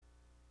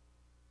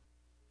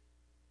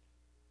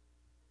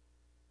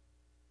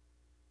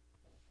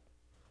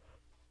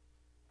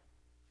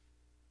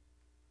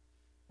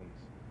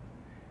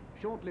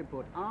Shortly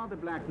put, are the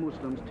black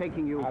Muslims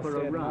taking you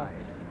for a ride?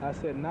 I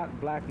said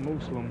not black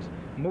Muslims,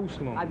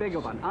 Muslims. I beg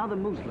your pardon. Are the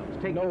Muslims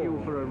taking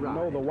you for a ride?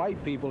 No, the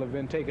white people have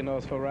been taking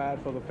us for a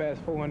ride for the past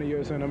 400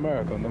 years in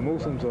America. The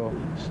Muslims are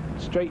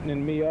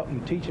straightening me up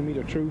and teaching me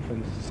the truth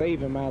and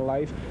saving my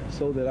life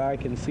so that I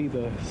can see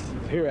the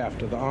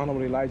hereafter. The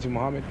Honorable Elijah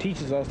Muhammad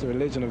teaches us the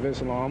religion of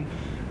Islam,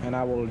 and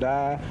I will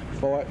die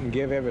for it and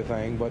give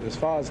everything. But as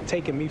far as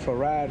taking me for a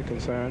ride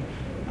concerned,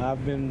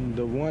 I've been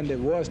the one that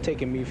was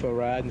taking me for a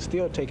ride and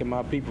still taking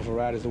my people for a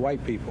ride is the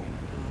white people.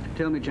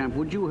 Tell me, champ,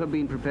 would you have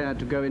been prepared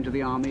to go into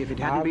the army if it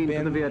hadn't been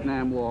for the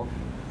Vietnam War?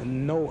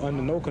 No,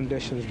 under no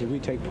conditions do we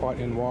take part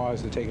in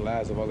wars to take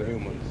lives of other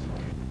humans.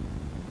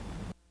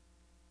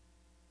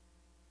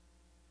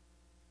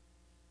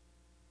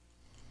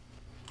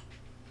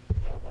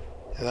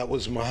 That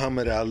was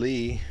Muhammad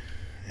Ali,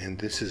 and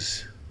this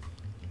is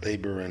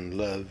Labor and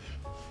Love.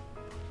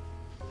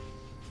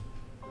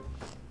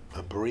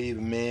 A brave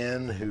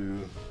man who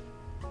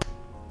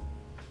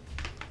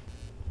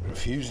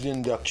refused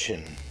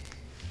induction,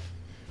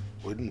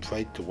 wouldn't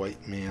fight the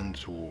white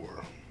man's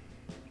war.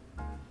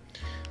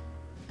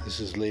 This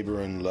is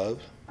Labor and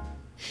Love,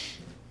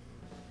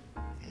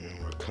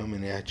 and we're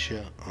coming at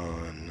you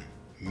on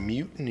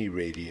Mutiny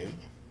Radio.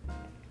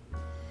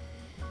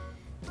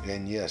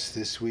 And yes,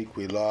 this week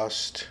we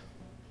lost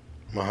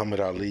Muhammad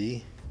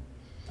Ali,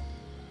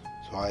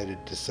 so I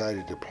had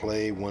decided to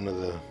play one of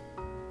the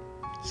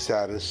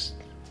saddest,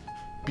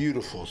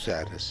 beautiful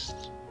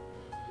saddest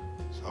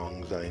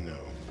songs I know.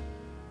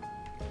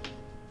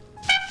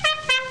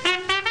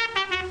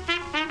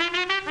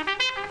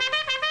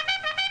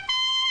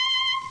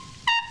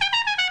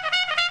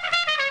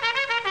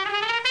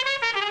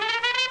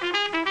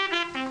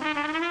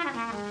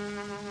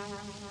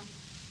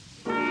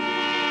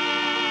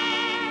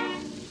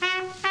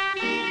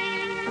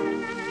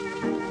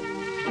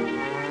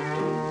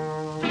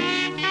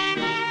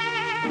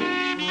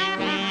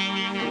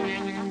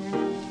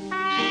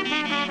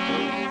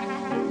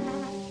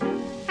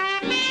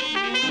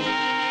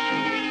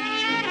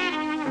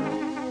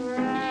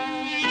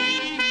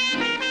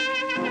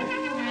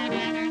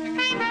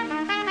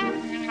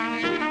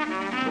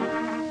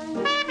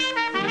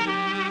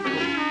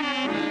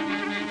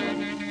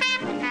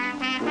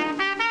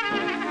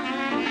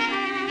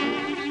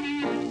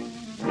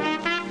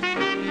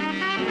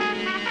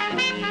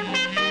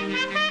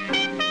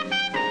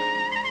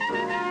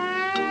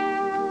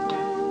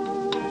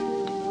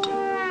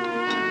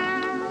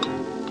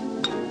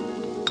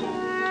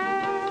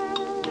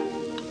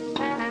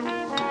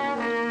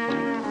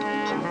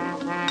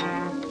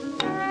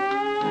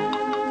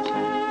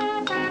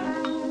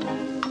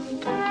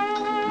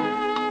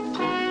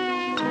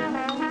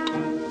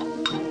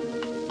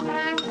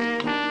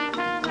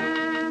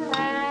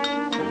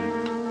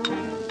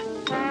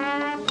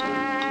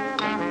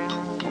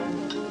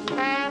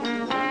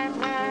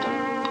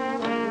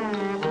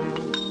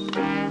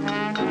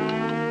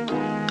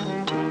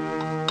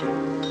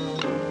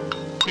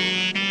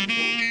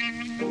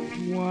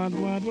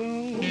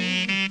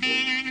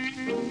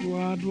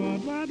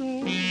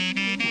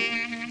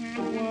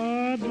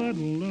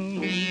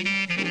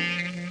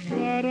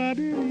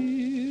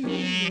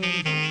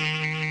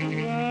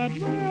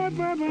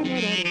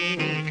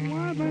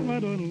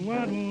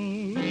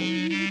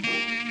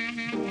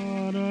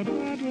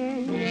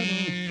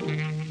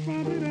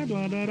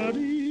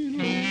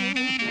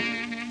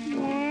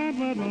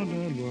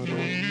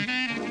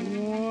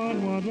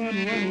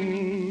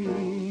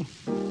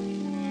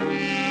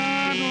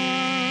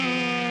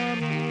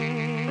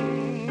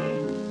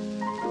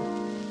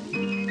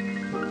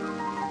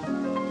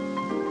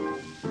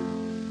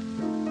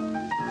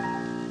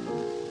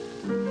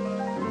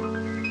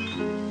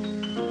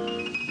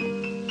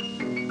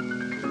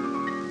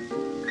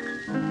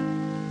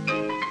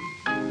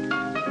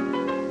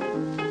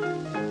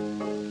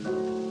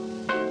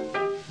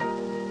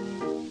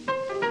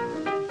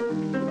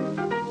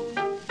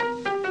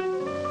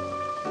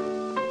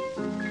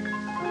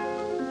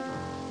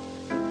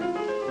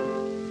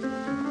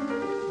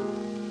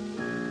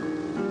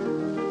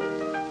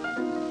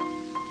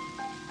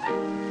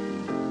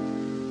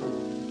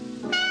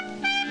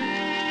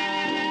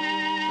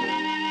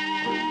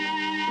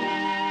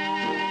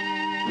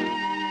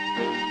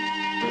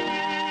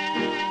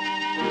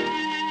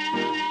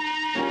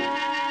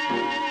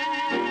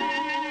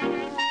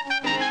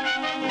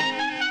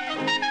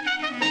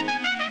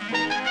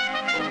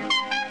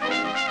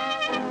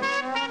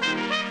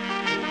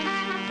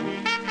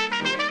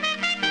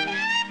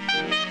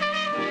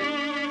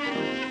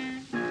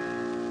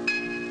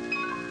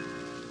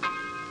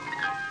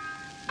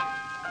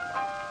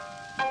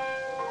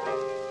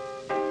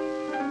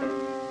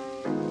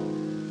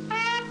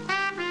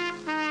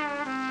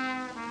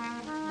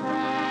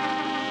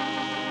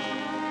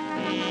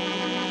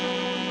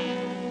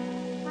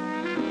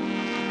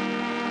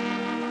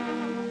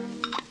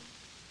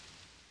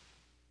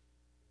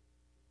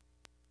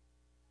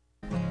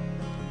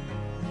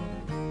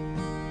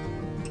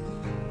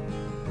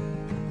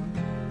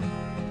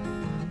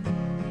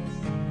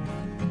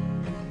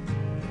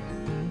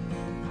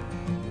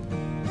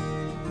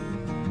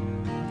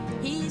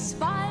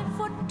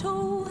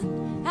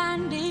 5'2"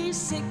 and he's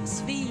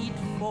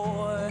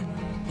 6'4".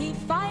 He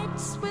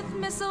fights with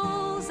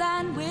missiles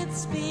and with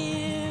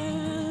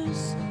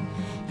spears.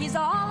 He's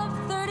all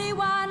of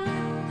 31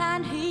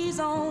 and he's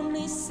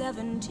only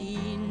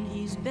 17.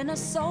 He's been a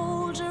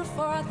soldier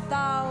for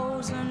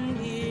 1,000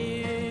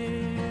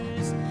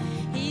 years.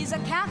 He's a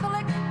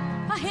Catholic,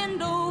 a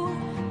Hindu,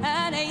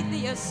 an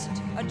atheist,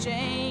 a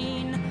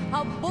Jain,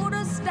 a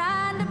Buddhist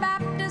and a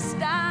Baptist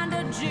and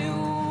a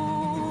Jew.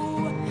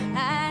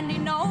 And he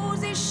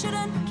knows he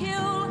shouldn't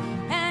kill,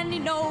 and he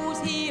knows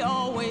he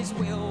always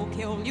will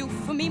kill you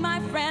for me, my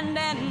friend,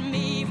 and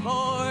me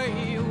for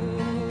you.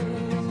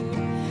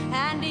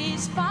 And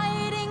he's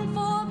fighting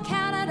for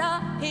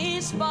Canada,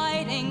 he's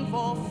fighting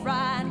for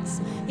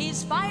France,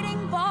 he's fighting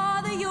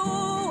for the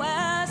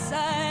USA,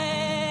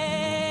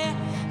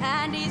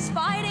 and he's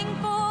fighting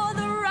for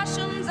the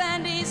Russians,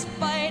 and he's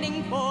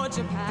fighting for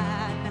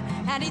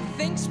Japan, and he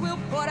thinks we'll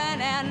put an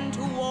end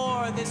to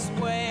war this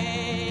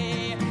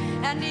way.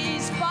 And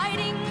he's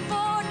fighting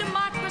for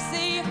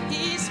democracy,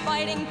 he's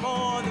fighting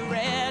for the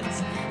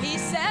Reds, he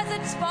says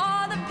it's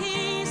for the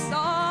peace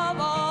of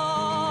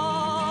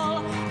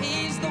all.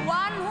 He's the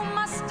one who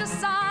must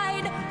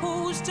decide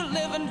who's to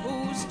live and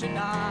who's to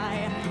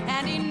die,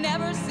 and he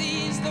never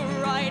sees the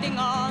writing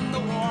on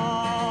the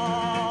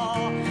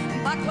wall.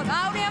 But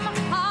without him,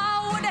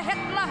 how would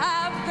Hitler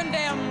have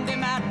condemned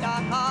him at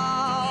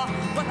Dachau?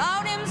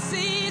 Without him,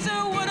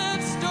 Caesar would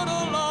have stood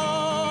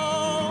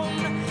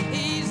alone.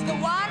 He's the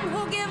one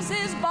who gives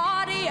his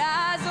body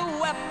as a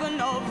weapon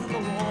of the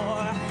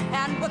war,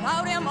 and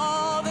without him,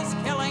 all this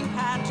killing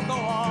can't go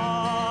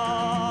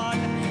on.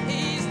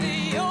 He's the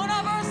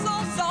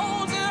universal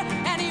soldier,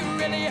 and he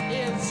really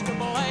is to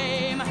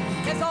blame.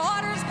 His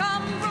orders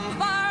come from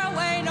far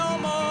away no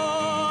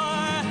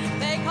more.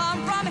 They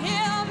come from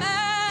him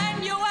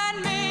and you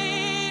and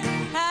me.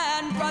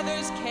 And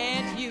brothers,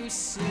 can't you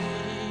see?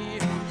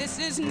 This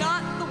is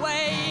not the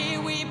way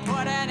we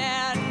put an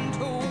end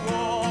to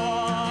war.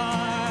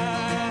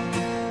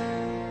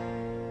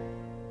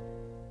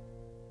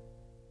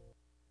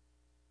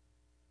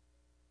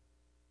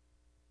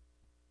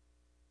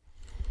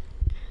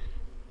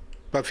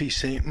 Buffy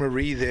St.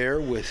 Marie there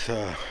with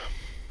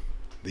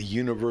the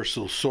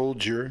Universal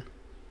Soldier.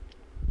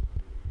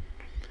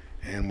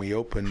 And we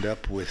opened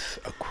up with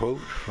a quote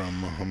from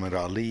Muhammad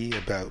Ali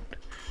about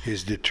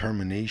his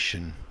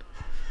determination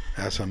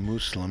as a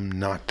Muslim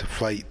not to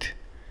fight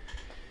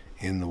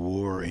in the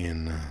war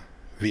in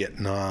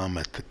Vietnam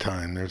at the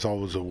time. There's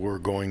always a war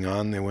going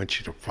on they want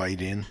you to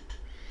fight in.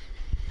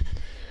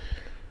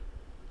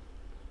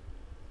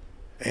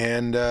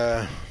 And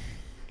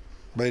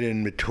right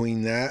in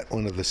between that,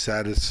 one of the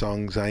saddest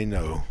songs I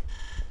know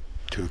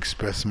to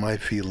express my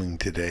feeling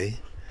today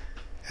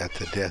at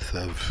the death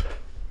of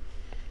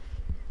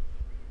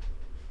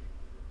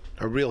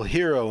a real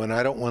hero, and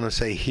I don't want to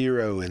say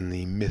hero in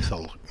the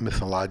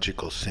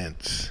mythological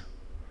sense.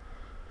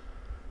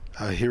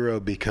 A hero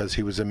because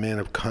he was a man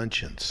of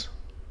conscience.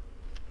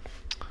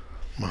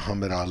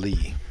 Muhammad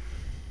Ali.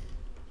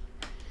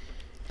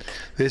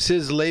 This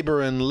is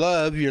Labor and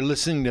Love. You're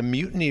listening to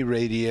Mutiny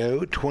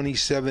Radio,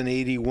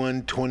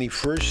 2781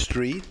 21st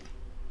Street.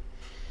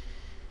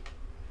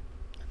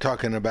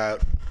 Talking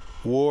about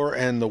war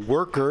and the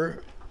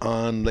worker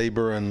on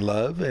Labor and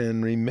Love.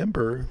 And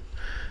remember,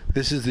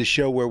 this is the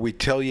show where we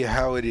tell you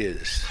how it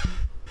is.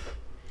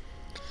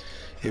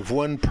 If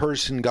one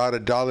person got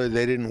 $1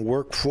 they didn't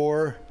work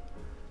for,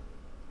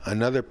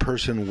 another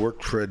person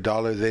worked for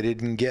 $1 they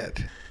didn't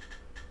get.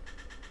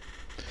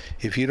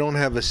 If you don't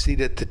have a seat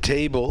at the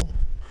table,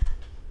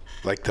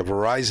 like the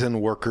Verizon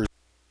workers,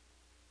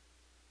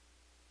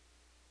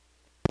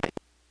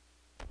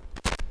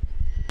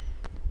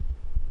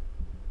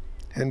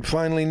 and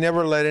finally,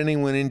 never let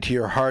anyone into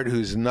your heart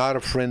who's not a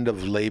friend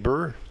of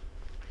labor.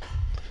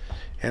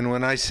 And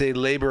when I say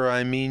labor,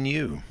 I mean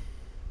you.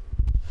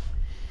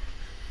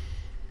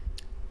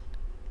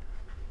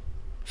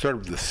 Sort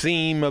of the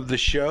theme of the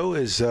show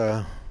is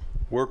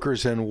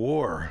workers and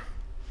war.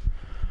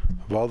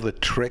 Of all the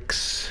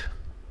tricks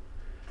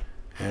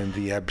and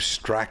the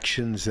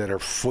abstractions that are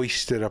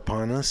foisted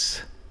upon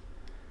us,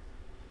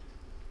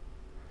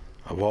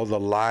 of all the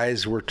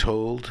lies we're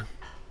told,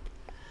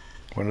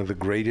 one of the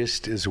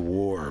greatest is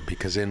war,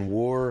 because in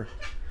war,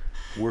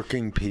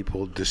 working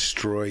people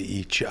destroy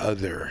each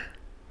other.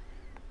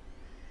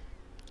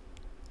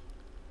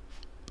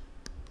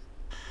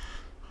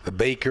 The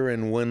baker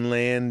in one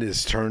land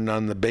is turned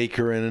on the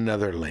baker in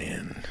another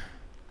land.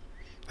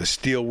 The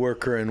steel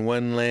worker in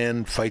one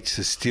land fights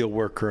the steel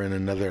worker in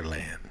another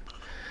land.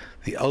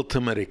 The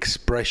ultimate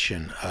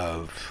expression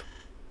of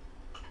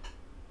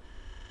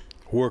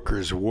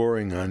workers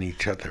warring on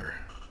each other.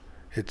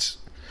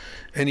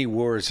 Any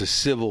war is a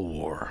civil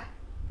war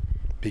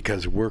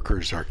because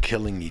workers are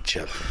killing each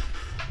other.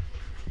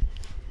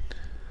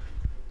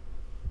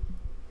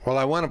 Well,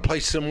 I want to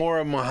play some more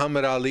of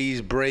Muhammad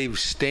Ali's brave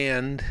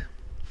stand.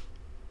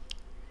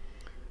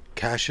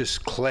 Cassius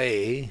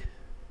Clay,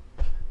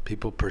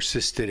 people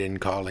persisted in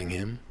calling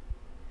him.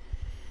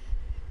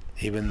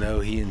 even though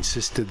he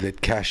insisted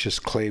that Cassius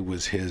Clay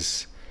was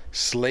his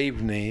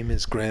slave name.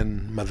 His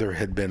grandmother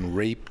had been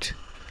raped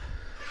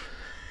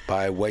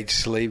by a white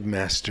slave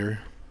master,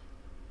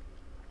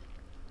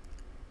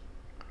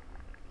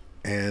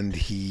 and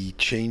he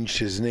changed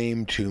his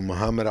name to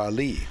Muhammad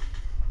Ali,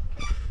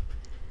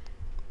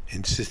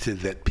 insisted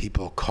that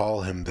people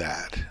call him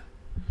that.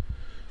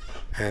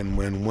 And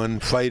when one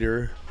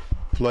fighter,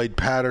 Floyd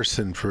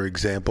Patterson, for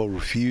example,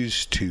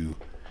 refused to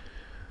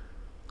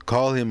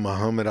call him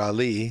Muhammad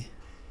Ali,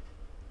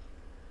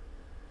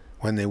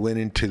 when they went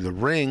into the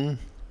ring,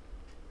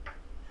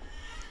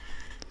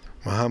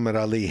 Muhammad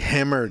Ali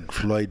hammered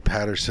Floyd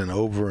Patterson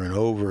over and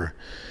over,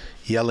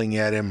 yelling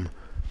at him,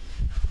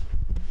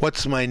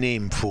 "What's my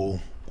name,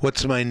 fool?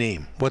 What's my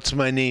name? What's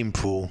my name,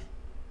 fool?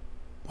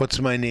 What's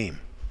my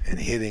name?" And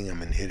hitting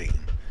him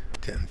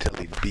until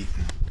he'd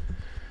beaten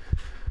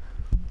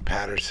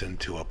Patterson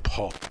to a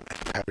pulp.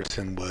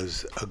 Patterson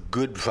was a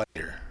good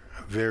fighter,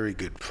 a very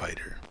good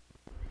fighter.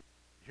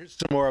 Here's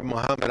some more of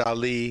Muhammad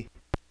Ali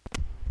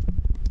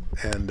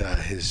and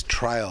his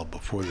trial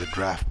before the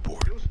draft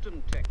board.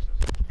 Houston, Texas,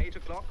 8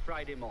 o'clock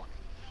Friday morning.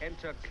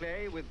 Enter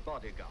Clay with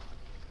bodyguard.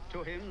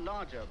 To him,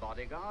 larger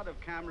bodyguard of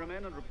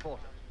cameramen and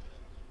reporters.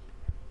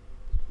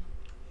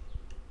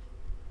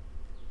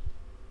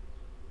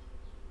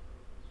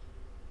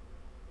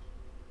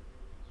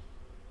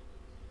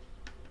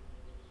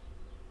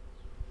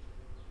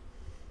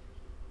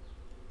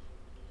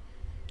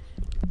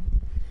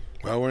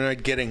 Well, we're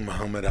not getting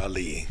Muhammad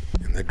Ali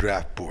in the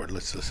draft board.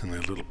 Let's listen to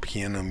a little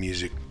piano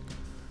music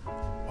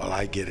while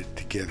I get it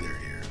together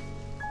here.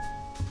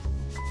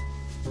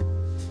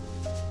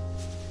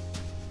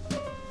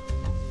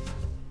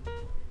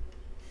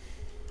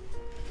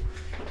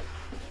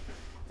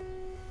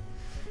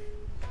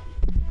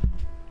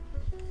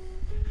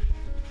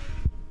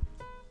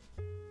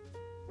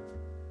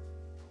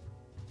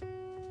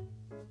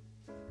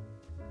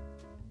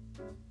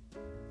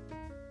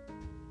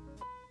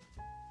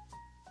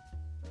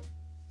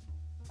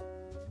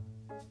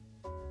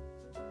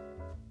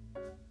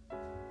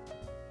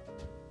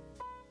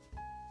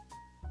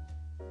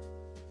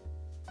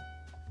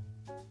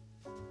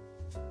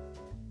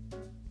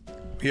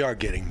 We are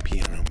getting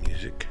piano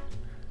music,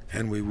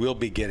 and we will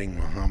be getting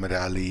Muhammad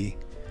Ali.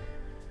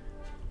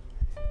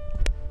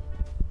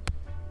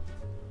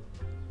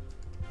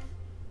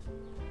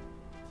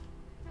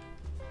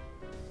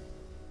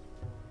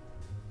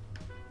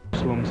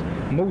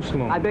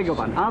 Muslims. I beg your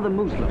pardon, are the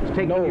Muslims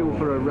taking you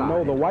for a ride?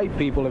 No, the white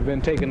people have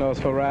been taking us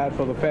for a ride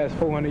for the past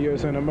 400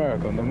 years in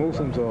America. The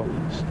Muslims are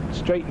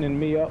straightening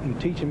me up and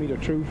teaching me the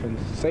truth and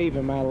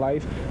saving my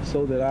life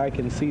so that I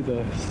can see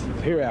the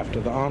hereafter.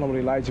 The Honorable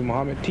Elijah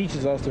Muhammad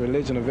teaches us the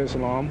religion of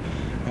Islam,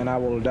 and I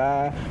will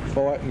die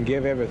for it and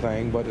give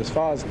everything. But as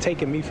far as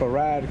taking me for a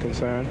ride is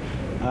concerned,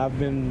 I've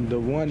been the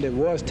one that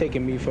was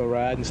taking me for a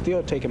ride and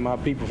still taking my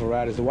people for a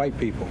ride is the white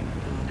people.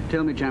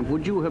 Tell me, champ,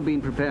 would you have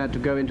been prepared to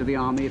go into the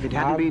army if it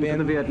hadn't been for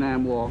the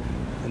Vietnam War?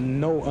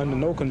 No, under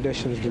no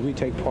conditions do we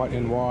take part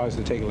in wars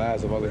to take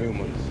lives of other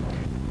humans.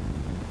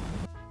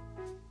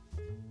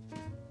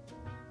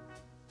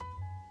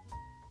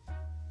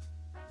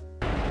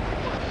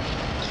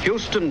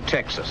 Houston,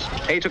 Texas,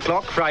 8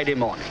 o'clock Friday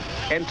morning.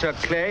 Enter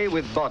Clay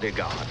with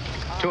bodyguard.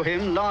 To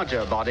him,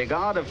 larger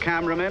bodyguard of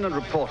cameramen and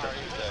reporters.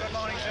 Good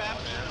morning, champ.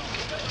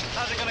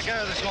 How's it going to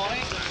go this morning?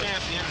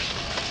 Champion.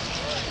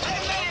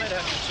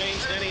 Have you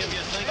changed any of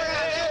your thinking?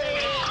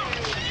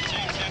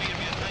 Changed any of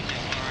your thinking?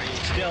 Or are you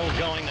still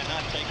going to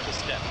not take the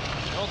step?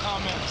 No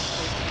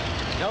comments.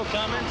 No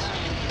comments?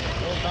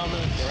 No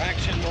comments. Your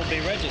action will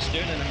be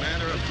registered in a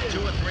matter of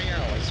 2 or 3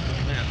 hours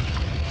from now.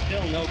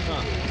 Still no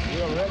comments.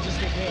 You're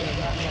registered here and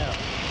not now.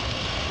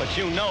 But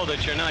you know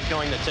that you're not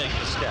going to take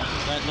the step.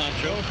 Is that not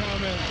true? No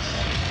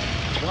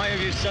comments. Why have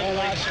you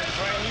suddenly... I should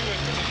train you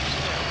into the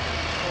step.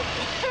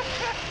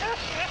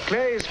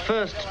 Clay's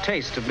first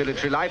taste of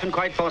military life, and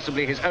quite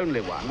possibly his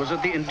only one, was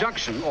at the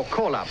induction or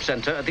call-up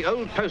center at the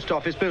old post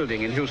office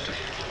building in Houston.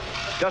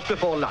 Just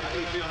before lunch.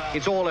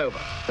 It's all over.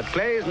 But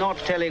Clay is not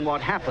telling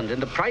what happened in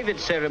the private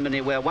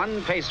ceremony where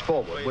one pace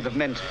forward would have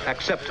meant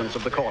acceptance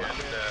of the call-up.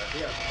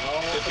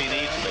 If he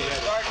needs me.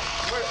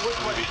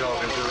 We'll be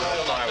talking to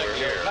him while we're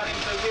here.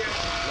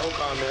 No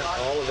comment.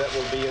 All of that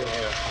will be in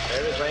here.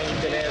 Everything you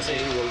can ask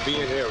me will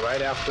be in here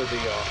right after the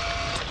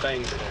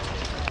thing today.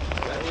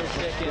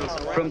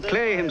 From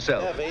Clay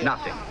himself,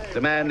 nothing.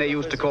 The man they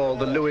used to call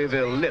the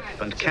Louisville Lip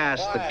and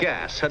Cass the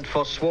Gas had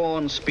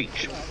forsworn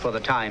speech for the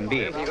time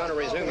being. You going to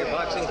resume your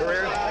boxing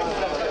career?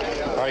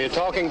 Are you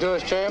talking to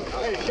us, champ?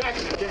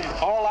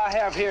 All I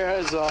have here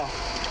is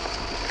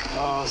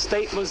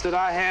statements that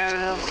I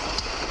have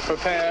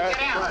prepared.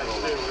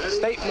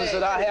 Statements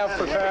that I have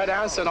prepared,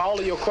 answering all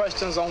of your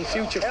questions on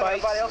future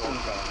fights.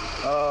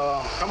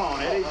 Come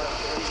on, Eddie.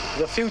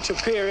 The future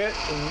period,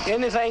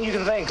 anything you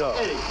can think of.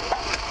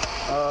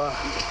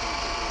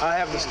 I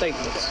have the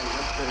statements.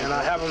 and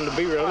I have him to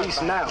be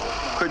released now.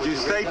 Could you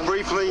state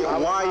briefly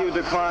why you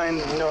declined?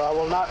 No, I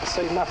will not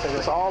say nothing.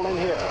 It's all in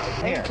here.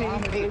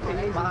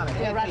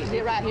 Yeah,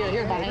 right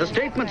here. The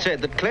statement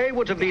said that Clay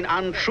would have been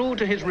untrue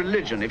to his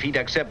religion if he'd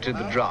accepted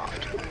the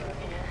draft.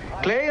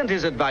 Clay and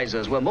his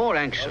advisors were more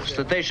anxious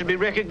that they should be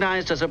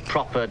recognized as a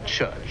proper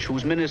church,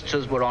 whose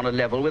ministers were on a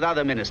level with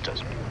other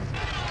ministers.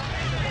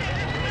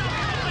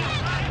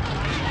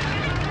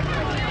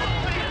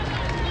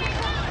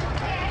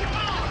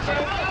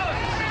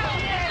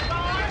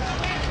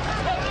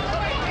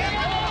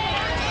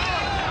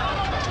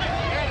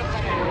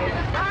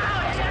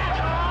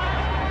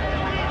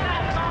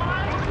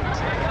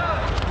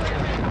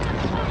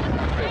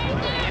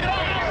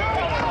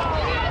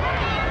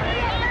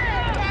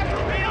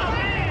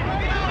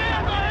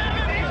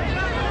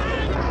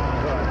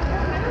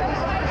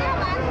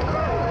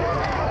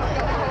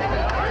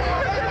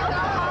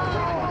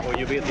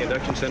 Be at the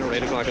induction center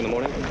at 8 o'clock in the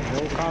morning?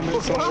 No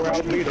comments on where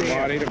I'll be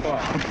tomorrow at 8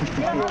 o'clock.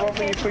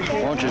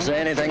 Won't you say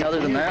anything other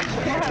than that?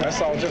 That's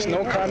all. Just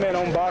no comment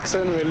on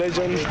boxing,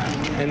 religion,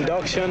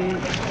 induction.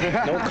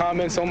 No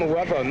comments on the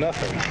weather,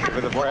 nothing.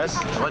 For the press?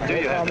 What do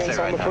you have to say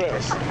right now?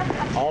 Press.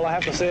 All I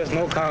have to say is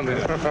no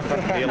comment.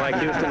 Do you like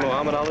Houston,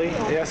 Muhammad Ali?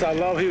 Yes, I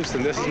love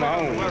Houston. This is my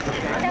home.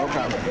 No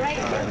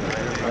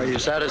comment. Are you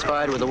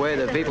satisfied with the way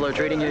that people are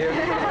treating you here?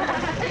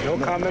 No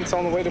comments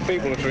on the way the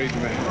people are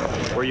treating me.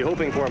 Were you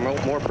hoping for a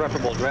more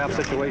preferable draft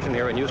situation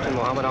here in Houston,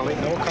 Muhammad Ali?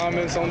 No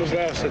comments on the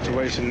draft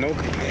situation. No.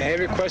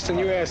 Every question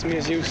you ask me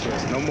is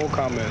useless. No more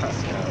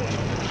comments.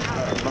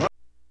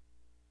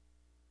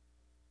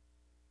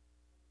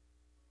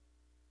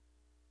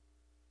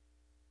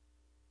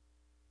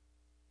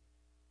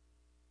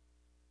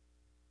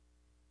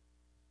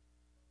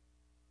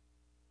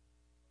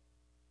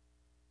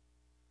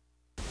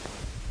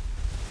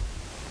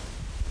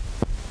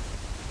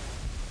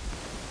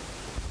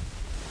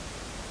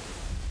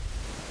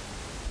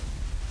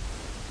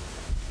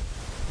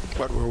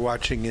 What we're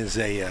watching is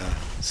a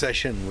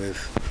session with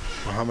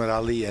Muhammad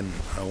Ali and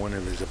one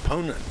of his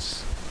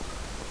opponents,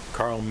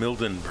 Carl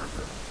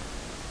Mildenberger.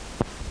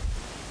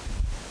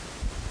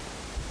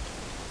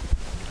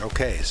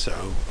 Okay,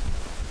 so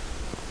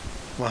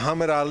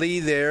Muhammad Ali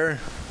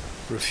there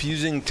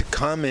refusing to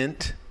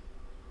comment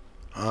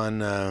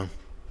on,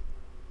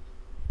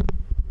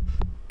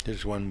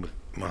 there's one with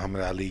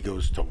Muhammad Ali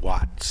goes to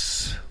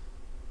Watts.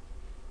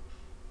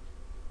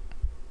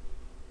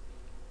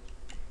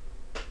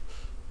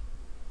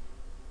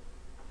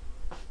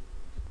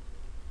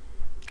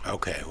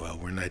 Okay, well,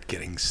 we're not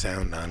getting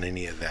sound on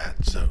any of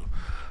that, so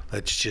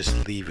let's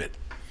just leave it.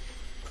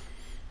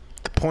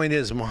 The point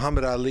is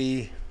Muhammad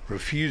Ali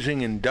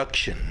refusing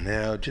induction.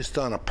 Now, just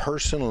on a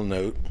personal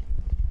note,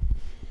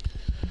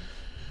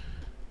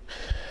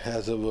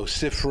 as a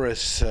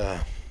vociferous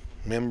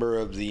member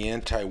of the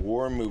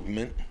anti-war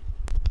movement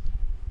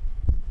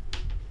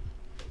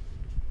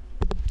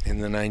in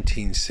the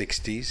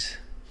 1960s,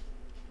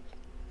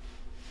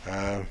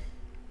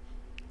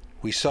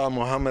 we saw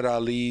Muhammad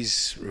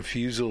Ali's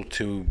refusal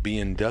to be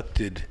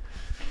inducted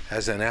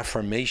as an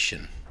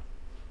affirmation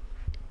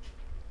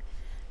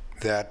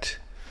that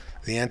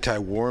the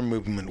anti-war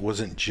movement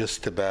wasn't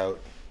just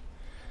about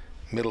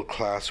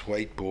middle-class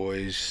white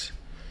boys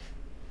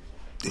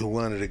who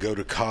wanted to go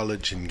to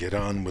college and get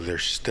on with their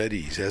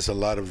studies, as a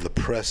lot of the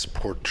press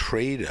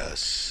portrayed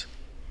us.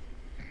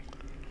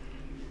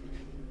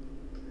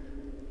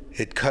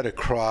 It cut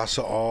across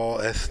all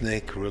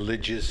ethnic,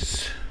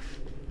 religious,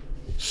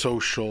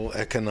 social,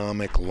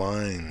 economic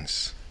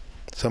lines.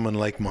 Someone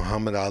like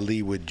Muhammad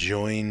Ali would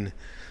join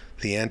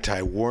the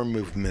anti-war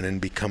movement and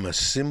become a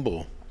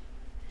symbol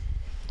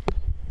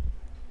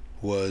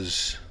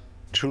was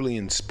truly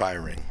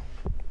inspiring.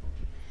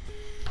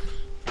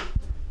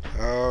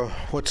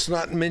 What's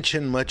not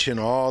mentioned much in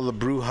all the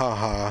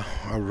brouhaha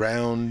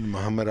around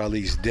Muhammad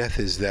Ali's death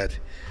is that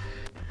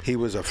he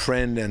was a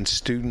friend and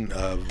student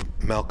of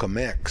Malcolm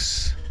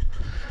X.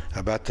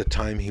 About the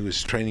time he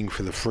was training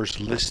for the first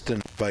Liston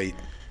fight,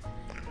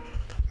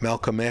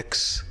 Malcolm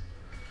X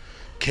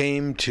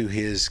came to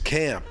his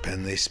camp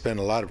and they spent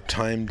a lot of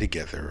time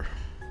together.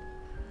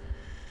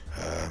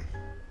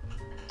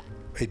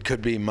 It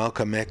could be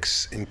Malcolm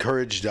X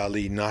encouraged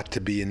Ali not to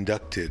be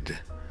inducted.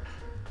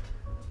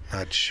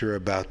 Not sure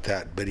about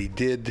that, but he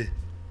did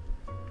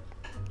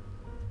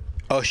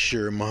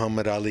usher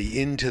Muhammad Ali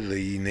into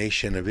the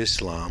Nation of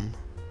Islam.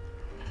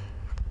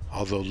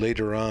 Although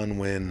later on,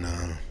 when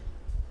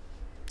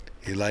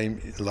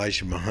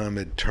Elijah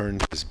Muhammad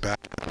turned his back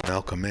on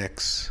Malcolm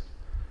X,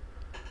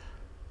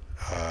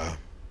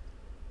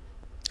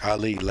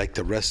 Ali, like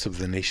the rest of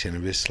the Nation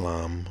of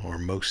Islam, or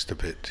most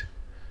of it,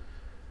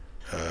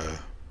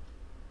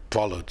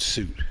 followed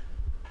suit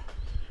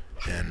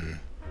and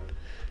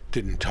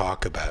didn't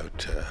talk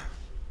about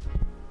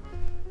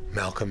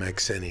Malcolm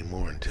X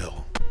anymore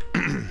until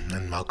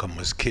and Malcolm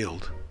was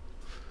killed.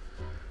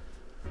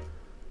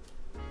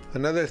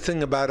 Another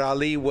thing about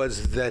Ali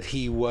was that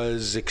he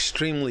was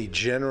extremely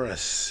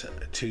generous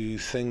to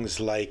things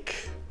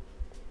like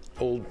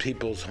old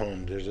people's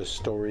homes. There's a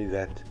story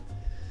that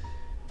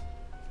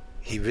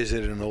he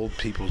visited an old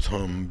people's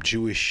home,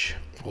 Jewish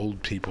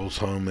old people's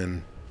home,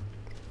 and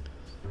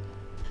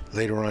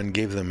later on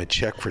gave them a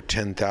check for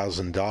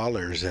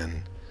 $10,000,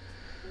 and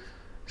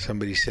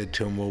somebody said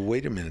to him, well,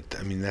 wait a minute,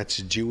 I mean, that's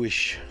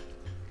Jewish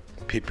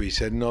people. He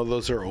said, no,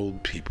 those are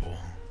old people.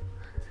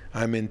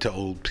 I'm into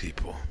old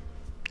people.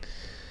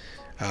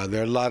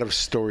 There are a lot of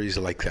stories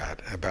like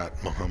that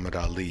about Muhammad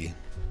Ali.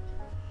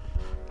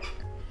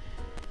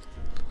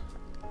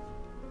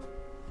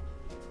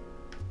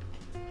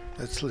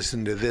 Let's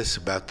listen to this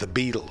about the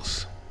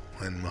Beatles.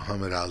 When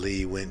Muhammad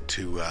Ali went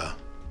to,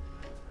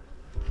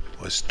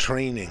 was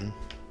training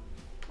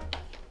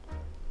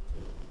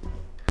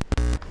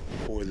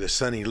for the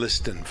Sonny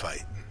Liston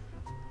fight.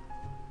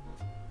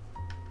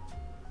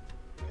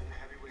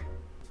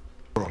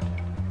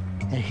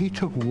 And he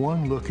took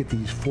one look at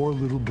these 4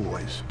 little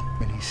boys,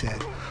 and he said,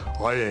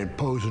 I ain't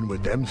posing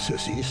with them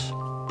sissies.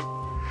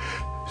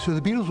 So the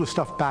Beatles were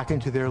stuffed back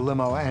into their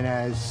limo, and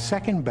as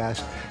second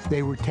best,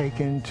 they were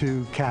taken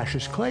to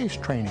Cassius Clay's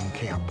training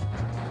camp.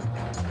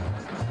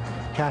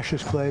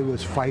 Cassius Clay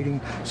was fighting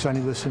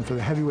Sonny Liston for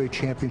the heavyweight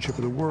championship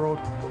of the world.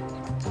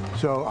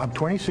 So I'm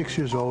 26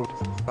 years old.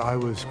 I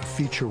was a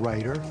feature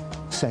writer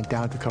sent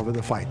down to cover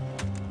the fight.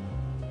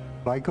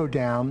 I go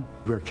down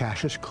where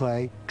Cassius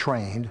Clay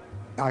trained.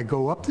 I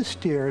go up the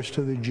stairs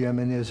to the gym,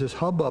 and there's this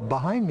hubbub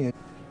behind me.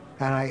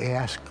 And I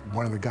ask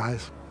one of the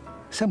guys,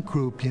 some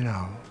group, you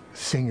know,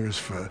 singers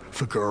for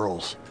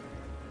girls.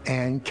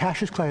 And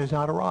Cassius Clay has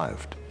not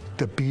arrived.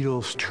 The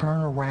Beatles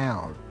turn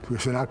around,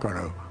 because they're not going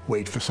to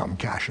wait for some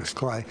Cassius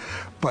Clay.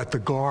 But the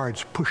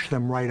guards push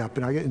them right up.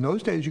 And in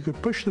those days, you could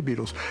push the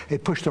Beatles. They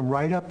pushed them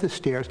right up the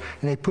stairs,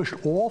 and they pushed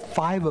all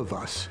 5 of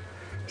us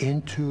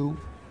into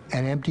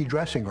an empty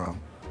dressing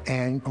room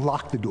and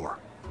locked the door.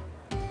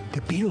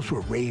 The Beatles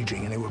were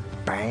raging, and they were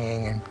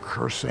banging and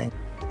cursing.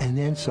 And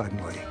then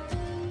suddenly,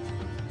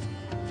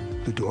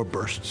 the door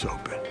bursts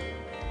open.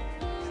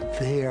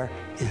 There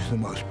is the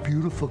most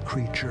beautiful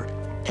creature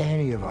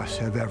any of us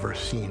have ever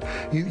seen.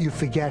 You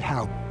forget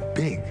how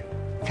big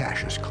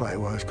Cassius Clay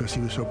was because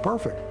he was so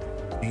perfect.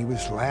 He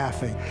was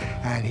laughing,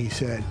 and he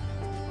said,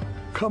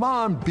 come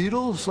on,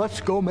 Beatles, let's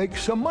go make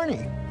some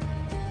money.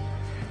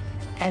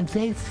 And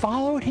they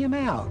followed him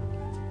out,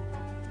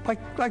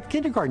 like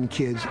kindergarten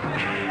kids.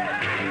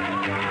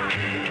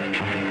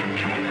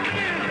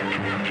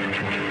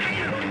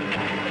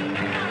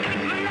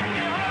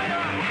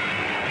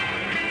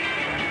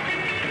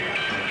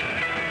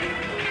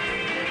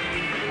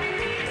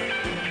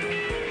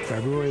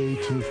 February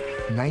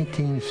 18th,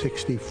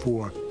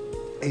 1964.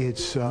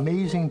 It's an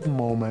amazing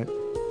moment,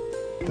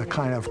 the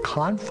kind of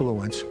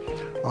confluence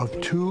of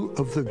 2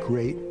 of the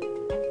great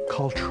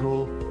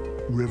cultural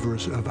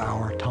rivers of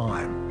our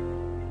time.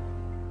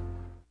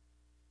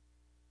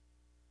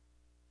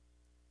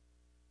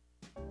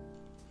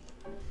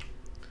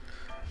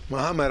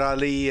 Muhammad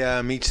Ali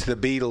meets the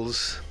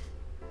Beatles.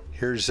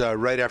 Here's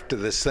right after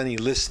the Sonny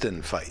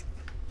Liston fight.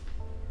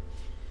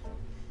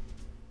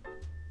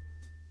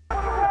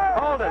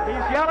 Hold it.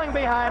 He's yelling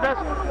behind us.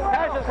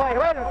 Cassius Clay,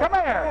 wait a minute. Come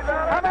here.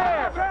 Come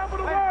here.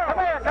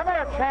 Come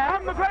here, champ.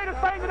 I'm the greatest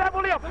thing that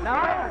ever lived. No.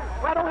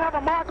 I don't have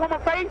a mark on my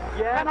face.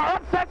 Yeah. And I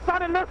upset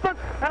Sonny Liston,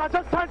 and I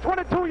just turned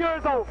 22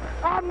 years old.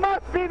 I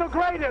must be the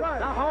greatest.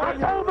 I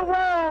told the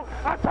world,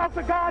 I talk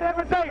to God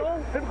every day.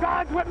 If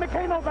God's with me,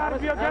 can't nobody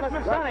be against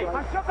me. Sonny,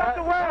 I shook up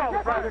the world.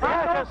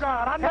 I know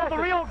God. I know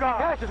the real God.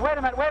 Cassius, wait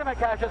a minute,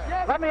 Cassius.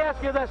 Let me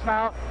ask you this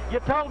now. You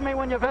told me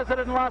when you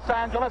visited in Los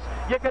Angeles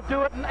you could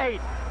do it in 8.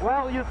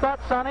 Well, you thought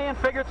Sonny and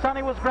figured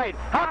Sonny was great.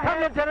 How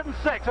come you did it in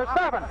 6 or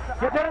 7?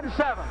 You did it in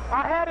 7.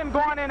 I had him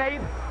going in 8.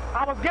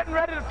 I was getting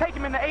ready to take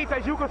him in the 8th,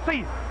 as you can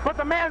see. But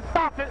the man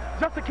stopped it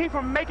just to keep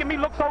from making me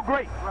look so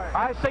great.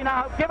 I see.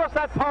 Now, give us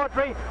that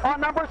poetry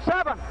on number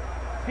 7.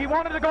 He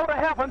wanted to go to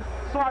heaven,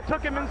 so I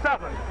took him in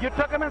 7. You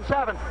took him in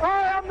 7.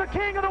 I am the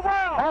king of the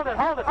world. Hold it.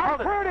 I'm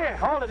pretty.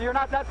 Hold it. You're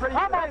not that pretty.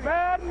 I'm a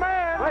bad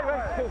man. Wait.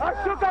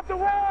 I shook up the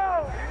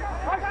world.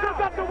 I shook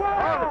up the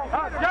world.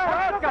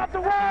 I shook up the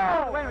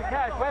world. Wait a minute,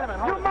 Cash. Wait a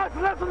minute. You must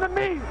listen to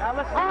me. Now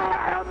listen.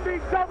 I am the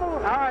devil.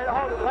 All right,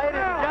 hold it.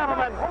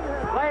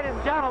 Ladies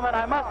and gentlemen,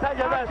 I must tell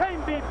you this. I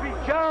can't be beat.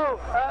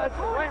 Joe,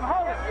 wait,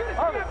 hold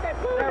it.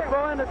 They're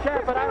throwing the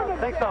champ, but I don't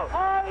think so.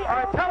 All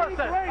right, tell us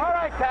this. All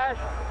right, Cash.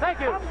 Thank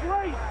you. I'm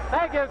great.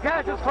 Thank you,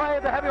 Cassius Clay,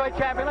 the heavyweight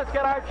champion. Let's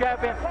get our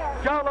champion,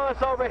 Joe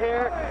Louis, over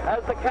here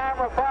as the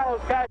camera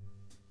follows Cash.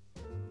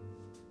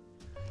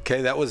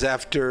 Okay, that was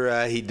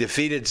after he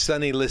defeated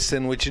Sonny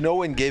Liston, which no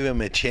one gave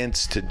him a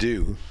chance to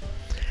do.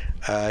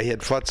 He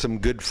had fought some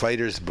good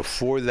fighters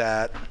before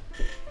that.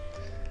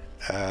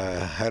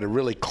 Had a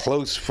really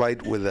close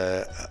fight with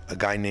a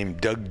guy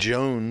named Doug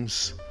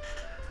Jones.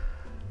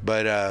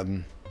 But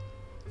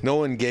no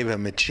one gave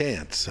him a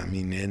chance. I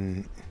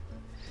mean,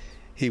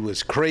 he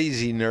was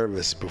crazy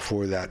nervous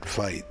before that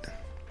fight.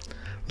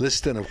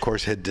 Liston, of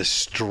course, had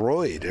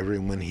destroyed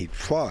everyone he'd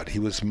fought. He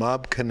was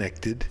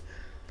mob-connected.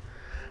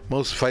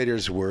 Most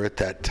fighters were at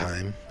that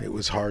time. It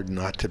was hard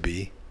not to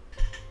be.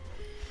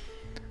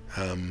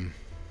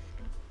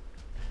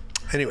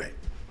 Anyway,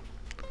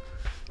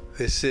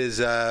 this is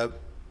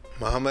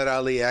Muhammad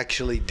Ali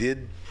actually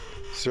did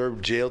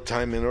serve jail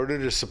time in order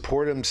to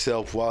support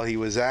himself while he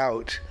was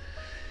out,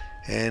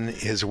 and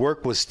his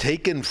work was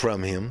taken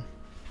from him.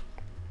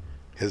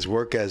 His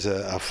work as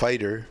a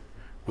fighter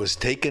was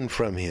taken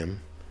from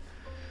him.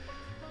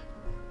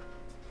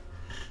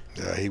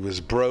 He was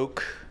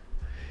broke.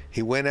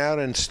 He went out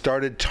and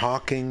started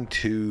talking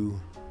to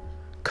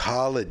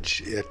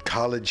college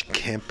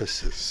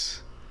campuses.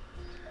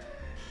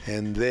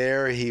 And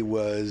there he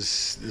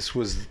was. This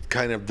was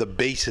kind of the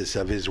basis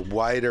of his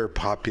wider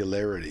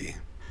popularity.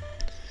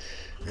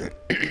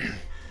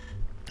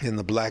 In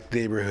the black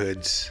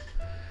neighborhoods,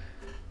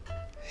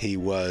 he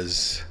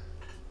was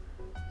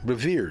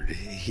revered.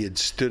 He had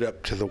stood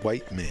up to the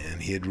white man.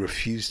 He had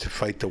refused to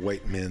fight the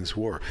white man's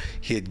war.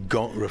 He had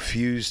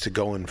refused to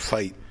go and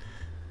fight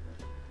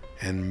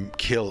and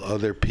kill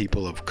other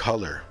people of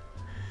color.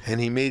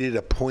 And he made it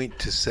a point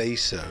to say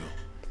so.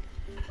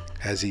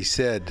 As he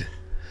said,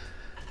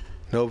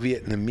 "No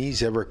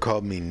Vietnamese ever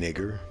called me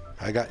nigger.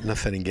 I got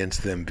nothing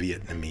against them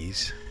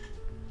Vietnamese."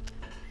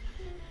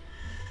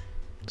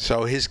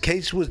 So his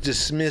case was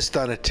dismissed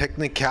on a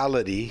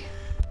technicality.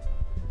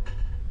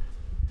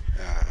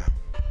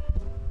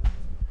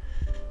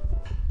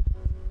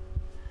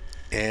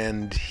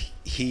 And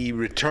he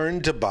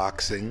returned to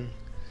boxing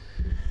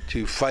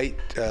to fight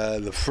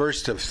the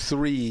first of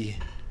 3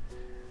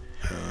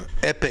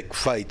 epic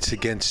fights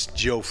against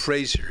Joe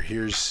Frazier.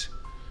 Here's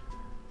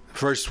the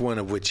first one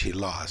of which he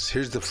lost.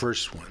 Here's the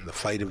first one, the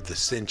fight of the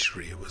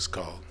century it was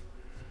called.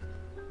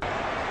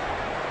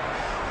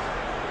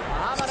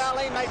 Muhammad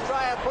Ali may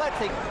try a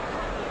blitzing.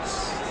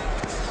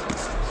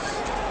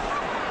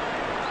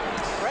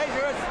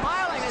 Frazier is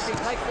smiling as he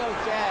takes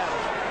those jabs.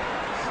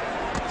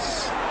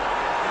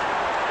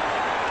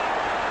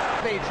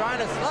 Trying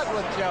to slug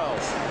with Joe.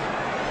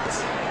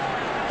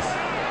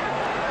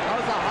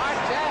 Those are hard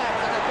jabs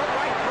and a good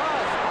right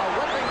cross. A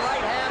whipping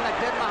right hand that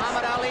did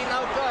Muhammad Ali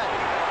no good.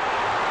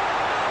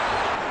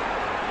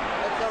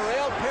 It's a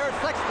real pure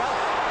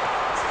six-belt.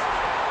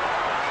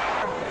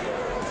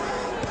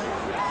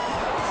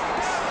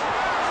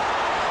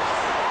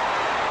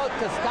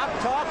 To stop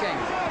talking.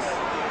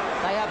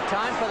 They have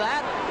time for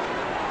that.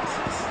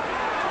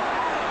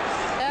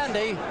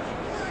 Andy.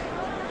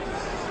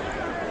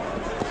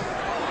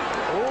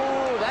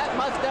 Ooh, that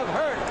must have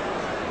hurt.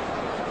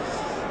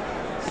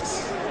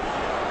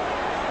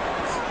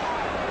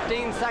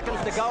 15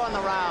 seconds to go in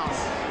the round.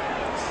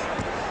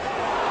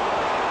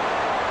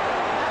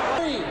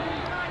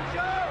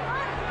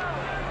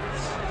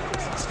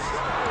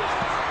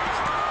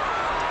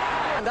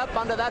 And up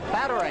under that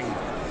battering.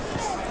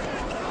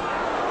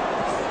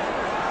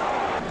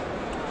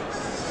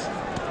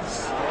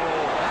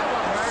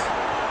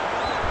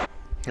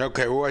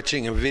 Okay, we're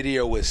watching a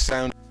video with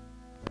sound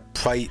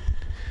fight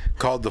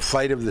called The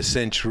Fight of the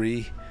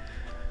Century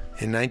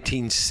in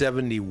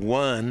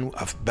 1971,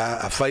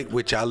 a fight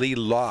which Ali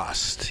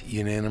lost,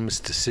 unanimous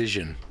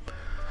decision.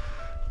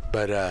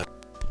 But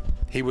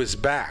he was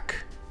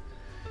back.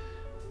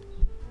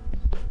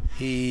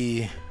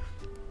 He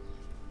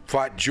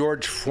fought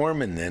George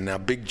Foreman then. Now,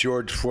 Big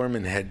George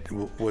Foreman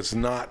was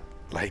not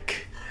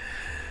like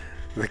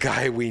the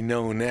guy we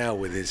know now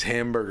with his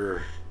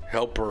hamburger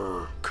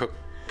helper cook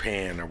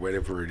pan or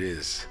whatever it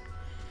is.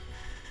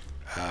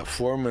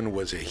 Foreman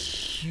was a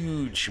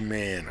huge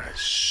man, a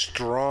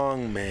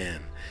strong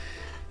man.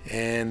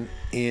 And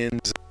in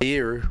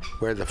Zaire,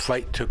 where the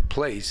fight took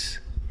place,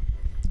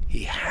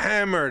 he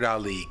hammered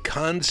Ali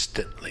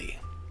constantly.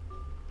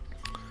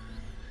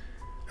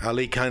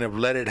 Ali kind of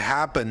let it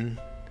happen.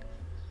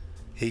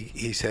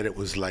 He said it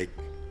was like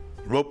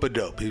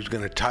rope-a-dope. He was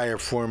going to tire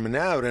Foreman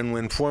out. And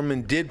when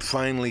Foreman did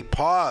finally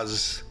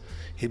pause,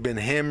 he'd been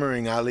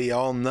hammering Ali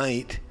all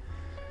night.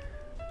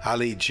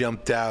 Ali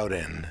jumped out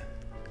and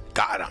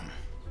got him.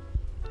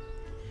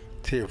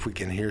 Let's see if we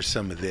can hear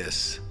some of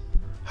this.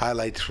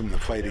 Highlights from the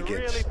fight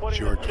against really putting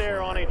George the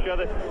stare Foreman. on each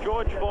other.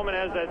 George Foreman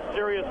has that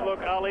serious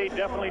look. Ali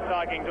definitely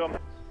talking to him.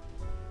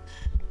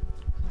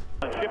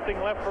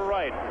 Shifting left for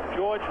right.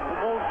 George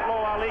moves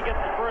slow. Ali gets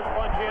the first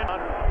punch in.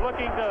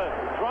 Looking to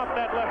drop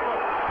that left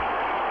hook.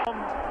 From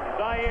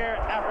Zaire,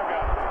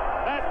 Africa.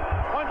 That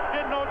punch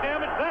did no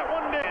damage. That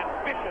one did.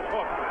 Vicious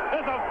hook.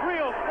 There's a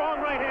real strong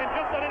right hand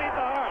just underneath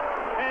the heart.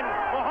 And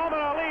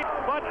Muhammad Ali,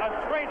 but a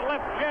straight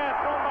left jab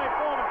thrown by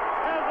Foreman.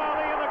 Has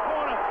Ali in the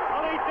corner.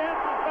 Ali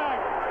dances back.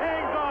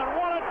 Hangs on.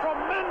 What a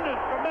tremendous,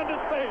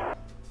 tremendous face.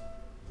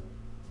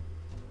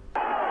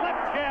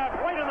 Left jab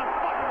right in the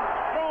button.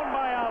 Thrown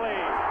by Ali.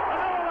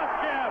 Another left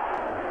jab.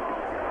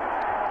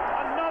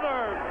 Another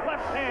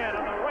left hand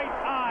on the right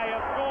eye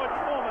of George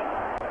Foreman.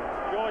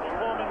 George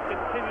Foreman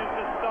continues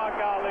to stalk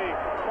Ali.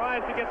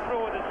 Tries to get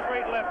through with a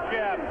straight left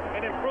jab.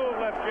 An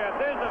improved left jab.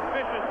 There's a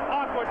vicious,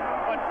 awkward,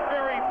 but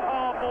very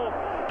powerful.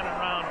 In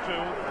round 2.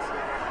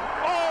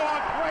 Oh, a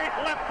great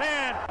left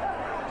hand.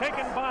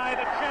 Taken by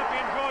the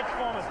champion George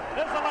Foreman.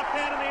 There's the left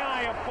hand in the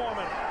eye of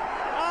Foreman.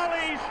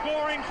 Ali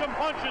scoring some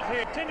punches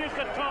here. Continues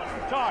to talk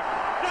and talk.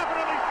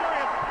 Definitely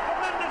serious.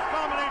 Tremendous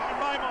combination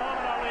by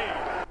Muhammad Ali.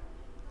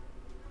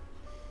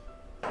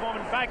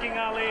 Foreman backing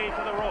Ali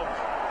to the ropes.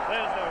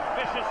 There's the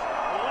vicious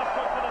left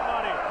hook to the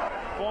body.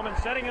 Foreman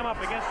setting him up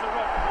against the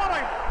rope. What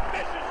a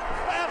vicious,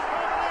 fast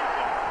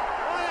combination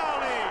by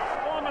Ali.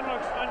 Foreman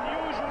looks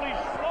unusually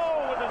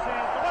slow with his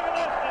hands, but look at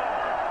this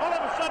now. All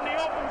of a sudden he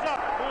opens up,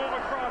 move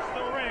across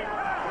the ring.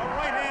 A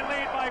right hand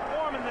lead by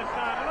Foreman this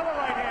time. Another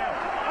right hand.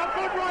 A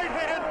good right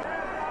hand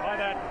by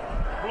that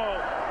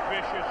blow.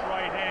 Vicious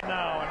right hand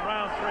now in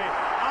round 3.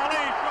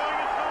 Ali showing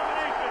his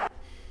combination.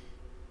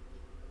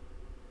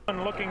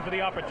 Looking for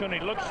the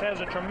opportunity. Has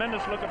a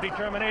tremendous look of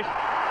determination.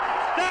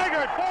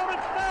 Staggered. Foreman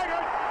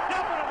staggered.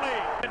 Definitely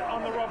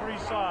on the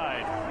referee's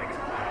side.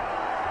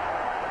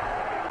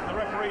 The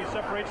referee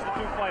separates the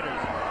two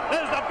fighters.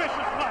 There's the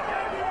vicious left.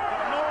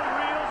 No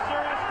real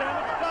serious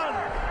damage done.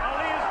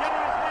 Ali is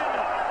getting his hand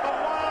up. The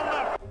wild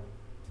left.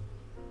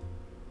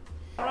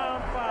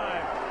 Round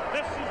 5.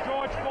 This is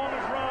George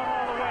Foreman's round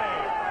all the way.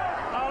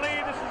 Ali,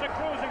 this is a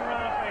cruising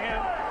round for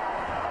him.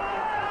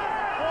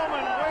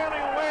 Foreman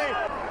wailing away.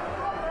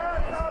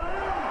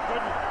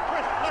 Good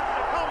twist left.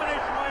 The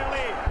combination by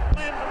Ali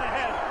lands in the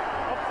head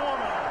of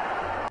Foreman.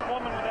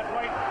 Foreman with that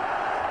right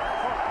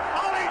hook.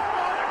 Ali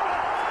scored a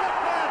good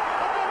pass.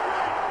 A good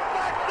right.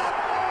 Backs up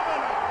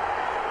Foreman.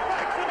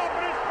 Backs him up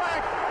in his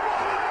back.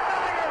 Foreman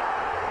staggers.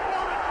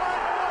 Foreman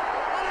tries to look.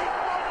 Ali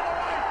scores to the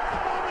right.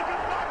 Foreman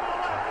gets back to the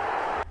left.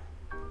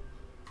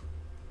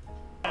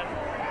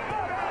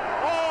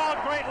 Oh,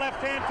 great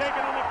left hand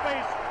taken on the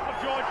face of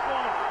George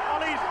Foreman.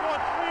 Ali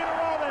scored 3 in a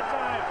row that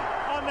time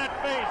on that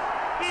face.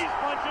 These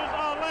punches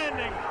are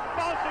landing,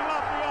 bouncing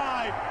off the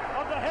eye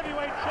of the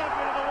heavyweight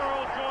champion of the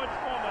world, George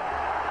Foreman.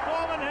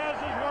 Foreman has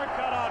his work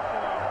cut out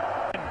for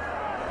him.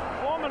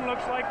 Foreman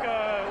looks like,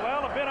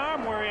 well, a bit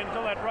arm weary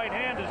until that right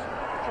hand is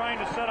trying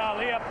to set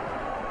Ali up.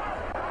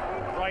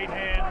 Right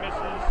hand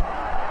misses.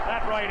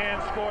 That right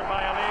hand scored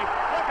by Ali.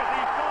 Look at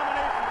these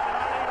combinations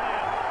that Ali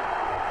lands.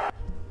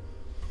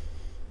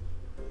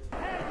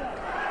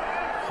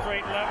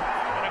 Straight left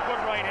and a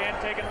good right hand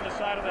taken on the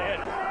side of the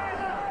head.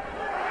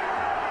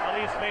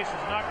 Ali's face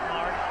is not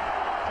marked.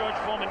 George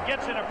Foreman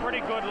gets in a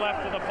pretty good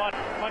left to the butt.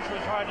 Punch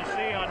was hard to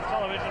see on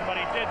television, but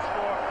he did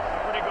score a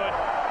pretty good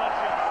punch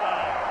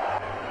inside.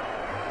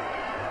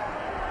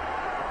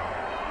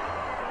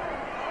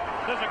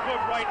 There's a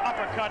good right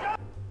uppercut.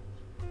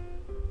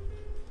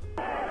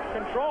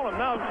 Control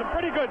him now. Some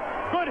pretty good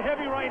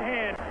heavy right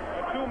hand.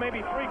 2,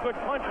 maybe 3 good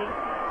punches.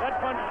 That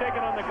punch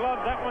taken on the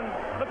glove. That one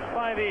slips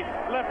by the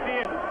left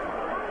hand.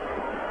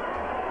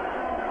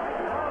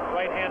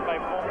 Right hand by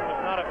Foreman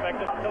was not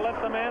effective to let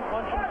the man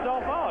punch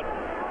himself out.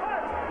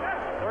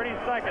 30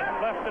 seconds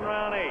left in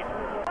round 8.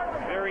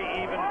 Very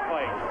even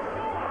fight.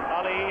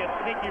 Ali, a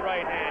sneaky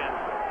right hand.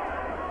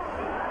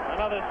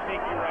 Another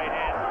sneaky right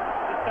hand.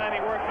 This time he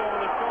works over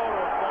the shoulder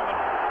of Foreman.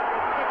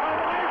 It's a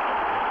combination.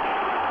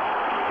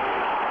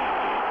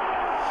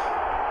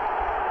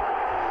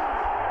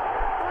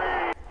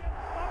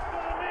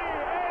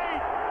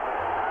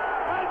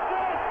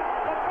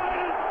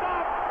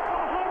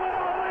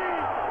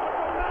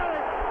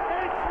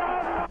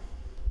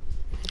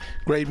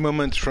 Great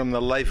moments from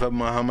the life of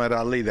Muhammad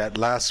Ali. That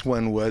last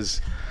one was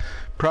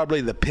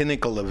probably the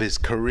pinnacle of his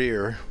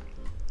career,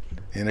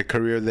 in a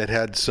career that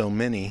had so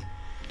many,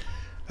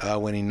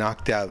 when he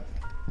knocked out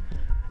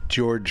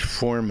George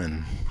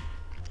Foreman.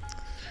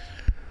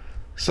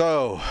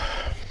 So,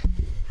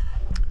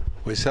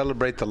 we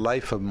celebrate the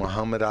life of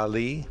Muhammad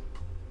Ali,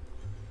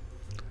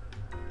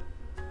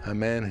 a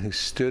man who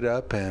stood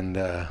up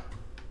and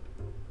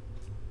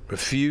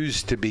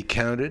refused to be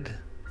counted,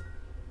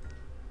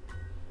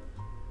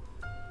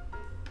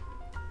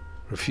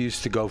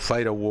 refused to go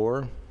fight a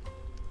war,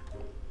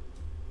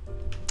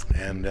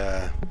 and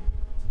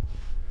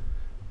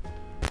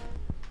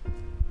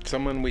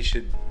someone we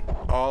should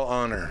all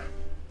honor.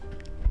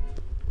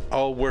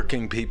 All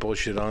working people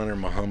should honor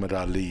Muhammad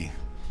Ali.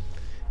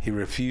 He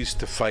refused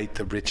to fight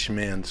the rich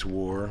man's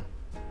war.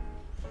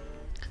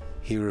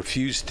 He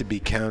refused to be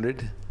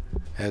counted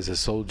as a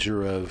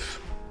soldier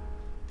of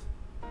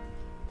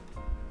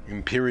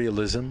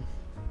imperialism.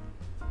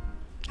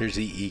 Here's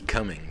E.E.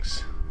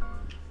 Cummings,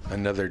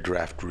 another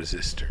draft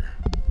resistor.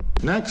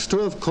 Next to,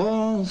 of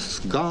course,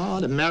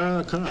 God,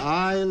 America,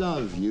 I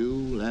love you,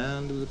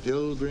 land of the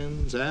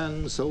pilgrims,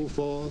 and so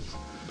forth.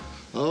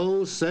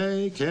 Oh,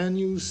 say, can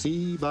you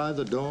see by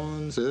the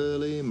dawn's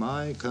early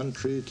my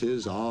country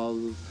 'tis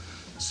of?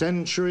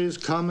 Centuries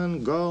come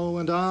and go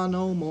and are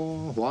no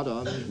more. What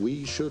of it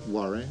we should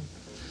worry?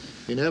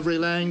 In every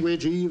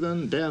language,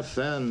 even deaf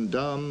and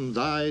dumb,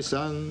 thy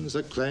sons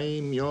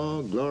acclaim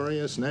your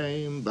glorious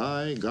name.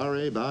 By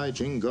golly, by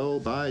jingo,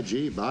 by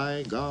gee,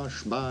 by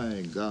gosh,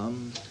 by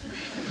gum.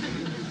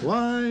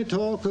 Why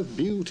talk of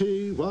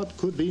beauty? What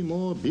could be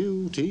more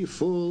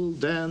beautiful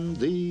than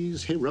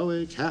these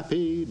heroic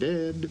happy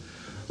dead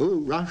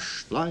who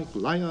rushed like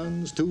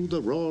lions to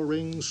the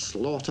roaring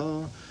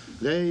slaughter?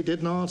 They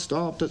did not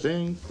stop to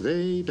think,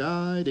 they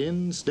died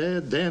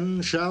instead.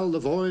 Then shall the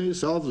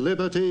voice of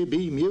liberty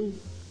be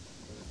mute?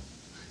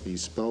 He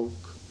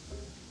spoke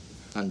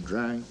and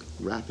drank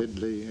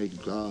rapidly a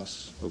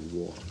glass of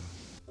water.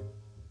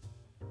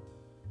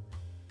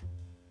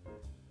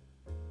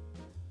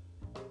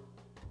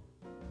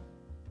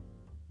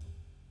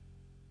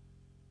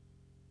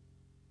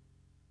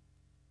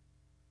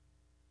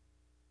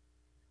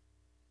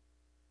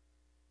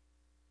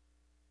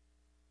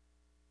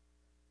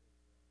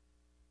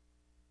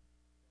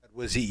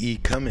 Was E.E.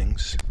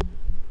 Cummings.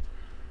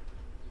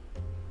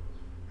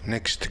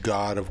 Next to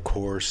God, of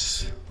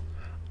course,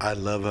 I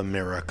Love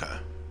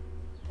America.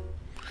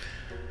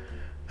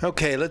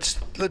 Okay, let's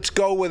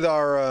go with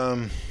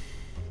our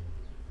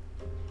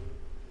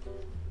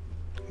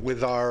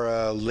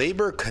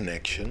labor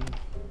connection.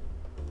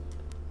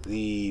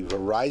 The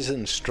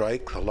Verizon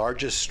strike, the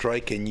largest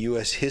strike in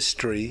U.S.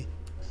 history,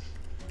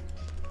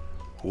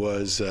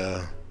 was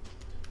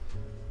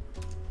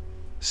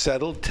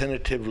settled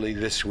tentatively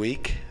this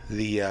week.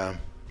 The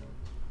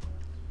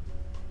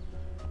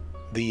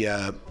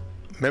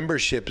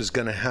membership is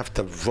going to have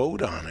to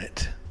vote on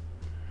it.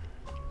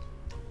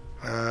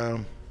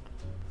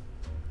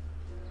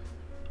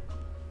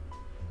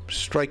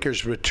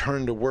 Strikers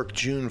returned to work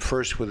June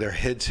 1st with their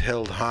heads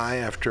held high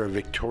after a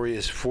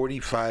victorious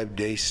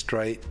 45-day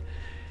strike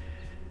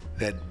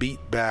that beat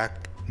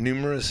back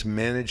numerous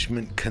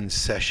management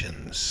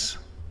concessions.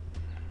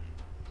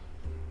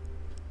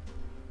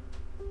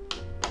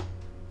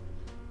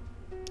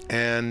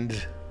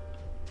 And,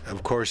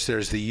 of course,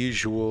 there's the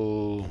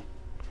usual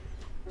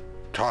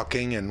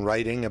talking and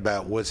writing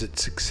about was it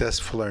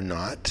successful or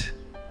not.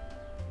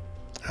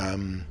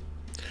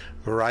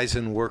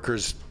 Verizon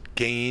workers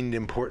gained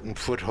important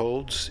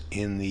footholds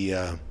in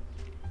the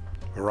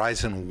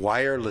Verizon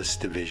wireless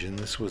division.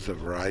 This was the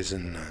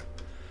Verizon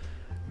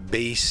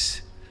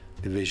base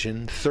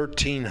division.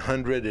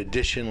 1,300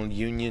 additional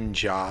union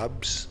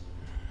jobs.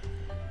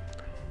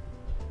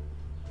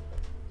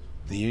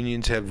 The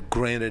unions have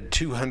granted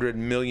 $200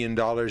 million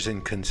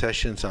in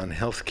concessions on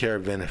health care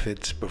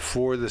benefits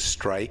before the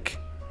strike.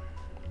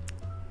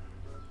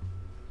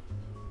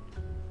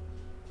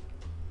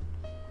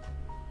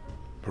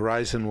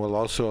 Verizon will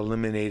also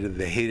eliminate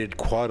the hated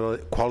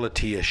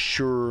quality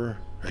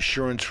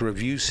assurance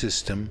review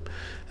system,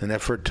 an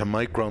effort to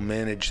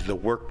micromanage the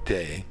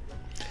workday.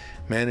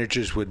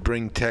 Managers would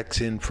bring techs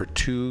in for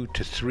 2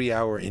 to 3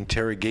 hour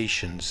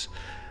interrogations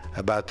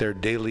about their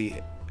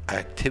daily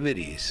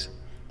activities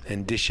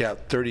and dish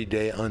out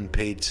 30-day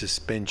unpaid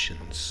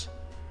suspensions.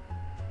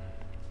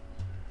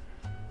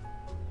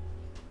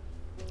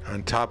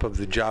 On top of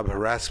the job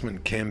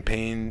harassment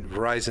campaign,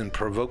 Verizon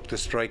provoked the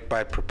strike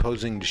by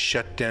proposing to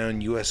shut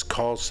down U.S.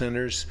 call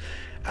centers,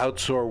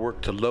 outsource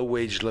work to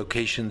low-wage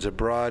locations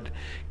abroad,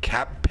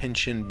 cap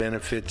pension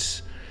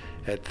benefits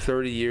at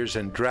 30 years,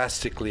 and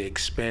drastically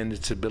expand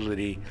its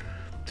ability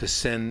to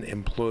send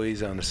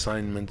employees on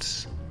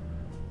assignments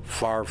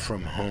far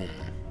from home.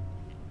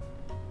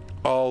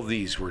 All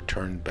these were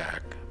turned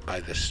back by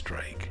the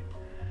strike.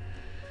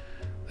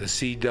 The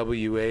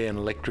CWA and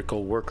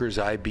Electrical Workers,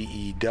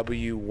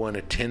 IBEW, won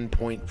a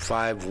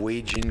 10.5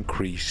 wage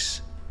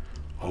increase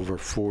over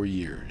 4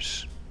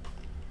 years.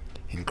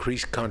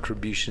 Increased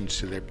contributions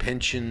to their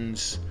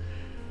pensions,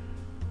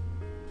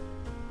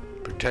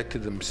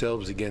 protected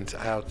themselves against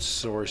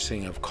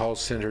outsourcing of call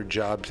center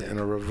jobs, and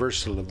a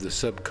reversal of the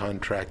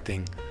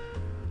subcontracting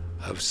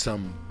of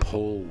some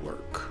poll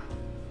work.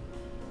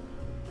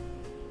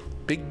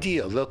 Big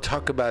deal. They'll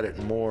talk about it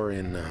more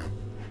in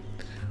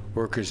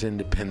Workers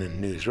Independent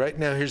News. Right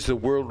now, here's the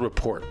World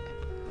Report.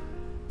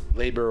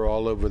 Labor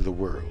all over the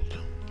world.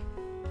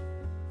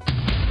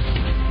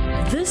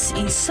 This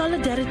is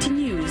Solidarity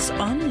News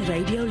on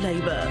Radio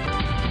Labor.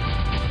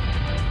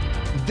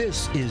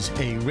 This is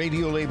a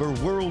Radio Labor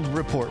World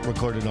Report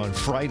recorded on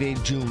Friday,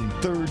 June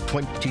 3rd,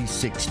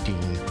 2016.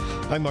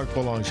 I'm Mark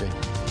Boulanger.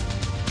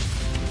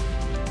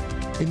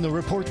 In the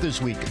report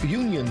this week,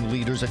 union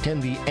leaders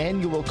attend the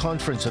annual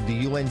conference of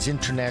the UN's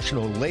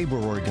International Labor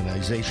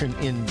Organization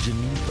in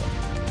Geneva.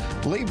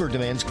 Labor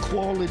demands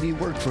quality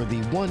work for the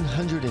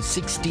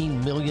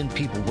 116 million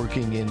people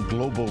working in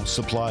global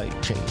supply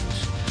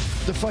chains.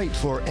 The fight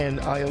for an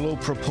ILO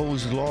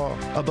proposed law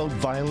about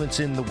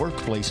violence in the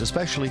workplace,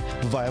 especially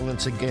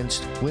violence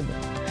against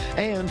women.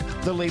 And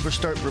the Labor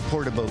Start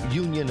report about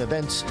union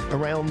events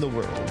around the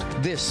world.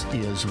 This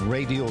is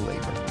Radio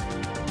Labor.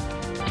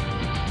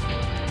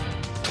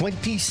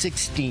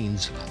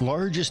 2016's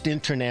largest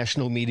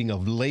international meeting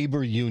of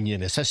labor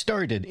unionists has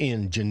started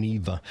in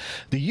Geneva.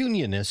 The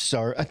unionists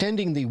are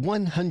attending the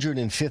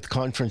 105th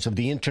conference of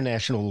the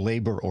International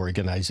Labor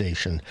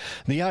Organization.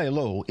 The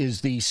ILO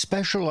is the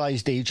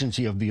specialized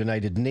agency of the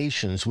United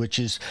Nations, which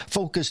is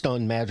focused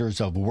on matters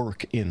of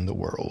work in the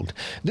world.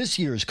 This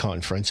year's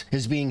conference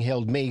is being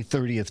held May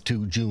 30th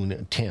to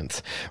June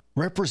 10th.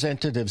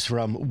 Representatives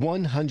from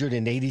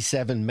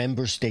 187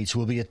 member states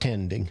will be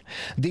attending.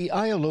 The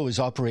ILO is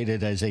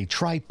operated as a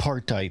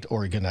tripartite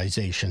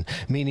organization,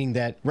 meaning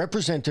that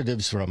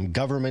representatives from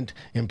government,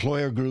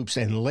 employer groups,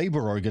 and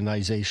labor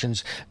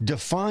organizations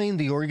define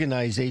the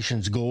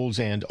organization's goals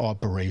and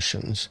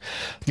operations.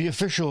 The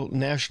official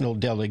national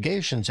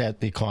delegations at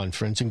the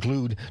conference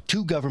include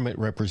 2 government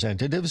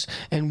representatives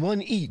and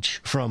 1 each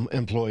from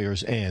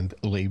employers and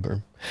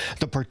labor.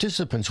 The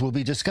participants will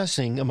be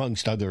discussing,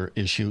 amongst other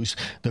issues,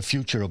 the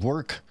future of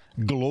work,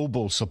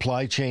 global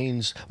supply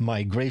chains,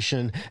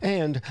 migration,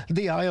 and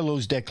the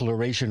ILO's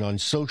declaration on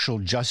social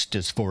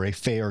justice for a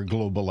fair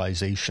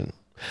globalization.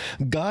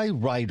 Guy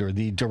Ryder,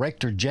 the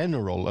Director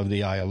General of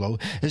the ILO,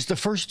 is the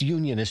first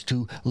unionist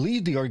to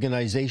lead the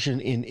organization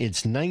in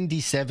its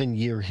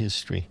 97-year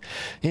history.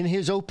 In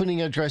his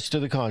opening address to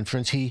the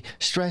conference, he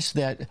stressed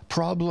that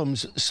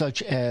problems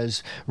such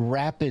as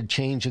rapid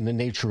change in the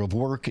nature of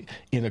work,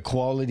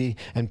 inequality,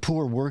 and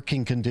poor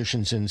working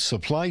conditions in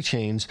supply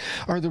chains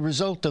are the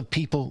result of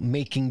people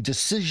making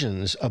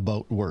decisions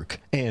about work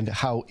and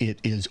how it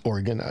is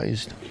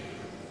organized.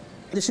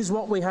 This is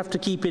what we have to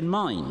keep in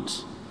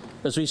mind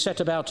as we set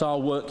about our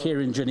work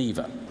here in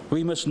Geneva.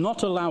 We must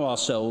not allow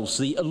ourselves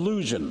the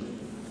illusion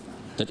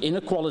that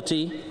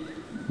inequality,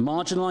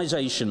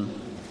 marginalization,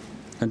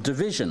 and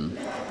division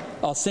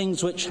are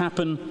things which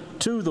happen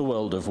to the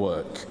world of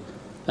work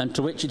and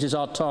to which it is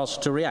our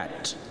task to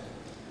react.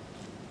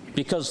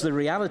 Because the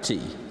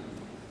reality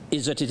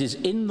is that it is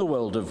in the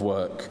world of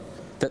work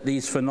that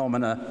these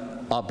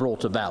phenomena are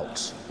brought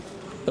about.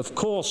 Of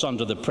course,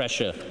 under the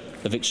pressure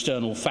of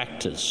external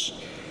factors.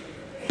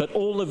 But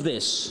all of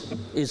this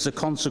is the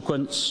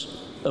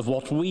consequence of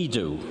what we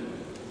do,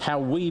 how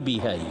we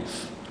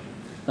behave,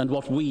 and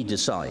what we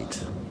decide.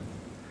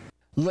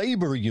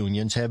 Labor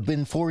unions have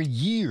been for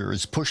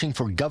years pushing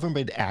for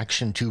government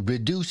action to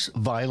reduce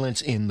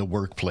violence in the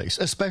workplace,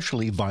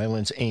 especially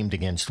violence aimed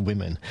against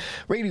women.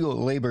 Radio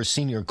Labor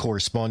senior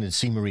correspondent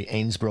C-Marie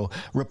Ainsborough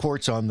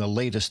reports on the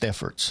latest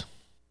efforts.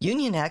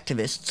 Union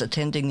activists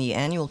attending the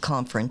annual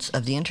conference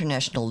of the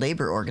International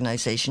Labour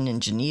Organization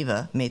in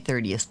Geneva, May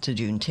 30th to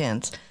June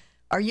 10th,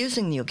 are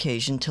using the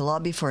occasion to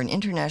lobby for an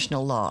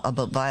international law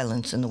about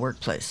violence in the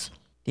workplace.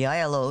 The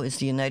ILO is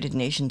the United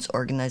Nations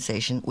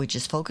organization which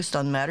is focused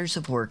on matters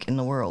of work in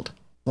the world.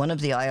 One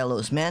of the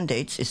ILO's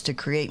mandates is to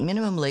create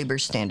minimum labor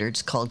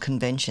standards called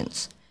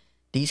conventions.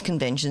 These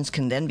conventions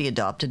can then be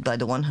adopted by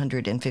the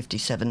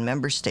 157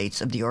 member states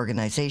of the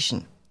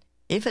organization.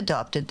 If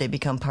adopted, they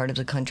become part of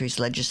the country's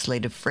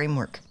legislative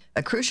framework.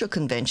 A crucial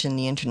convention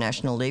the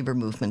international labor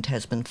movement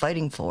has been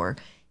fighting for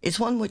is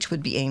one which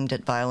would be aimed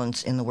at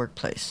violence in the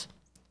workplace.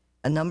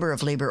 A number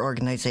of labor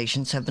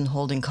organizations have been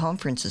holding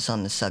conferences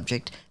on the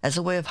subject as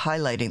a way of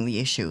highlighting the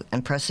issue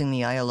and pressing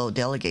the ILO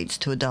delegates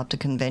to adopt a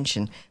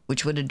convention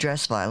which would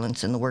address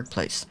violence in the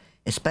workplace,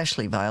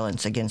 especially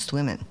violence against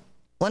women.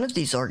 One of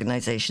these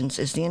organizations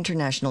is the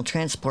International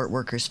Transport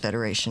Workers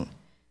Federation.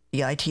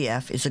 The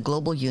ITF is a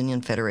global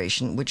union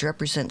federation which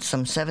represents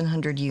some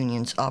 700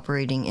 unions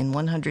operating in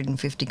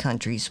 150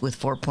 countries with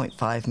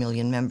 4.5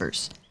 million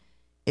members.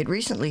 It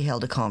recently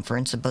held a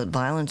conference about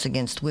violence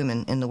against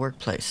women in the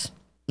workplace.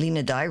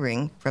 Lena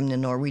Dyring from the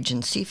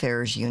Norwegian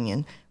Seafarers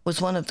Union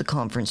was one of the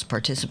conference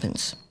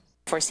participants.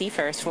 For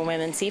seafarers, for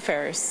women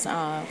seafarers,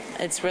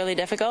 it's really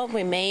difficult.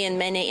 We may, in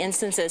many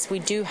instances, we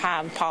do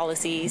have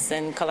policies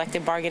and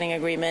collective bargaining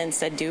agreements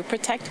that do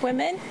protect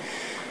women,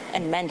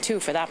 and men too,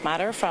 for that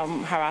matter,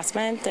 from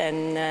harassment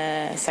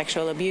and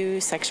sexual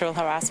abuse, sexual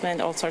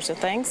harassment, all sorts of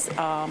things.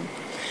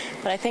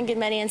 But I think in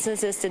many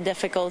instances the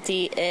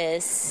difficulty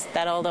is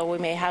that although we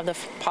may have the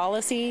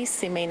policies,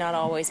 they may not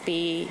always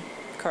be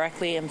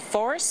correctly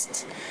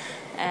enforced,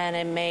 and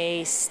it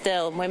may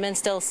still, women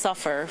still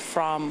suffer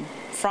from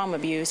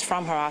abuse,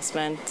 from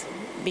harassment,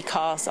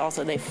 because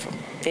also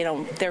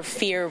they're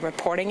fear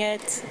reporting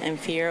it and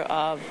fear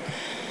of,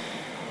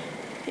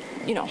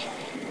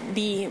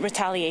 the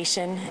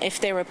retaliation. If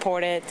they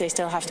report it, they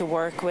still have to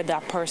work with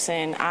that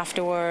person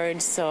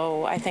afterwards.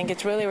 So I think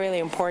it's really, really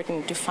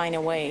important to find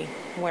a way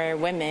where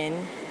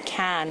women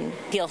can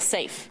feel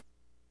safe.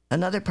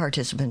 Another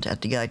participant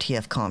at the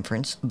ITF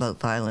conference about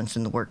violence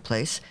in the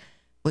workplace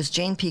was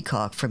Jane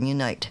Peacock from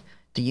Unite,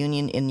 the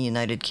union in the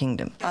United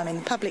Kingdom. I'm in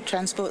the public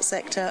transport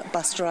sector,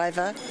 bus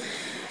driver.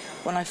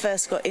 When I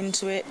first got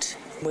into it,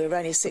 we were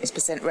only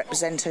 6%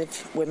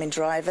 representative women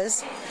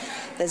drivers.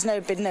 There's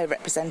been no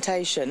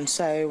representation,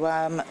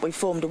 so we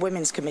formed a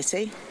women's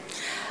committee,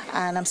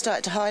 and I'm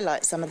starting to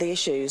highlight some of the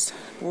issues.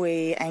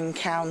 We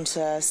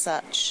encounter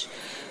such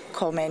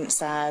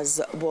comments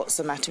as, "What's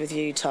the matter with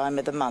you?" time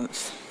of the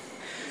month.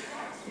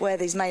 Where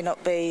these may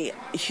not be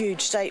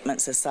huge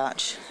statements as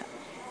such,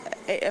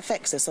 it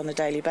affects us on a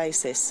daily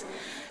basis.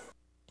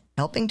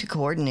 Helping to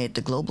coordinate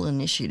the global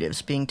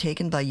initiatives being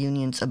taken by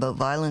unions about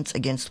violence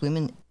against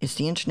women is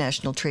the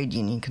International Trade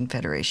Union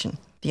Confederation.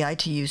 The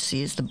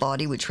ITUC is the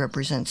body which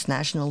represents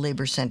national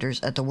labor centers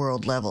at the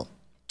world level.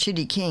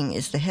 Chidi King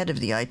is the head of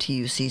the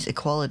ITUC's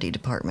Equality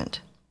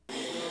Department.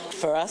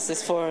 For us,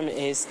 this forum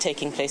is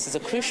taking place at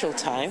a crucial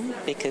time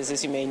because,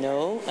 as you may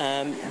know,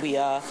 we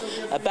are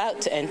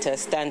about to enter a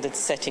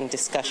standard-setting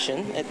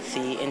discussion at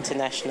the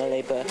International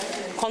Labour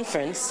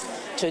Conference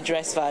to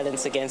address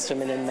violence against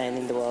women and men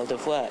in the world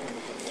of work.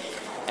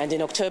 And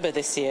in October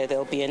this year,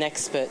 there'll be an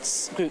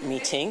experts group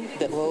meeting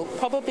that will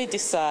probably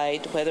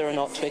decide whether or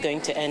not we're going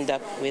to end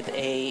up with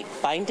a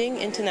binding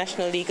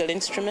international legal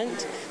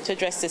instrument to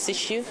address this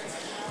issue,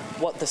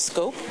 what the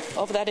scope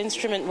of that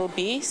instrument will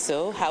be,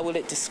 so how will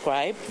it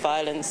describe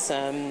violence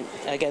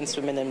against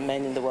women and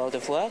men in the world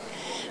of work,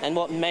 and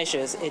what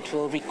measures it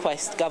will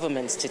request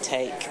governments to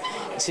take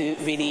to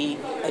really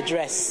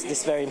address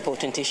this very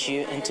important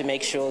issue and to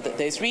make sure that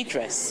there's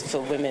redress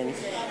for women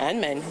and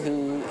men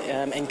who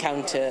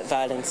encounter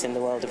violence in the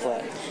world of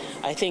work.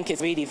 I think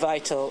it's really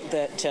vital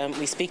that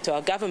we speak to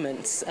our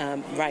governments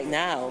right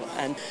now,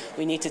 and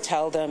we need to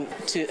tell them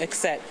to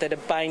accept that a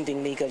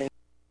binding legal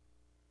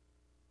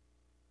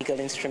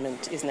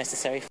instrument is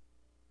necessary.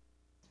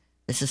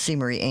 This is C.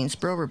 Marie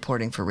Ainsborough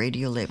reporting for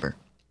Radio Labor.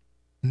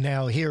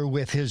 Now here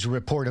with his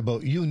report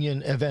about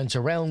union events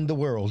around the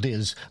world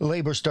is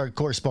Labor Start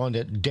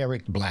correspondent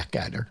Derek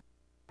Blackadder.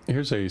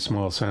 Here's a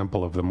small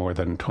sample of the more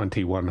than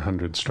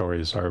 2,100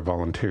 stories our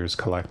volunteers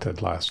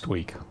collected last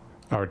week.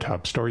 Our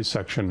top stories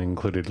section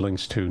included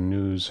links to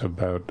news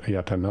about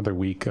yet another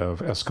week of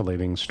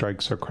escalating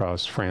strikes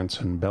across France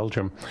and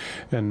Belgium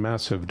and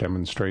massive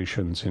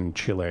demonstrations in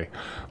Chile,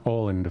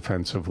 all in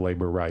defense of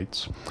labor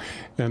rights,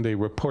 and a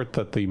report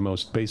that the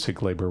most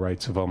basic labor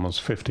rights of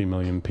almost 50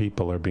 million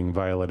people are being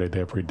violated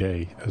every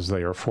day as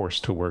they are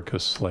forced to work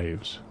as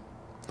slaves.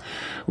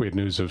 We had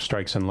news of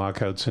strikes and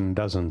lockouts in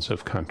dozens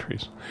of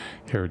countries.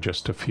 Here are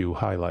just a few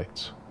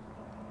highlights.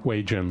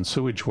 Wage and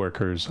sewage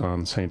workers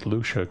on St.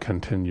 Lucia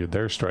continued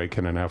their strike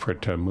in an effort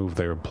to move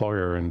their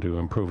employer into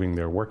improving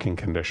their working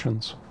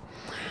conditions.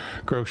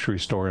 Grocery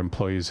store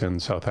employees in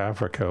South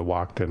Africa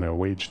walked in a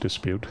wage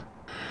dispute.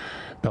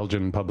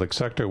 Belgian public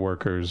sector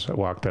workers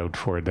walked out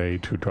for a day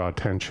to draw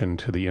attention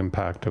to the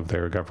impact of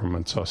their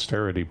government's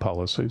austerity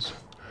policies.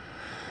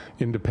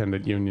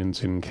 Independent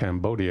unions in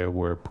Cambodia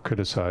were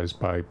criticized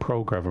by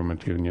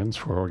pro-government unions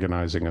for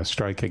organizing a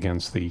strike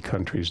against the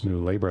country's new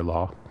labor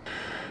law.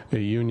 A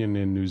union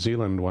in New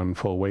Zealand won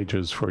full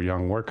wages for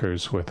young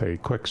workers with a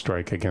quick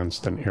strike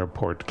against an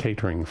airport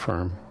catering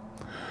firm.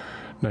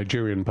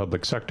 Nigerian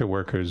public sector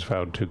workers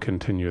vowed to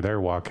continue their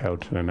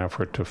walkout in an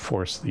effort to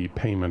force the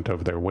payment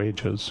of their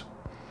wages.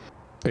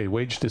 A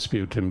wage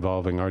dispute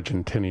involving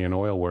Argentinian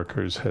oil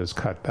workers has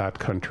cut that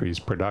country's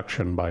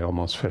production by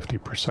almost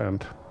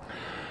 50%.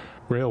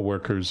 Rail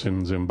workers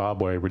in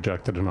Zimbabwe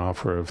rejected an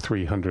offer of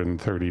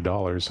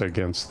 $330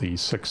 against the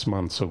 6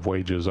 months of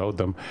wages owed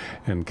them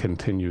and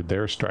continued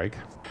their strike.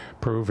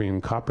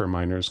 Peruvian copper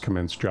miners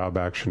commenced job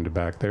action to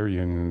back their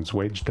union's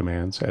wage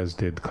demands, as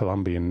did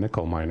Colombian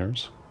nickel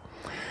miners.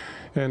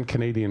 And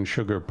Canadian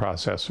sugar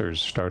processors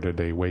started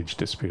a wage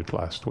dispute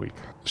last week.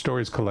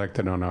 Stories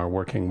collected on our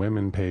Working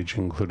Women page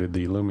included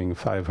the looming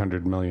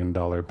 $500 million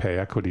pay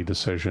equity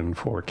decision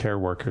for care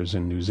workers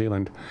in New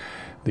Zealand,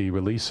 the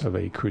release of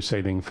a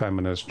crusading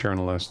feminist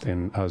journalist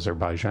in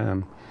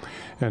Azerbaijan,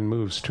 and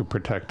moves to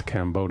protect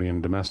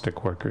Cambodian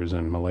domestic workers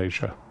in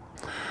Malaysia.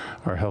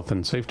 Our health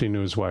and safety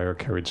newswire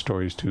carried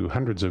stories to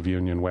hundreds of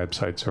union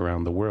websites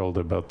around the world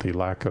about the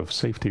lack of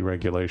safety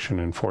regulation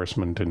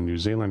enforcement in New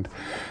Zealand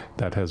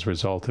that has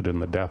resulted in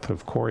the death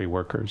of quarry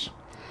workers,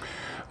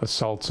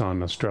 assaults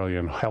on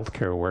Australian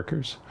healthcare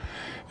workers,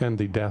 and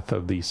the death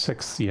of the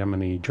 6th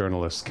Yemeni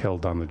journalist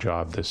killed on the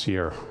job this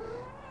year.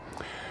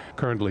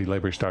 Currently,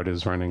 Labor Start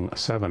is running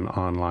 7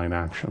 online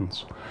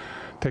actions.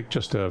 Take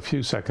just a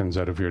few seconds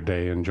out of your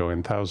day and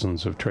join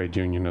thousands of trade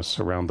unionists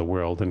around the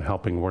world in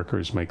helping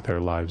workers make their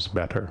lives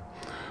better,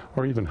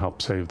 or even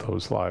help save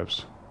those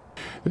lives.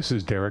 This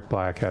is Derek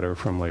Blackadder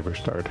from Labor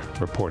Start,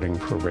 reporting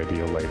for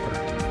Radio Labor.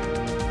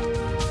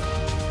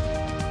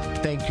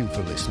 Thank you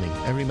for listening,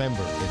 and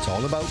remember, it's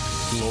all about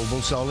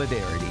global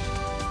solidarity.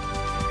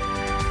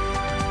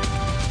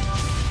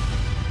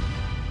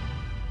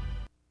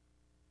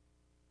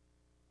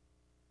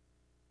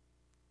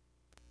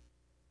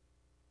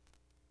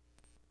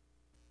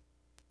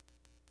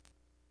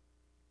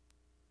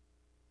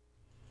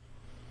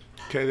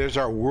 Okay, there's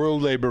our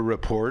World Labor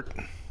Report.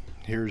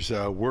 Here's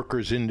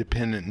Workers'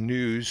 Independent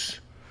News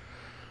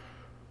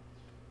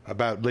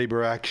about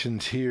labor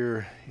actions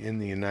here in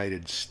the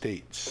United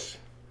States.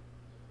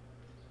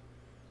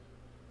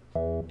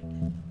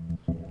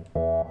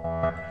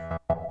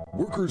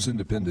 Workers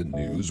Independent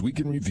News Week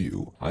in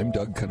Review. I'm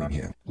Doug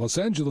Cunningham. Los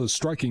Angeles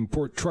striking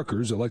port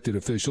truckers, elected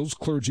officials,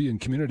 clergy, and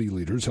community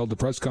leaders held a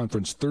press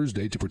conference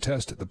Thursday to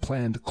protest the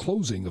planned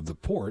closing of the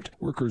port.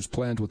 Workers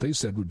planned what they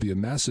said would be a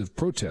massive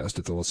protest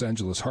at the Los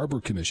Angeles Harbor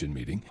Commission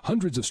meeting.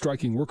 Hundreds of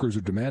striking workers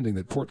are demanding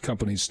that port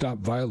companies stop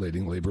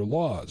violating labor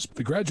laws.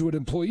 The Graduate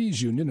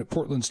Employees Union at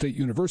Portland State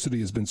University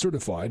has been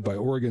certified by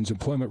Oregon's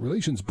Employment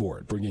Relations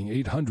Board, bringing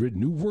 800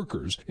 new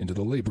workers into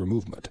the labor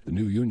movement. The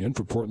new union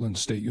for Portland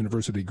State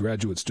University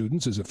graduate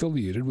students is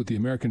affiliated with the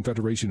American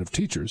Federation of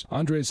Teachers.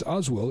 Andres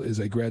Oswell is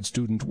a grad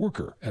student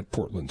worker at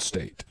Portland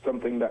State.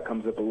 Something that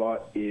comes up a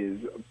lot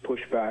is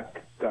pushback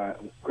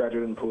that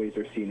graduate employees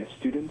are seen as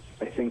students.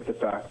 I think the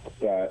fact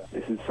that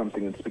this is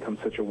something that's become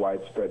such a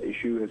widespread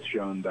issue has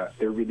shown that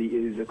there really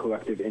is a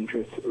collective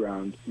interest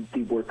around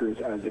the workers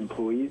as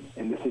employees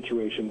and the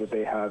situation that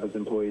they have as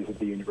employees at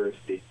the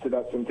university. So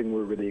that's something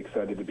we're really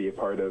excited to be a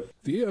part of.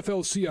 The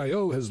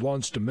AFL-CIO has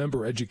launched a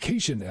member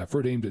education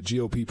effort aimed at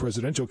GOP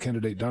presidential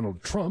candidate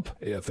Donald Trump.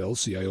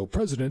 AFL-CIO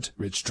President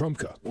Rich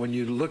Trumka. When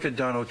you look at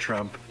Donald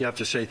Trump, you have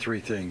to say 3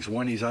 things.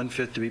 1, he's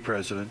unfit to be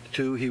president.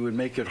 2, he would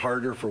make it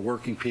harder for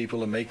working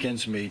people to make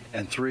ends meet,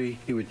 and 3,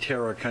 he would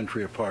tear our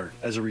country apart.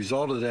 As a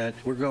result of that,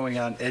 we're going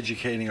out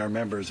educating our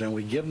members, and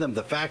we give them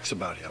the facts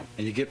about him,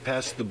 and you get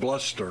past the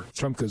bluster.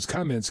 Trumka's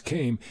comments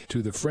came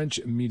to the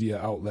French media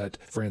outlet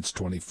France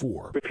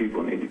 24.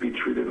 People need to be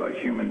treated like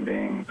human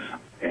beings,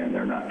 and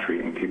they're not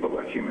treating people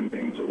like human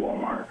beings at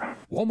Walmart.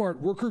 Walmart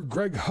worker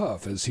Greg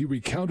Huff, as he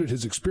recounted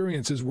his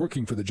experiences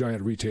working for the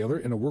giant retailer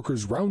in a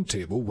workers'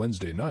 roundtable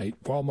Wednesday night.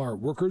 Walmart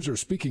workers are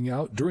speaking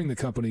out during the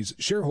company's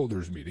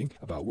shareholders meeting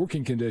about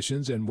working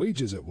conditions and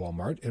wages at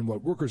Walmart and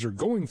what workers are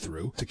going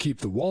through to keep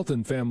the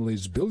Walton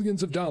family's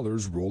billions of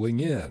dollars rolling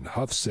in.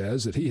 Huff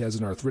says that he has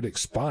an arthritic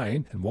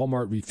spine, and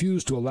Walmart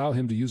refused to allow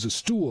him to use a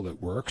stool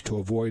at work to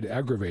avoid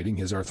aggravating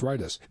his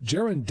arthritis.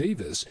 Jaron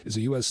Davis is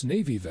a U.S.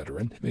 Navy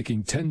veteran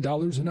making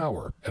 $10 an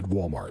hour at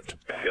Walmart.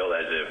 I feel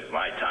as if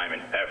my time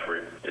and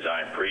effort is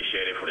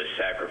unappreciated for the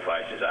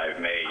sacrifices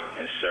I've made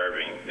in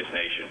serving this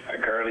nation. I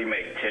currently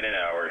make $10 an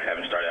hour,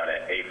 having started out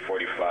at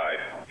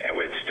 $8.45, and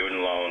with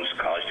student loans,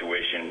 college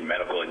tuition,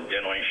 medical and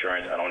dental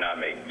insurance, I do not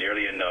make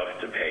nearly enough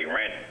to pay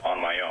rent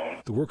on my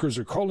own. The workers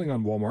are calling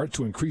on Walmart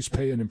to increase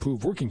pay and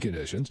improve working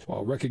conditions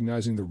while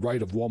recognizing the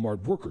right of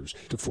Walmart workers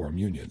to form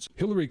unions.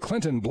 Hillary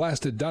Clinton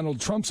blasted Donald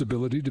Trump's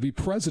ability to be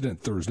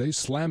president Thursday,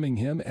 slamming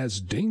him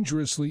as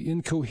dangerously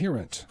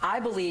incoherent. I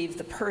believe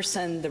the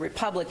person the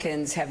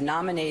Republicans have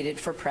nominated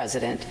for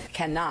president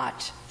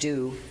cannot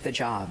do the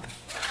job.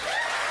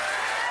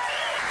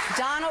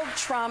 Donald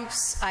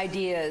Trump's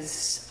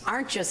ideas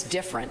aren't just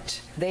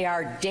different, they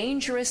are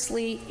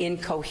dangerously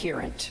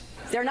incoherent.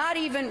 They're not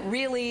even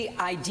really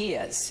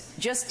ideas,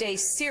 just a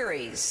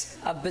series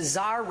of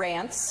bizarre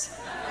rants,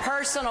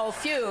 personal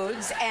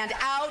feuds, and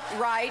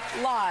outright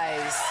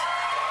lies.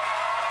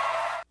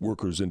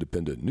 Workers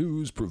Independent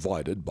News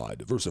provided by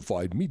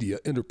Diversified Media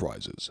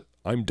Enterprises.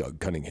 I'm Doug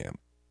Cunningham.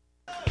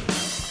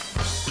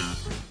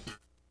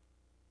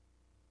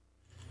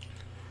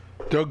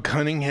 Doug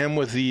Cunningham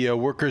with the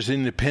Workers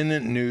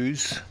Independent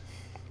News.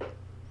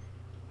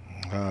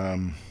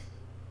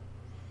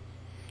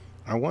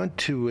 I want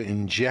to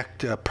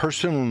inject a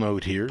personal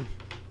note here.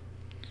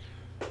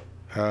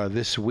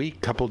 This week, a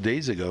couple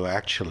days ago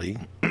actually,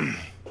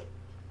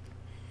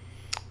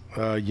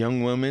 a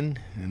young woman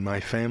in my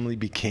family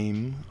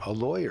became a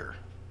lawyer.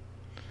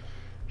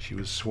 She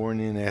was sworn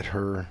in at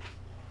her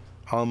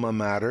alma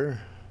mater,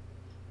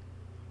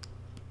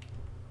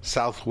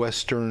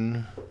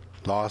 Southwestern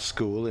Law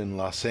School in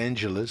Los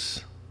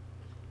Angeles.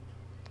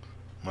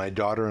 My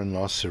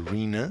daughter-in-law,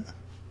 Serena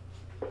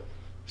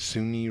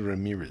Suni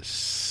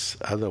Ramirez,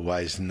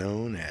 otherwise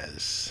known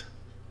as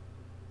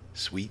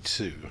Sweet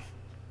Sue.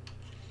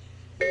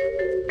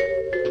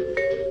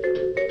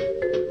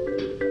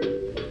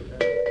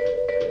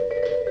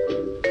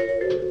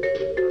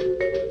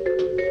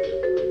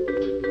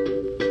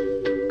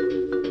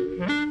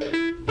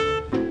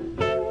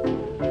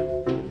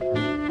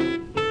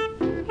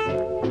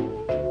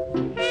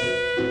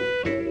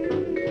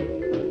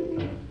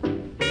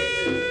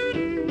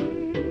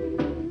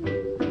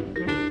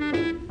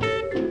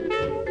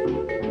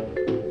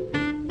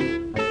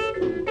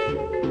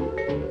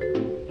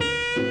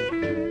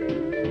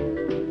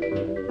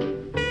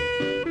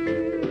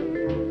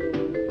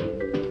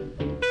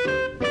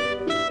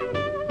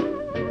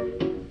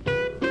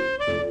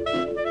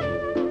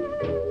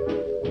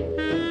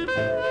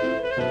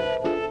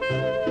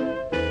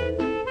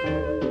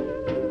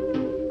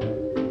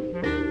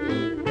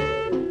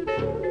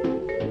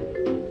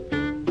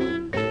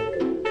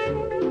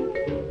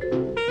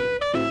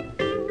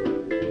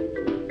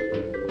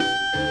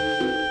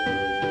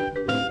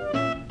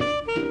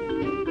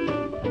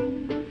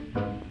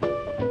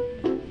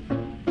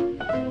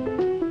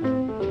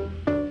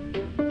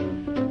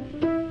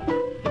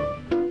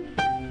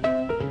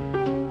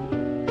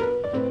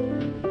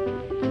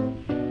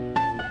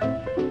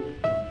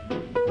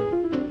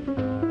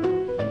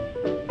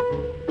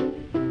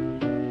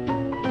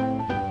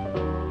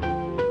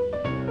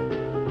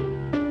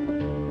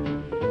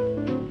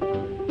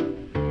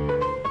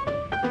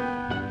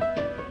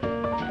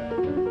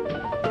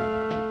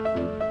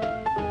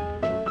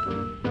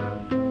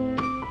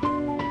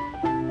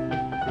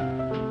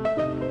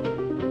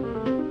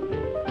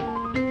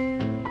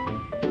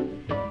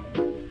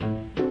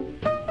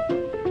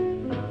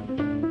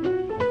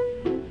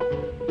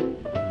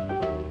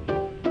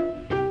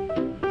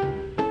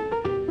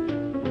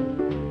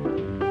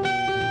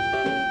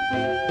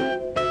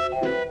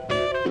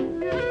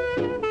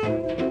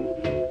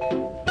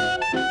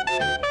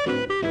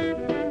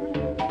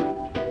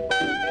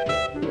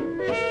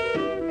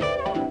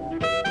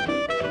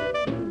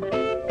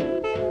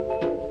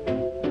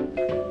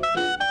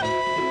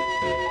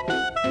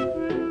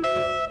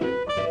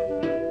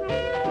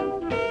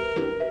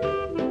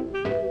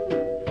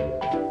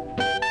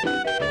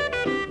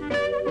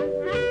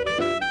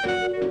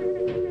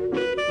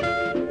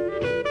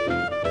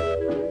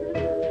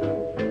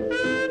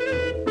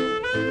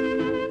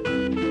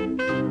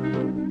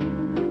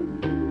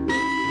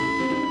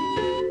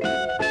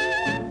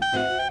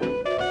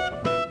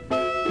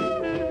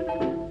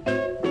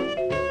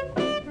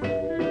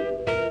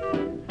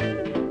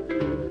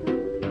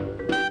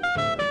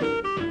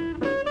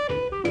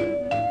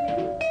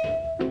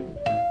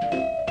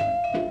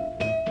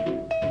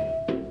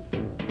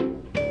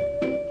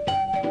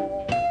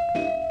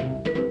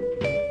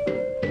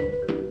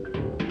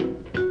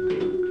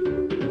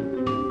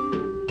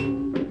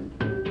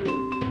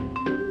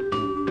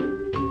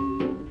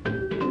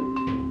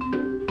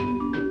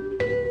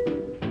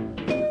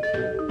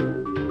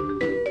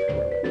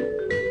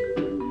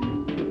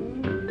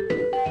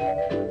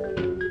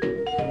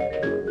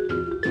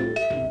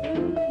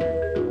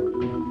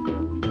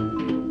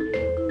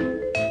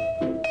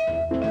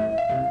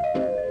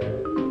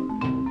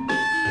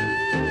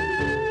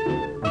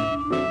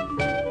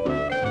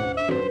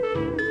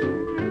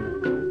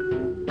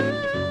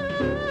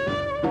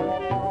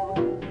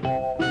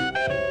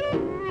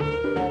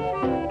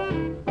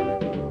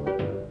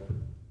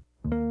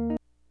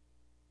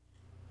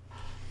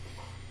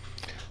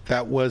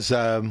 That was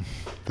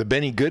the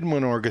Benny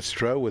Goodman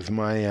Orchestra with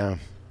my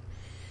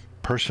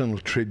personal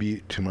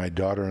tribute to my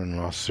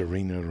daughter-in-law,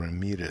 Serena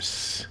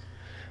Ramirez.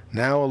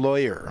 Now a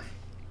lawyer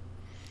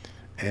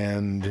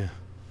and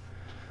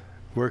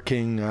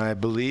working, I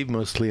believe,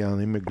 mostly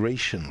on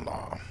immigration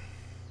law.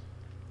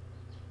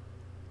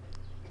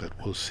 But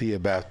we'll see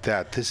about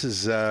that. This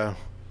is the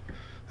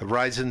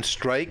rise and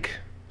strike,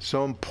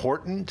 so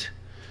important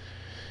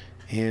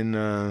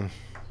in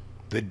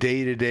the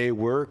day-to-day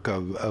work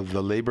of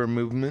the labor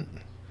movement.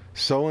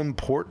 So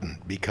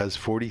important because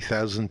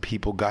 40,000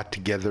 people got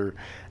together,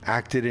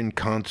 acted in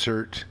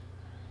concert,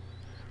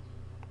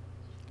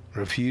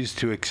 refused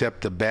to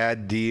accept a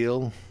bad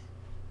deal,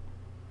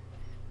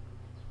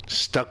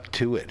 stuck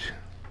to it,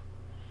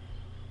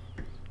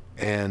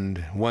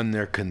 and won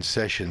their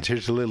concessions.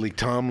 Here's Lily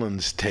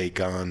Tomlin's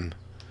take on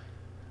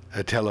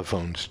a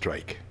telephone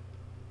strike.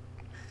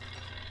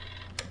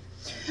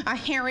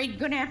 Harry,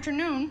 good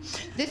afternoon.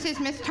 This is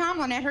Miss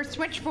Tomlin at her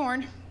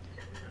switchboard.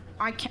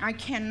 I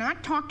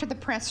cannot talk to the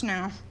press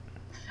now.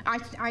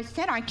 I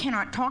said I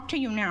cannot talk to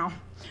you now.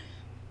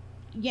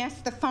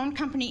 Yes, the phone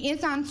company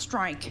is on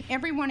strike.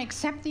 Everyone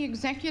except the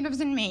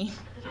executives and me.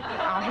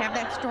 I'll have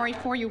that story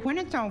for you when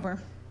it's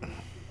over.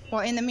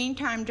 Well, in the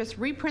meantime, just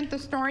reprint the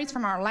stories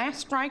from our last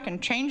strike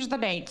and change the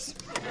dates.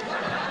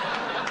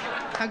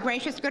 A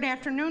gracious good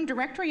afternoon.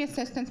 Directory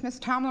assistance, Miss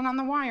Tomlin on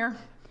the wire.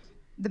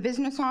 The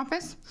business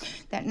office.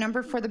 That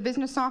number for the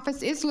business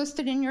office is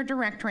listed in your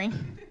directory.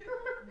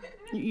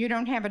 You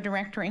don't have a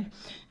directory.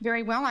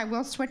 Very well, I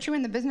will switch you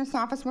and the business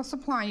office will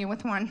supply you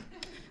with one.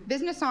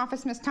 Business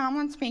office, Miss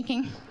Tomlin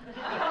speaking.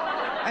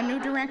 A new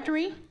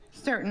directory?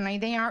 Certainly.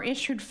 They are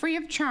issued free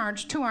of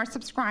charge to our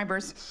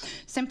subscribers.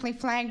 Simply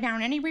flag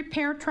down any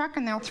repair truck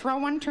and they'll throw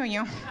one to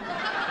you.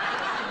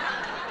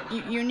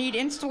 You need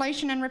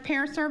installation and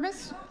repair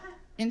service?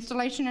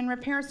 Installation and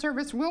repair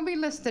service will be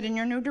listed in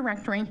your new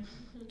directory.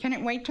 Can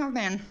it wait till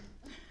then?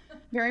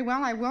 Very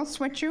well, I will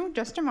switch you.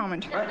 Just a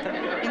moment.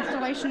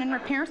 Installation and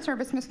repair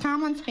service, Miss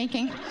Tomlin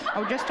speaking.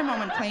 Oh, just a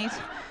moment, please.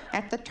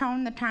 At the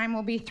tone, the time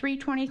will be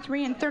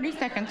 3:23 and 30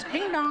 seconds.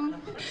 Ding dong.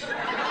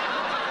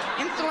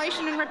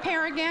 Installation and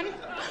repair again.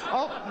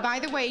 Oh, by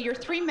the way, your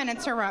 3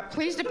 minutes are up.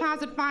 Please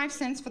deposit 5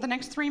 cents for the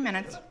next 3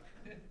 minutes.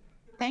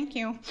 Thank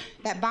you.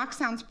 That box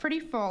sounds pretty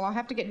full. I'll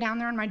have to get down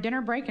there on my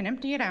dinner break and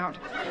empty it out.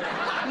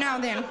 Now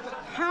then,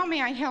 how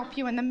may I help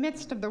you in the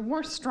midst of the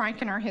worst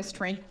strike in our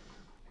history?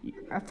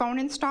 A phone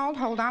installed?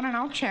 Hold on and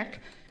I'll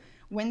check.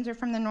 Winds are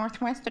from the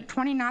northwest at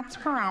 20 knots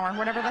per hour,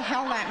 whatever the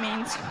hell that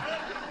means.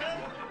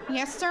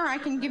 Yes, sir, I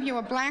can give you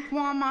a black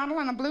wall model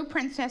and a blue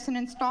princess and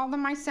install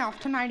them myself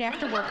tonight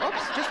after work.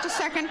 Oops, just a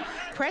second.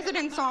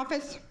 President's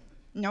office.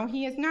 No,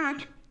 he is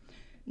not.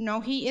 No,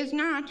 he is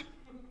not.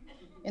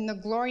 In the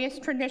glorious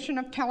tradition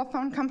of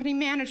telephone company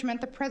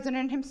management, the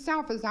president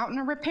himself is out in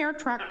a repair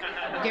truck,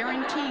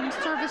 guaranteeing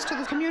service to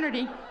the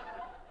community.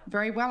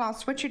 Very well, I'll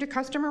switch you to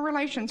customer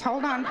relations.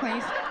 Hold on,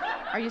 please.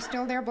 Are you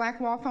still there,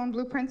 black wall phone,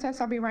 blue princess?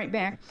 I'll be right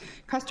back.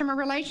 Customer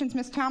relations,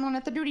 Miss Tomlin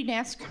at the duty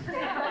desk.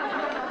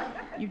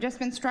 You've just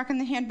been struck in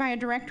the head by a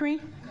directory?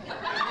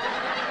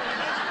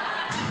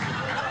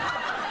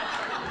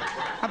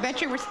 I'll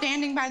bet you were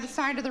standing by the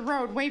side of the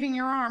road waving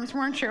your arms,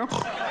 weren't you?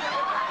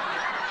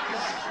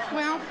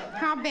 Well,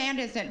 how bad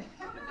is it?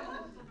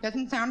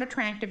 Doesn't sound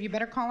attractive. You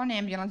better call an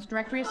ambulance.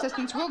 Directory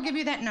assistance will give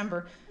you that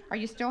number. Are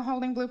you still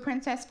holding Blue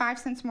Princess? 5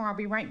 cents more. I'll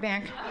be right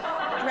back.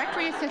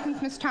 Directory assistance,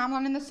 Miss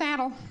Tomlin in the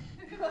saddle.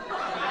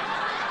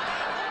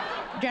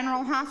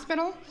 General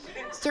Hospital?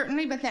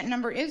 Certainly, but that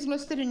number is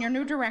listed in your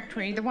new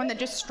directory, the one that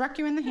just struck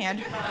you in the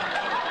head.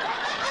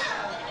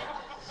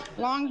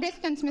 Long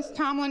distance, Miss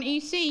Tomlin,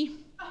 EC.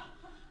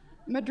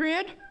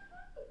 Madrid?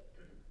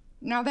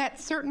 Now that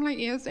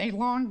certainly is a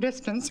long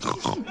distance.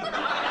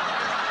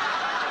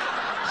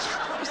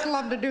 Just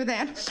love to do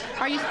that.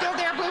 Are you still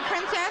there, Blue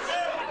Princess?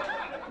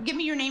 Give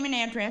me your name and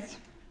address.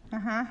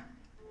 Uh-huh.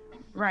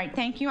 Right,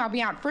 thank you. I'll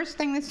be out first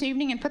thing this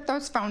evening and put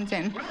those phones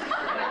in.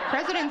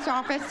 President's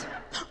office.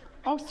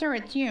 Oh, sir,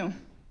 it's you.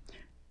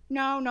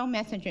 No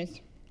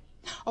messages.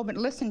 Oh, but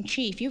listen,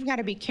 Chief, you've got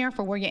to be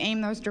careful where you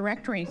aim those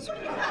directories.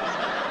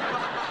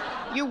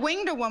 You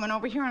winged a woman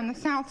over here on the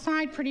south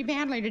side pretty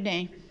badly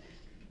today.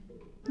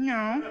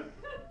 No,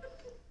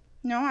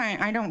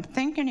 I don't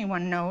think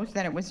anyone knows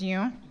that it was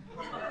you.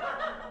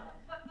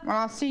 Well,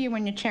 I'll see you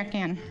when you check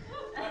in.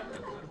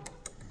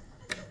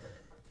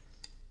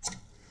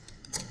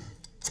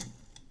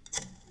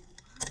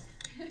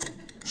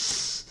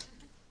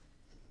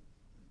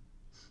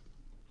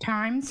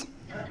 Times?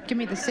 Give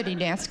me the city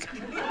desk.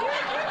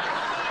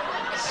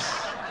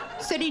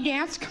 City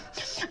desk?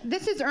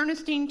 This is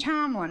Ernestine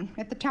Tomlin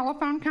at the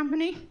telephone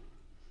company.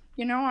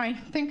 You know, I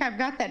think I've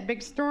got that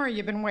big story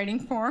you've been waiting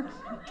for.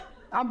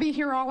 I'll be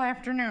here all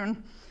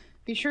afternoon.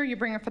 Be sure you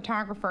bring a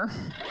photographer.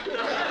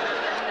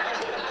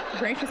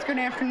 Gracious good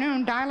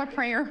afternoon. Dial a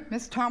prayer.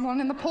 Miss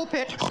Tomlin in the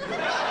pulpit.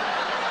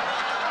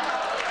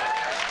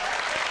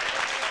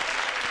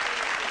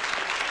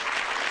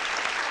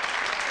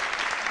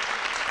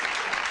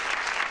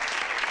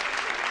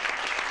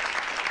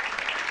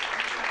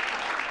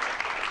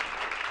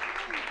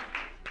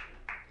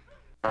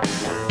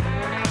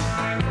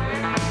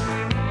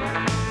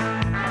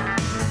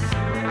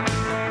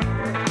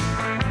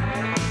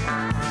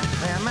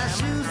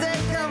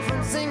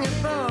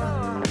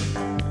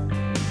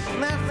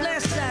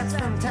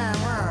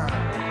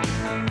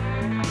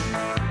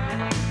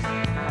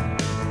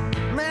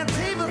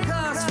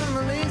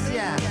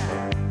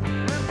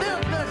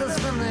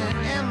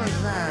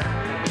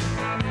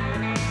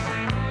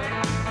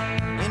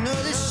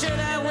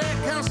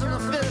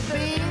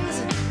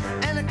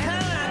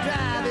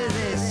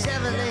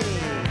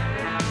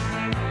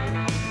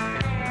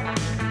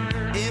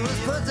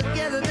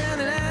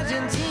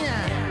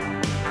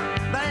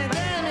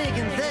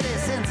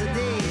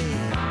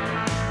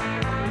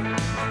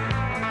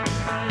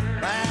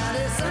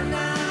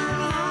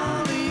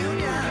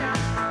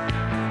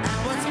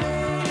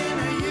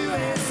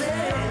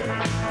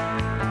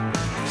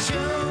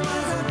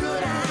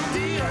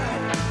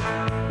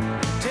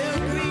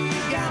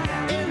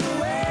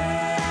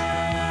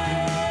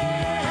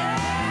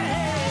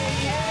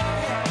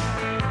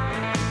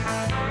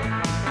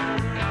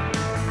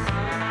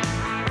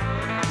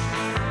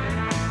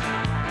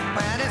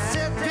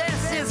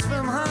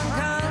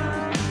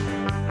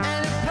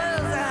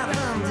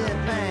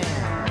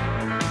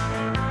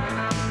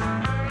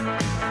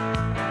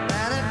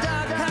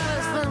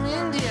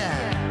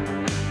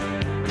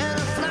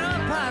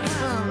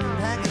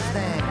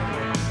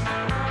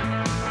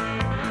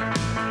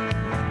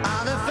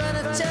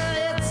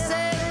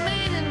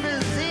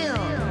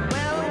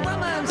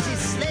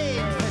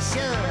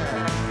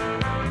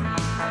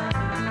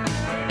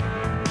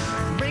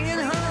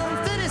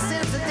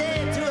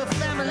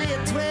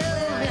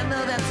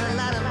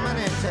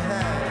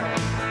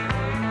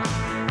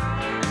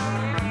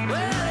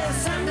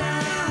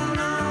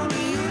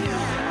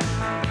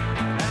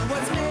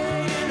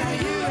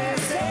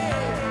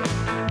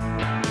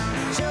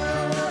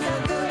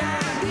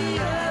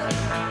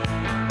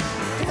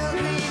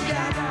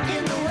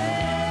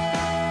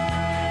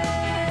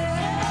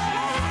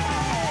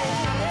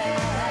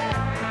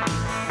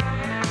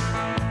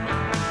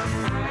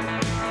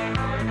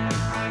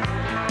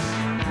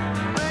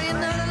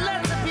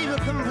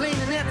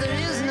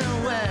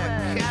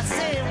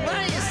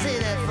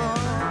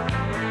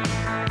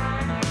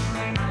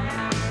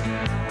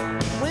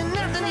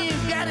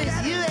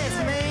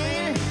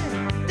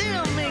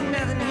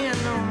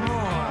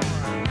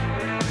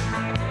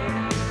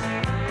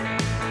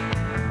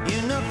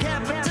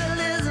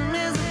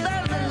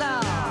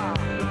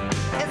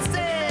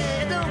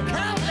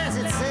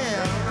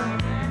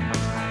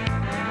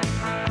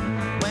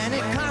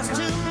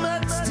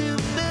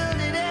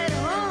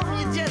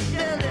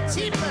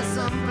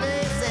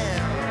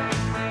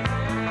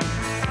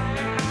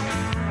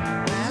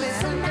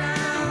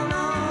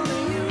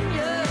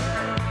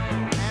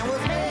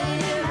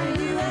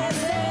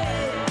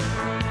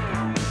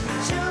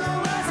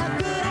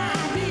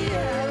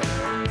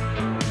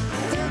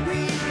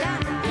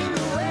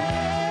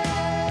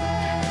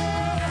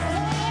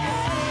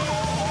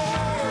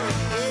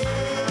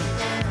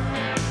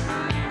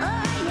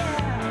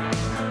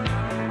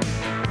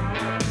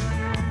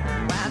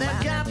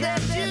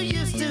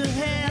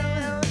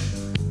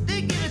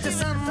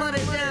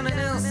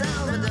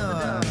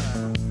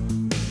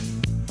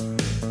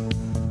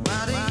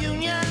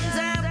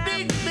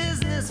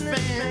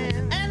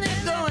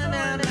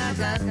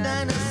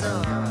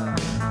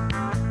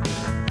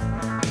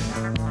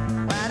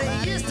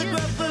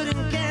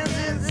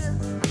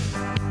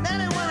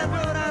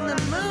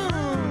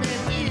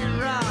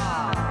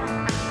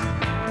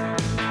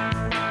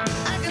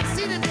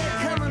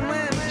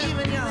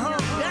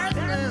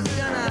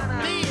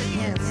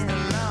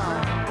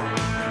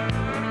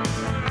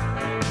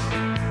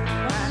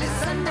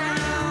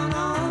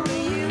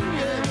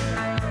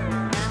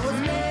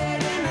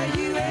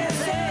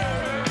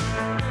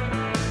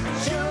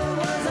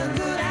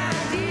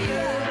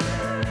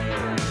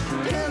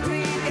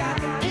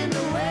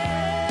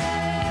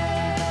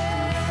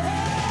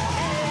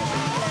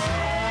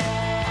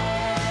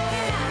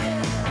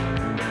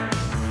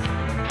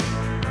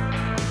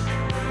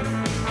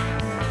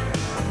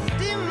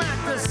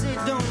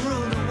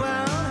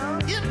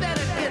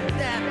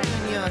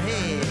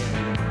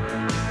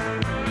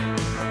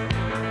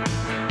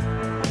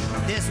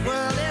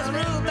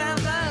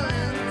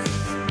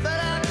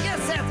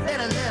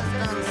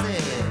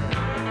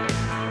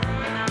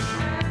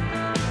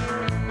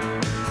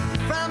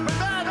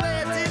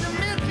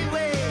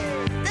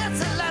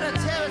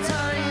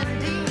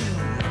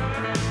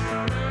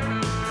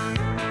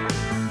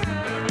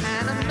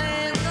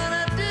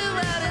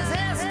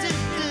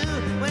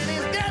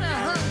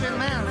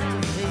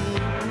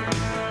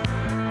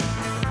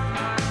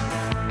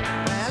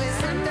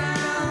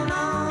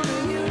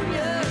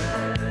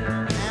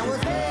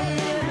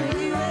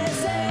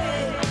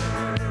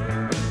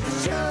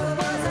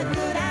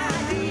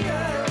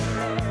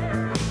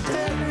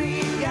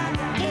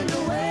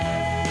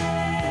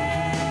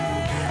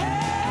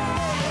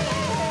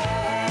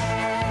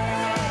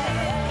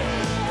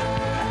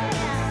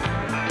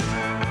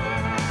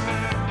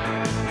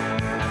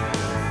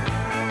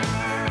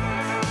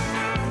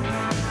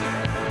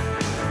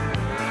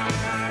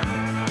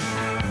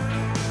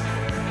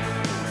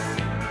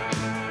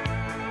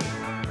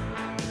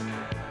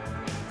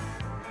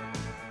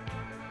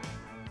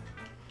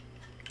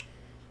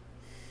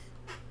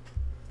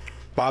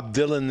 Bob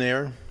Dylan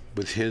there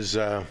with his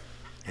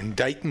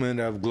indictment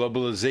of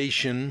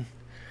globalization,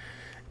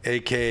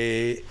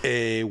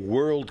 aka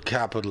world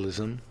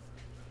capitalism,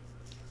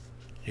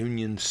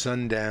 Union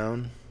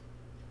Sundown.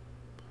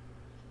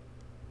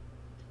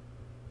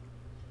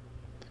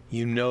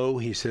 You know,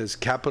 he says,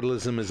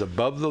 capitalism is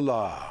above the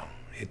law.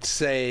 It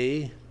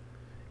say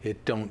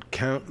it don't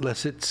count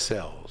less it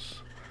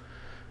sells.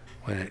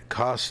 When it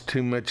costs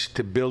too much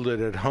to build it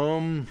at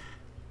home,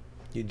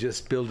 you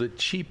just build it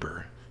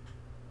cheaper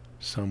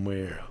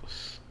somewhere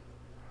else.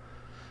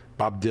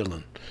 Bob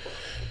Dylan.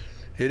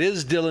 It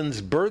is Dylan's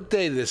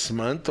birthday this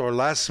month, or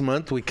last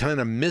month. We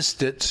kind of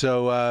missed it,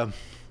 so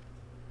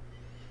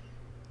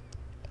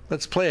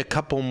let's play a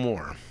couple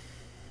more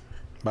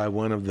by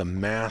one of the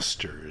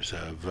masters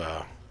of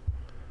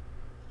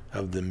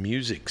the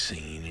music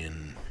scene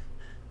in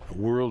the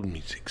world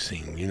music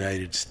scene,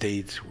 United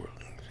States world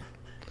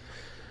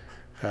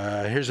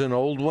music. Here's an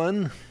old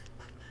one,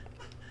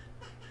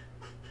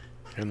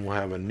 and we'll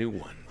have a new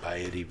one by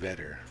Eddie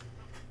Vedder.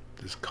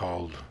 It's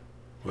called,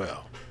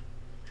 well,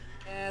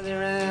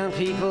 gather around,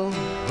 people,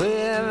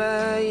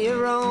 wherever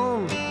you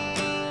roam,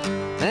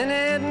 and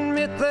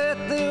admit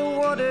that the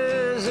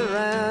waters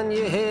around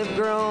you have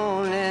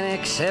grown, and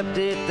accept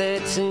it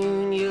that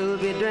soon you'll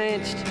be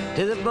drenched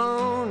to the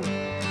bone.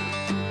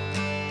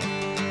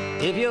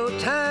 If your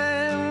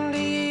time to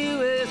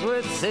you is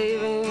worth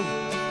saving,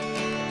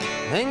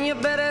 then you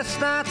better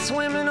start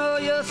swimming or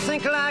you'll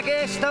sink like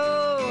a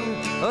stone,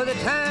 or the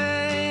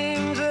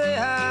times they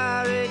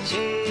are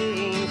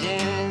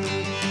a-changing.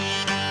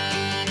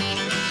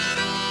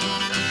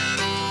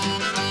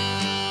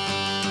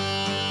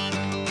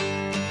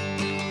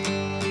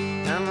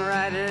 Some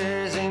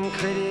writers and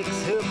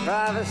critics who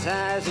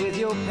prophesize with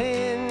your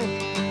pen,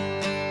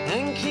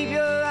 and keep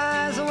your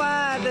eyes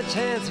wide, the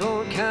chance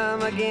won't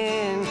come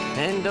again.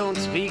 And don't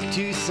speak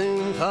too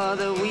soon, for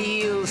the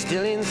wheel's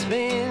still in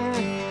spin,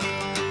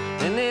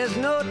 and there's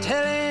no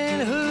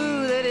telling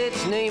who that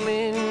it's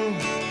naming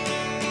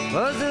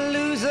was the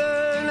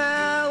loser,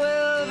 now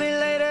will be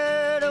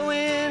later to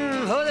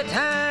win, for the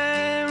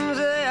times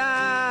they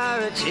are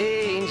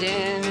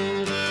a-changing.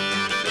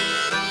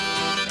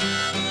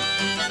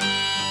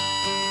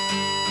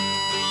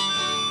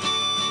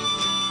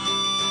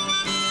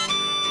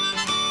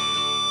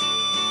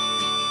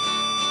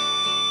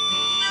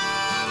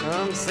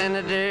 Some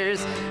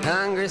senators,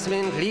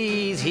 congressmen,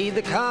 please heed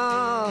the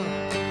call.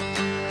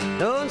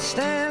 Don't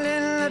stand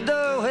in the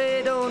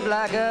doorway, don't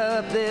block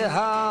up the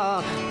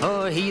hall,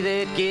 for he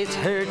that gets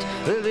hurt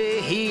will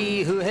be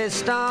he who has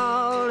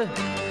stalled.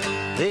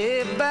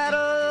 The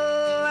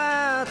battle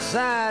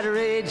outside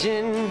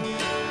raging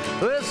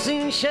will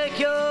soon shake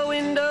your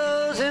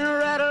windows and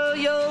rattle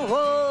your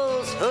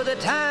walls, for the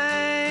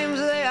times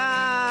they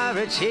are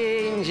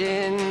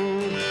a-changing.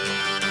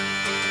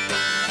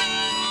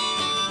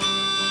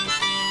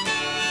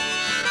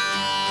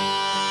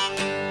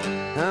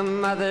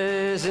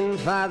 Mothers and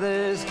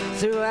fathers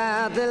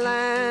throughout the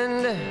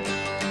land,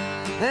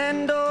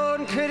 and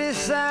don't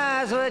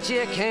criticize what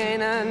you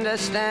can't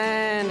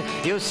understand.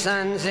 Your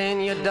sons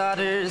and your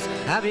daughters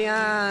are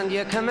beyond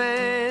your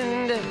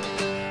command.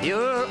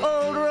 Your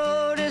old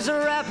road is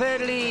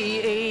rapidly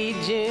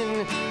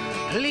aging.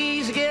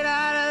 Please get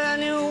out of the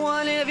new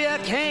one if you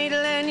can't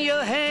lend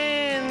your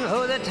hand,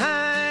 for the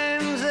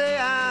times they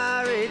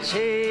are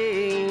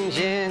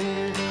a-changing.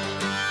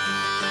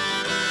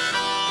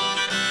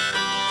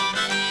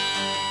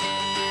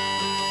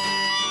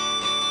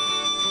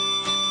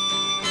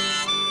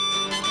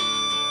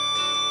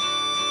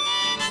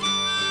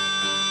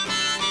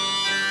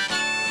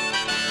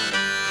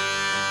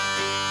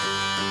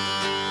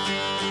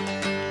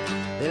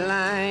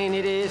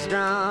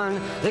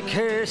 The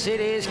curse it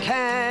is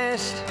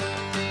cast.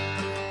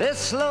 The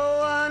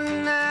slow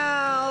one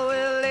now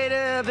will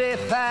later be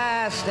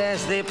fast,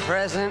 as the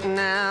present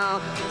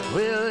now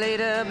will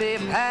later be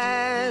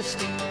past.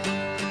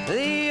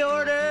 The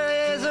order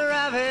is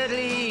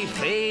rapidly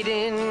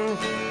fading,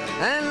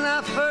 and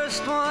the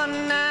first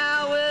one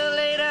now will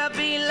later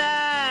be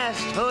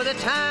last, for the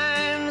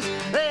times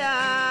they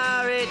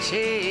are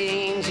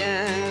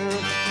a-changing.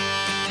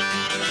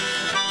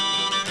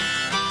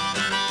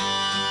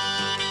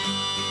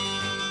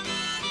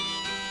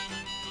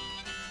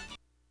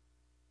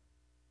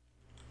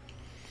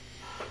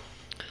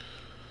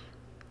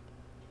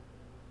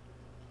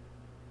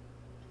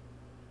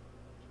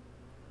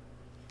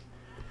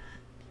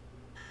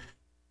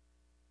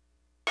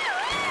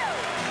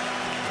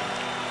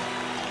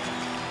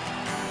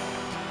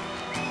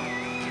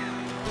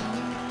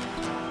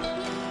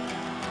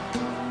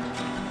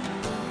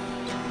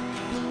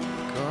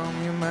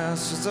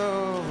 Masters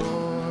of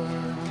war,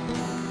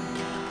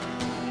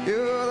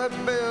 you that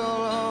build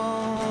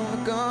all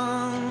the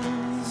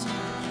guns,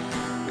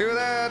 you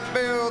that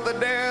build the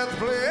death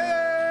planes,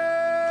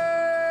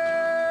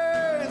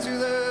 you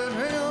that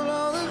build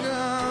all the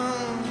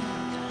guns,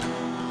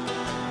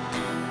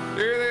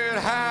 you that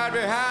hide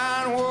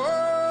behind walls,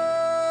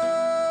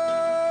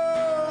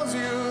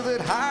 you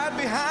that hide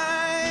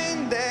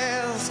behind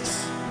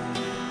desks.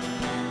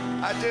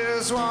 I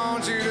just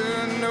want you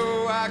to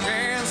know I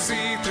can't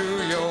see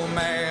through your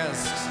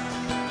masks.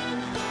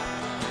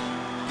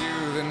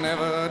 You've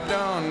never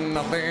done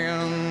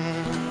nothing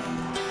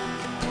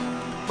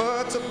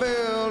but to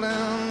build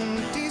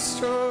and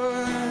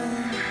destroy.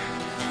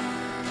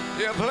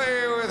 You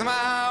play with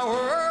my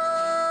world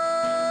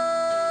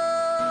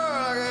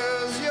like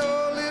it's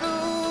your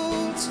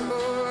little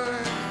toy.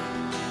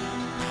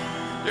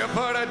 You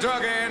put a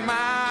drug in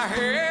my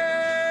head,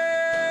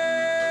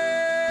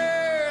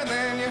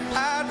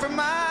 from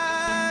my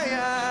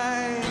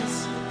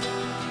eyes,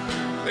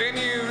 then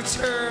you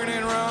turn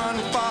and run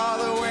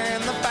farther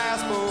when the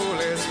fast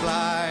bullets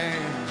fly,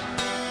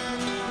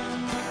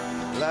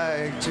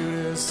 like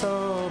Judas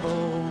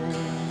Obo.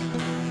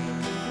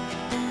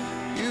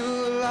 You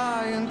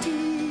lie in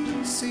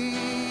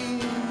D.C.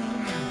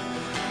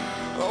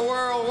 A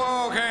world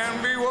war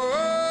can be won.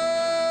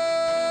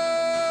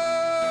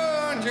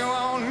 You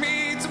want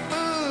me to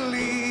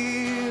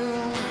believe,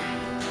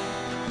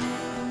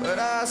 but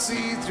I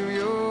see through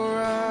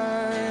your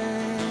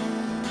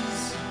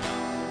eyes,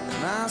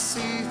 and I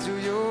see through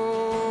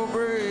your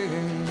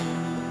brain,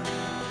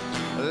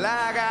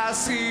 like I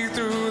see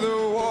through the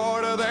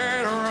water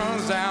that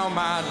runs down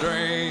my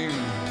drain.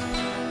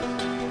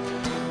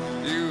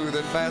 You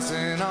that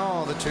fasten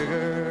all the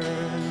triggers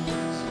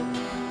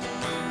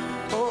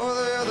for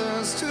the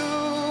others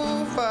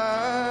to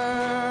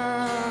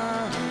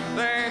fire,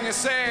 then you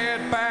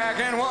sit back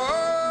and watch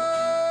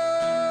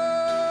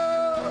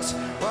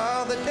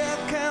while the death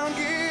count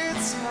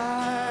gets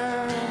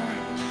higher.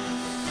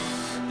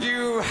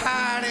 You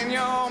hide in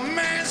your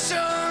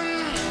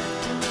mansion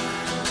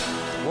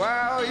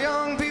while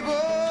young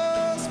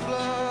people's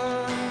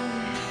blood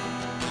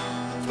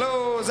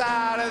flows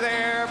out of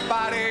their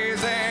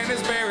bodies and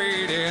is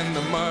buried in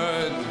the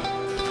mud.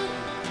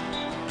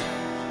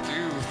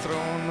 You've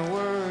thrown the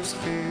worst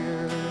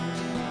fear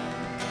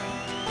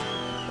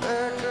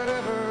that could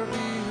ever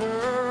be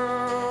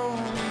hurled,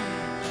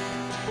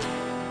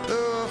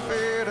 the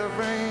fear to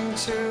bring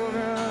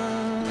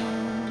children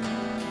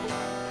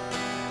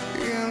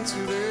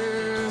into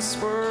this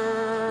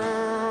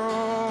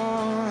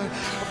world,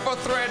 for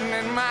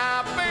threatening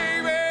my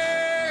baby.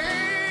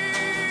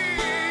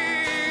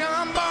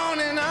 I'm born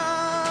in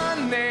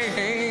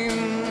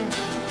unnamed.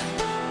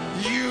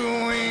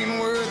 You ain't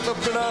worth the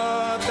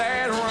blood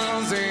that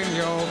runs in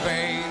your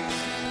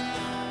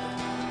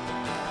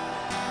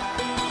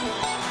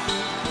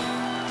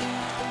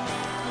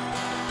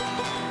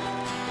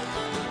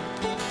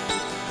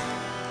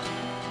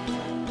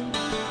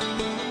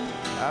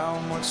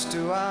much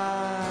do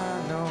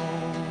I know?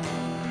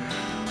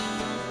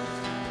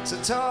 To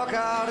talk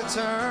out of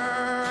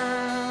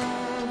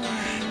turn,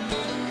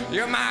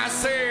 you might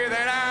say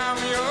that I'm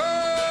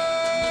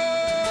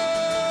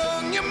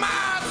young, you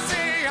might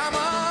say I'm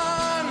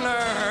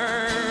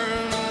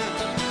unlearned,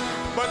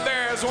 but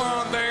there's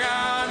one thing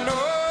I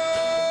know,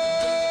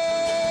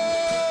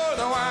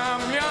 though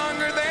I'm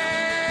younger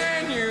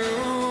than you,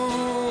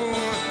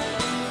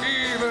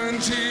 even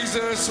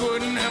Jesus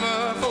would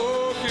never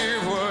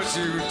forgive what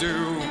you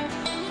do.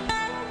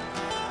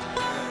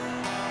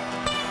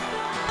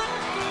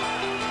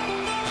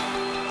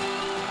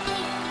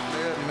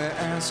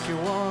 Ask you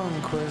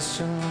one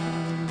question.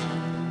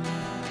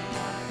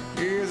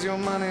 Is your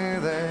money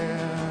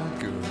that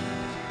good?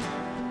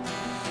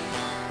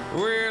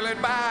 Will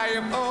it buy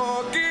you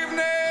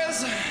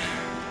forgiveness?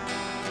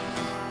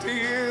 Do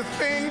you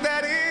think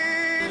that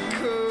it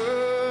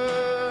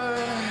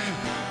could?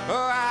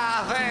 Oh,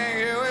 I think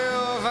you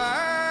will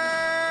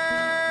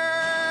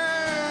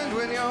find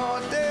when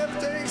your death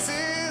takes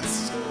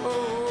its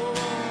toll,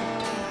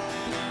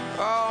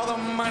 all the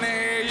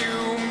money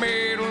you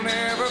made will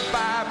never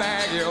buy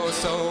back your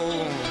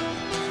soul.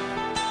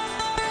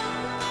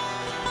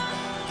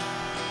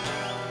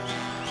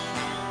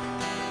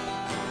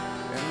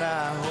 And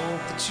I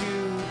hope that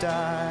you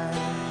die,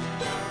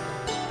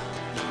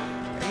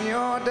 and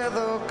your death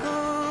will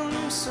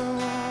come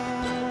soon.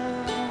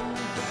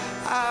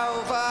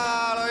 I'll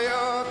follow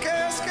your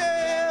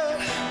casket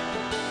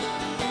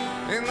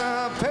in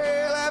the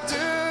pale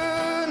afternoon,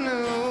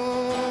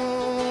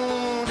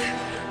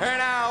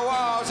 and I'll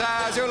watch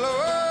as you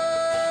lower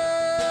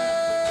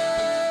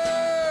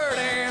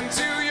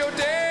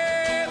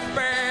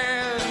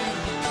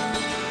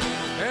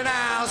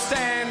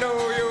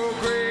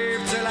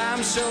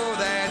so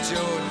that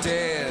you're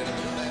dead.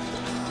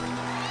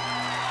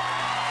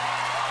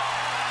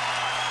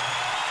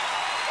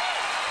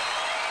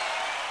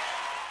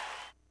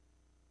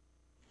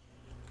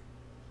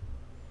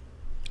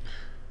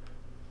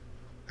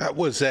 That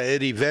was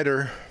Eddie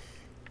Vedder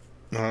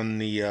on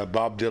the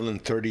Bob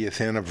Dylan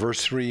 30th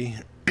anniversary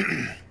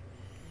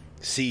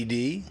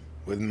CD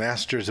with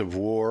Masters of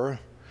War,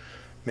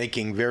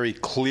 making very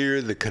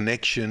clear the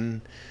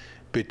connection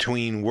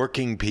between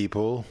working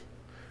people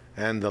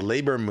and the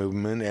labor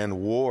movement and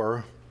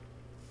war,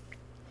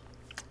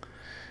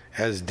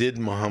 as did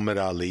Muhammad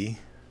Ali.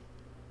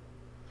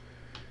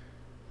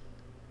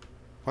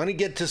 I want to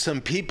get to some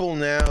people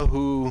now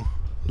who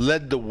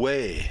led the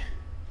way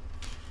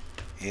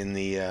in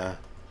the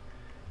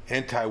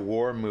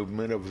anti-war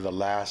movement over the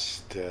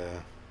last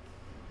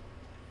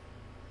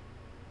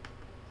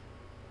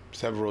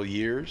several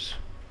years,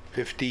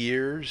 50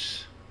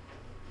 years.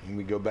 And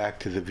we go back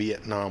to the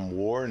Vietnam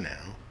War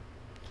now.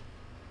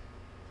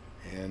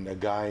 And a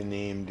guy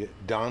named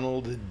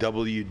Donald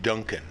W.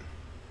 Duncan.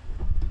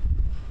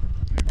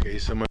 Okay,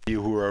 some of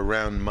you who are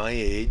around my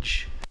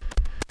age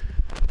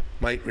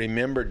might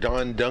remember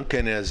Don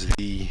Duncan as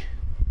the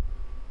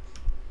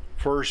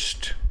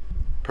first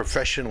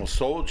professional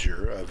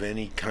soldier of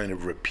any kind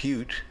of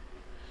repute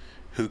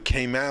who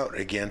came out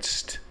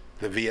against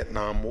the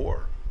Vietnam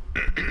War.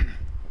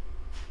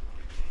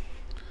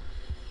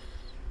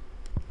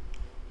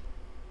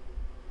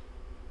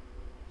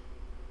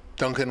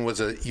 Duncan was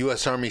a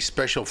U.S. Army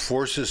Special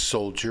Forces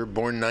soldier,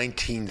 born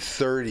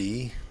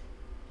 1930.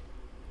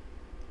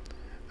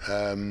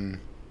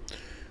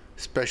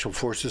 Special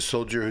Forces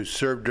soldier who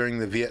served during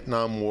the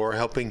Vietnam War,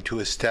 helping to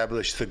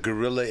establish the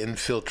guerrilla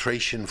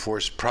infiltration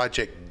force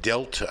Project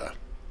Delta.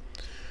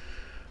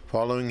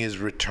 Following his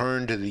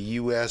return to the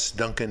U.S.,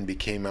 Duncan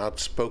became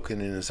outspoken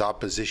in his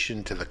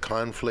opposition to the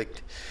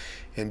conflict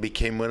and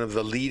became one of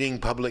the leading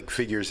public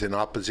figures in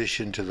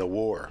opposition to the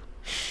war.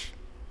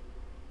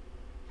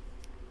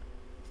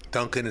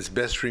 Duncan is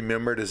best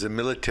remembered as a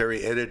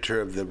military editor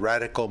of the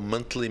radical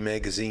monthly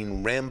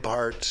magazine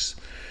Ramparts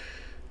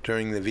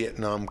during the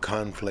Vietnam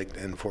conflict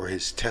and for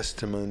his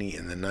testimony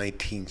in the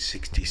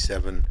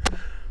 1967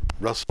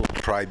 Russell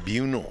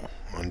Tribunal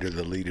under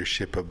the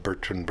leadership of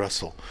Bertrand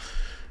Russell,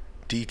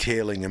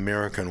 detailing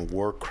American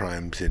war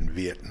crimes in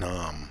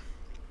Vietnam.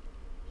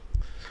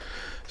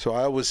 So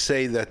I always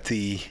say that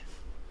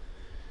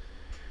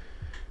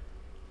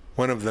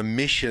one of the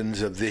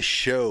missions of this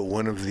show,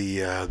 one of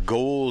the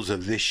goals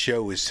of this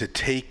show is to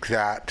take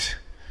that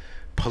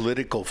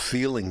political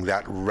feeling,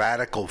 that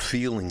radical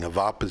feeling of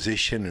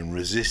opposition and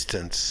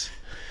resistance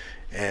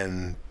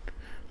and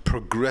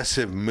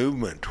progressive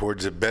movement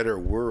towards a better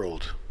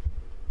world,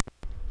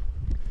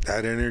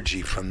 that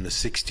energy from the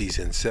 60s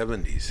and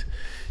 70s,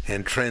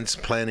 and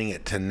transplanting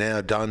it to now.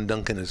 Don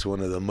Duncan is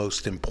one of the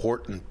most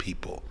important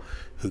people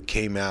who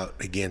came out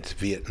against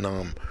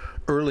Vietnam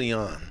early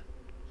on.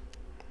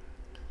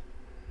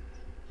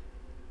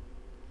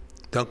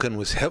 Duncan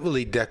was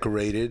heavily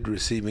decorated,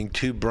 receiving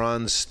 2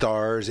 Bronze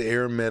Stars,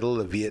 Air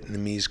Medal, a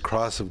Vietnamese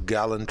Cross of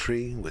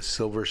Gallantry with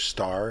Silver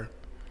Star.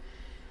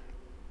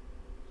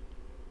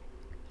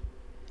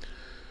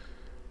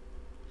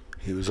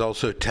 He was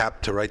also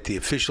tapped to write the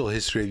official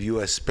history of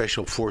U.S.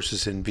 Special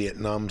Forces in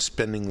Vietnam,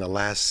 spending the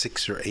last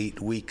 6 or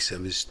 8 weeks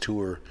of his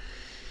tour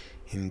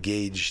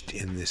engaged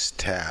in this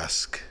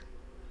task.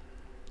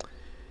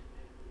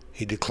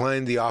 He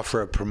declined the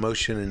offer of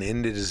promotion and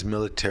ended his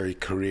military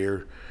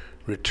career,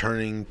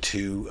 returning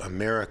to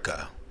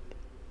America.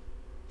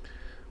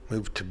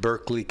 Moved to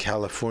Berkeley,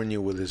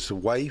 California with his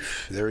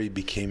wife. There he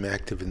became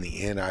active in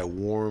the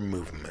anti-war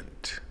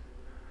movement.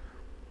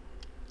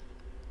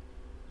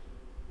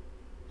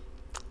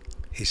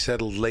 He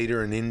settled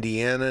later in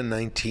Indiana in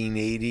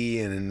 1980,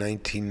 and in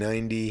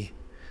 1990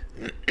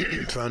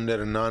 founded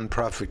a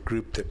nonprofit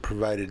group that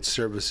provided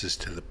services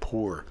to the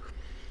poor.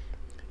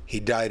 He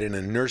died in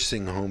a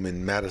nursing home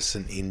in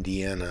Madison,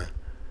 Indiana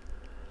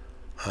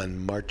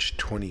on March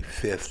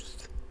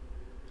 25th,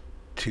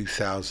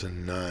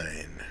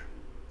 2009.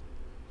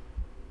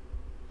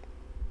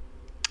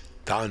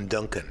 Don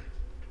Duncan,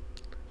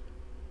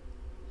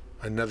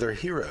 another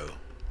hero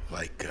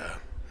like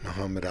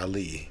Muhammad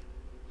Ali.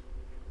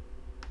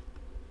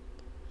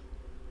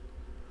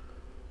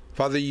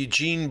 Father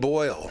Eugene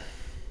Boyle,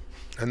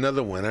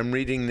 another one. I'm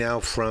reading now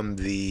from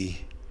the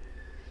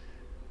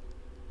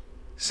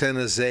San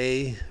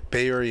Jose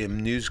Bay Area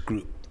News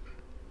Group.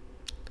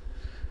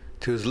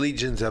 To his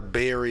legions of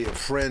Bay Area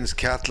friends,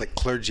 Catholic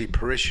clergy,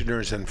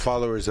 parishioners, and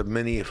followers of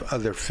many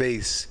other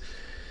faiths,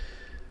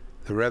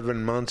 the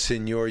Reverend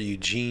Monsignor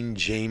Eugene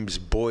James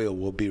Boyle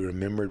will be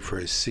remembered for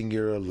his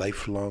singular,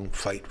 lifelong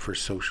fight for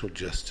social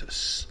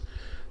justice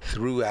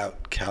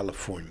throughout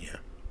California.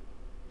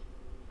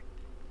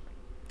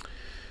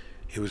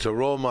 He was a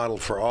role model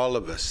for all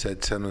of us,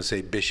 said San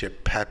Jose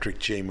Bishop Patrick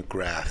J.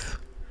 McGrath.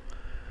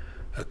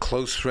 A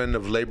close friend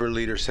of labor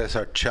leader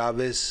Cesar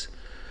Chavez,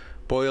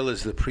 Boyle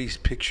is the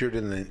priest pictured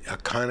in the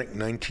iconic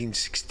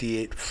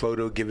 1968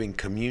 photo giving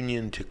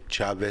communion to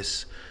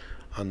Chavez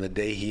on the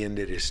day he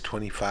ended his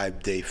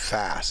 25-day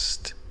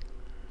fast.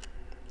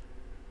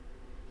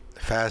 The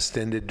fast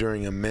ended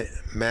during a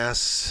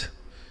mass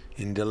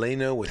in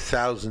Delano with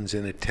thousands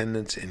in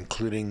attendance,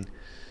 including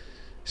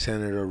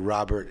Senator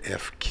Robert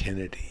F.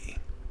 Kennedy.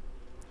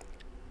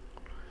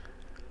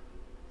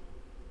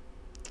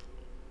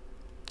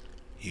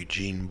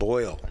 Eugene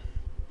Boyle.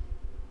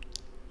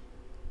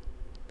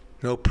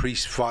 No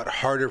priest fought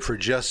harder for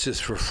justice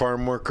for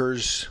farm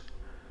workers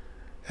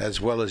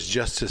as well as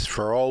justice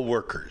for all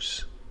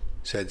workers,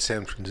 said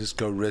San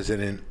Francisco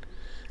resident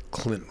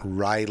Clint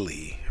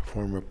Riley,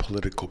 former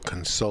political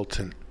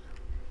consultant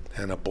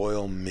and a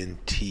Boyle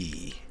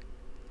mentee.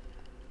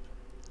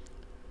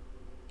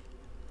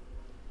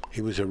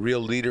 He was a real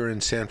leader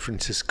in San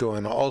Francisco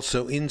and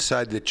also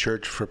inside the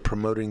church for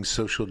promoting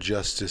social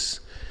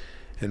justice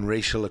and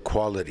racial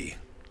equality.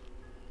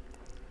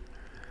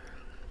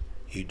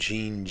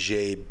 Eugene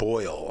J.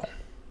 Boyle.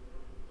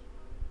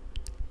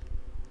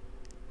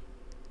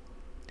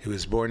 He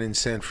was born in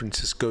San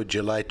Francisco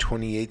July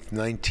 28,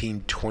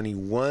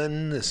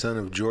 1921, the son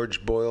of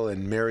George Boyle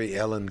and Mary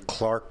Ellen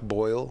Clark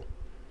Boyle.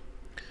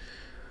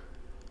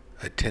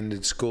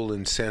 Attended school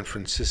in San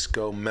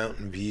Francisco,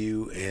 Mountain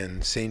View,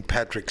 and St.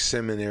 Patrick's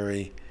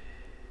Seminary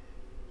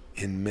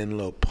in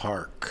Menlo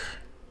Park.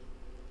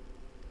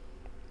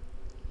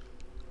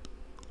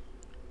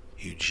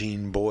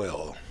 Eugene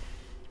Boyle,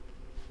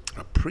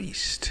 a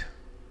priest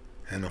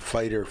and a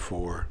fighter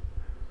for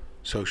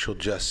social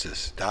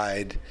justice,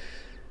 died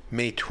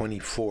May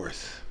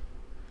 24th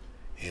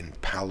in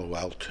Palo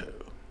Alto.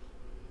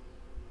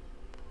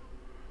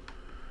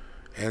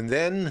 And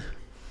then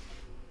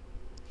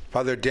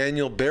Father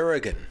Daniel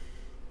Berrigan.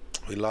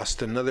 We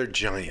lost another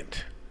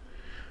giant.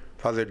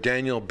 Father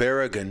Daniel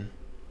Berrigan,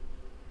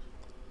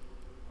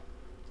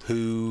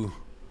 who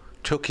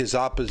took his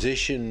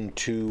opposition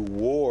to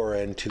war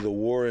and to the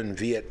war in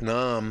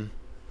Vietnam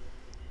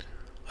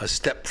a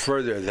step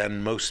further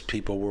than most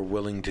people were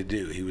willing to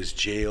do. He was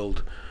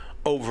jailed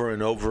over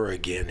and over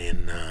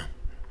again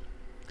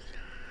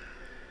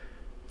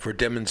for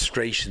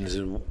demonstrations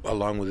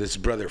along with his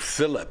brother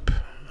Philip,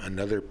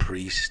 another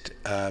priest.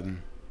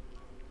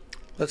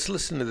 Let's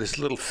listen to this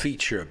little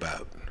feature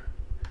about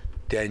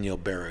Daniel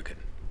Berrigan.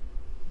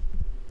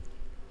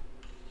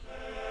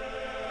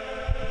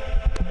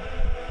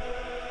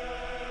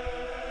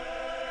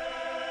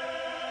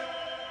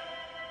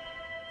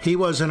 He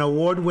was an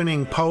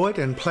award-winning poet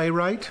and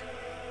playwright,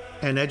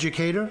 an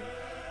educator,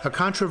 a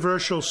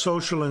controversial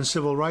social and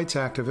civil rights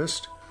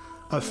activist,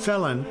 a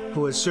felon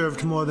who had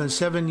served more than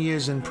 7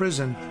 years in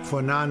prison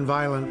for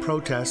nonviolent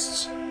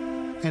protests,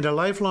 and a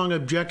lifelong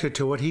objector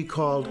to what he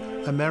called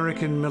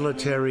American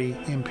military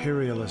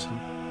imperialism.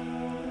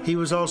 He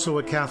was also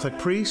a Catholic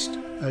priest,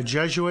 a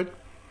Jesuit,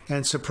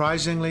 and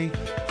surprisingly,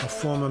 a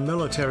former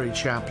military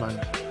chaplain.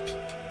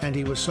 And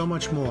he was so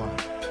much more.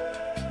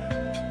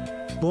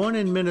 Born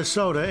in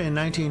Minnesota in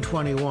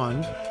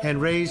 1921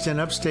 and raised in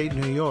upstate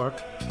New York,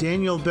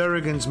 Daniel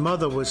Berrigan's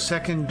mother was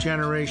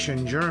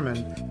second-generation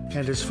German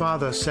and his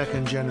father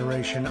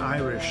second-generation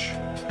Irish.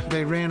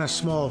 They ran a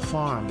small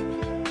farm.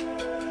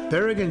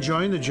 Berrigan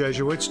joined the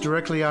Jesuits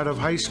directly out of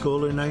high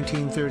school in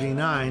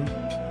 1939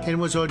 and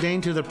was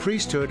ordained to the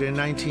priesthood in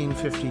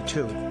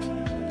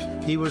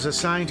 1952. He was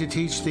assigned to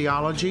teach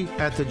theology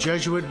at the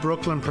Jesuit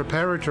Brooklyn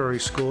Preparatory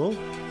School,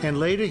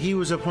 and later he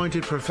was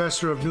appointed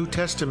professor of New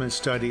Testament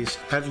studies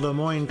at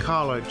Lemoyne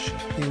College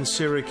in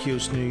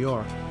Syracuse, New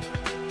York.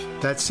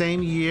 That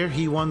same year,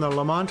 he won the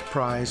Lamont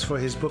Prize for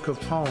his book of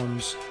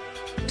poems,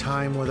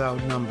 Time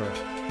Without Number.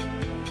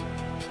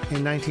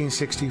 In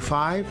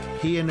 1965,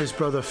 he and his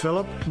brother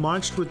Philip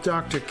marched with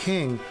Dr.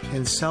 King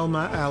in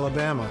Selma,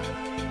 Alabama.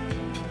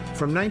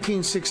 From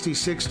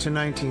 1966 to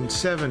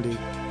 1970,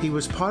 he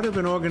was part of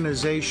an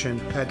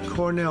organization at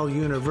Cornell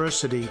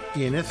University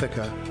in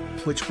Ithaca,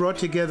 which brought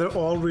together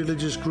all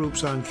religious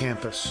groups on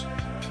campus.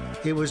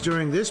 It was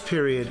during this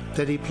period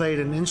that he played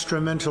an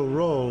instrumental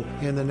role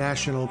in the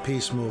national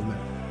peace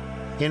movement.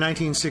 In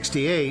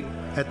 1968,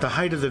 at the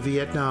height of the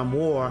Vietnam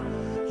War,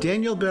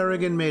 Daniel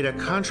Berrigan made a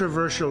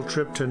controversial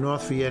trip to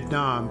North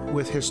Vietnam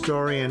with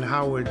historian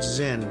Howard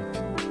Zinn.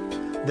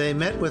 They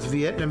met with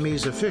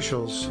Vietnamese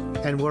officials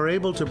and were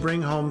able to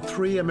bring home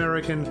 3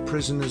 American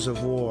prisoners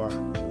of war.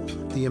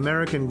 The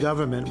American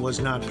government was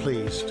not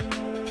pleased.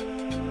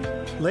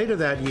 Later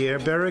that year,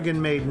 Berrigan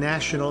made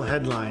national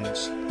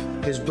headlines.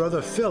 His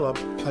brother Philip,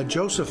 a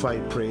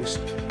Josephite priest,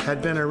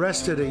 had been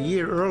arrested a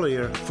year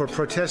earlier for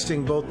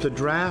protesting both the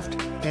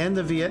draft and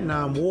the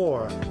Vietnam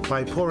War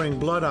by pouring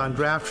blood on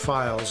draft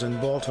files in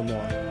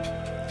Baltimore.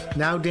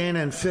 Now Dan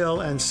and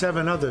Phil and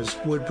 7 others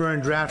would burn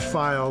draft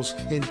files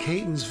in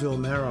Catonsville,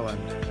 Maryland.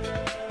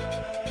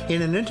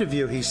 In an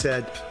interview, he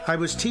said, "I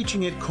was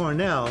teaching at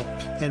Cornell,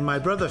 and my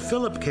brother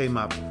Philip came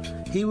up.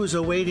 He was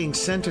awaiting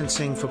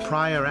sentencing for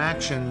prior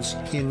actions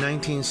in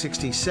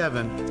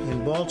 1967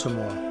 in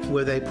Baltimore,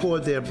 where they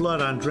poured their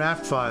blood on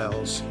draft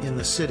files in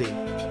the city.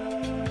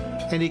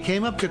 And he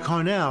came up to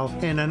Cornell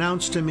and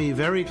announced to me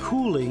very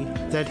coolly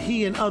that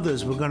he and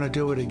others were going to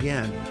do it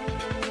again.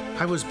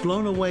 I was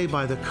blown away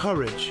by the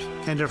courage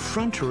and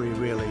effrontery,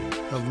 really,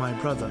 of my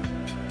brother.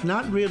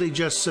 Not really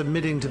just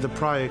submitting to the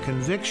prior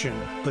conviction,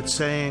 but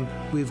saying,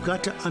 we've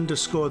got to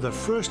underscore the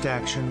first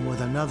action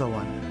with another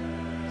one.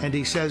 And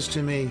he says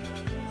to me,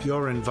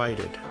 you're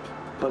invited."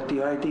 But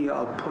the idea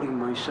of putting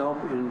myself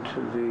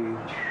into the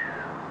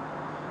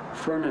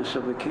furnace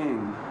of the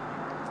king,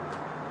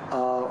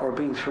 or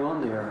being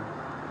thrown there,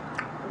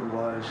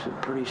 was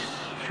pretty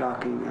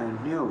shocking and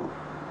new.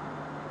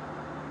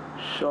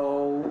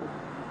 So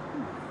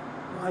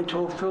I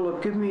told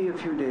Philip, give me a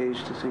few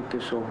days to think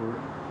this over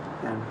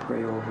and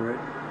pray over it,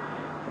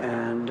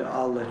 and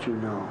I'll let you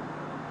know.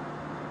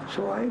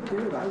 So I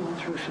did. I went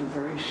through some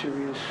very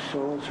serious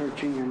soul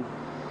searching and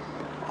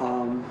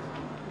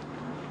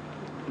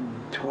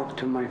talked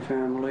to my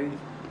family,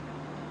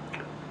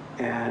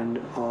 and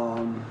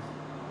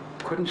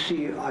couldn't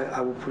see,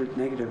 I will put it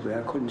negatively,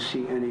 I couldn't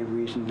see any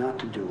reason not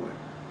to do it.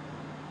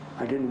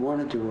 I didn't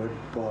want to do it,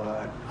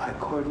 but I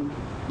couldn't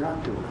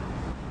not do it.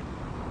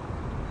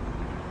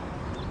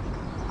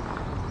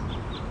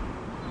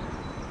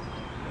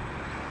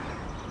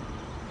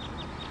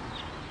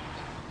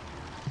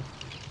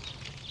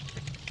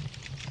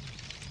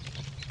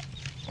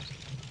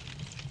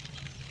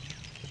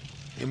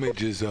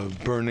 Images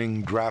of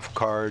burning draft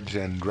cards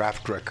and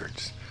draft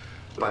records.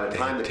 By the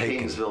time the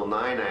Catonsville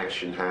 9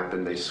 action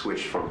happened, they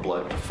switched from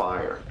blood to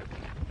fire.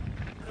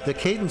 The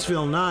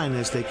Catonsville 9,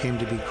 as they came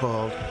to be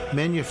called,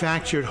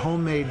 manufactured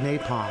homemade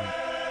napalm.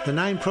 The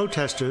 9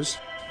 protesters,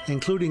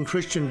 including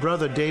Christian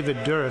brother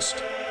David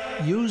Durst,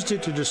 used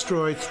it to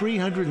destroy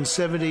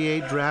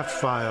 378 draft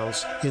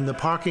files in the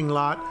parking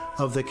lot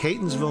of the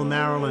Catonsville,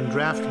 Maryland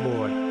Draft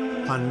Board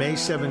on May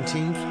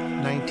 17,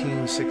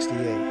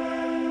 1968.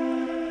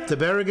 The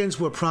Berrigans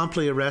were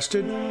promptly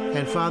arrested,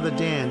 and Father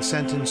Dan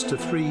sentenced to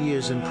 3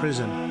 years in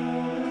prison.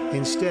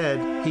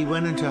 Instead, he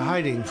went into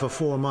hiding for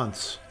 4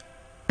 months.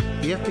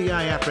 The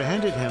FBI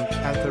apprehended him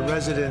at the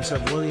residence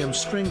of William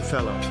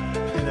Stringfellow,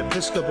 an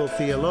Episcopal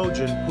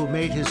theologian who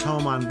made his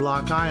home on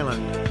Block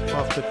Island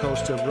off the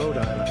coast of Rhode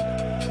Island.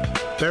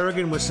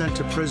 Berrigan was sent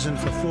to prison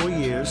for 4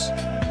 years.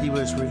 He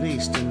was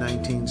released in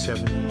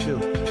 1972.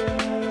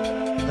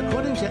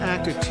 According to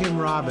actor Tim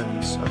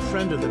Robbins, a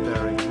friend of the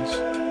Berrigans,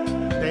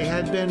 they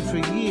had been for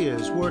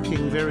years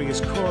working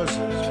various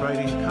causes,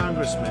 writing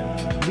congressmen,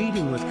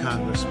 meeting with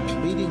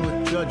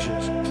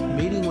judges,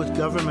 meeting with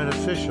government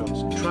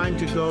officials, trying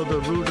to go the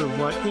route of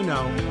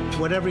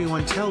what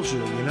everyone tells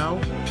you,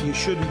 You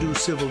shouldn't do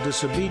civil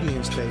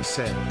disobedience, they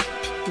say.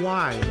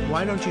 Why?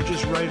 Why don't you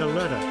just write a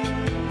letter?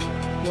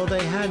 Well,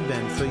 they had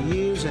been for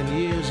years and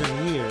years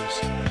and years,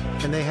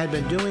 and they had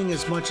been doing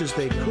as much as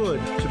they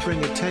could to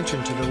bring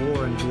attention to the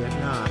war in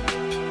Vietnam.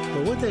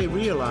 But what they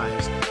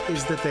realized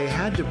is that they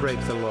had to break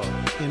the law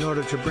in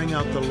order to bring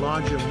out the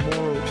larger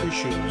moral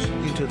issues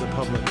into the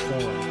public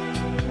forum.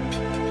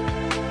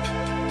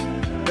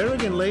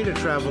 Berrigan later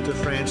traveled to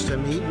France to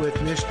meet with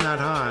Thich Nhat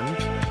Hanh,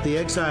 the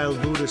exiled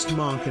Buddhist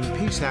monk and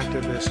peace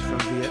activist from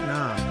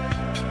Vietnam.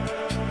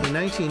 In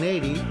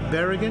 1980,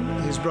 Berrigan,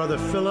 his brother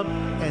Philip,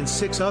 and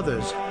 6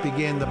 others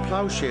began the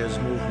Plowshares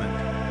movement.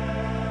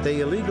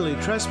 They illegally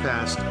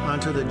trespassed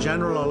onto the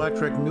General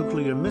Electric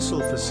nuclear missile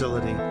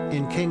facility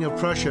in King of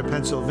Prussia,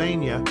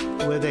 Pennsylvania,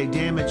 where they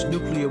damaged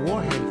nuclear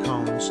warhead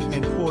cones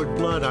and poured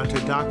blood onto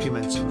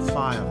documents and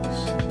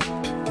files.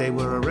 They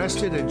were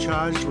arrested and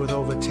charged with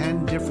over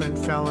 10 different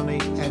felony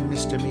and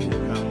misdemeanor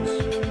counts.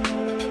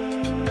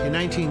 In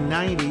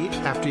 1990,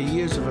 after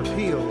years of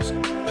appeals,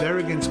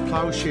 Berrigan's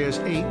Plowshares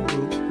 8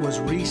 group was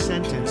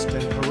resentenced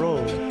and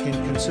paroled in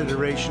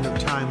consideration of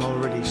time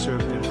already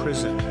served in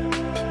prison.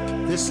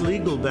 This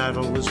legal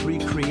battle was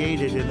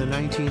recreated in the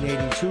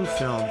 1982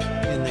 film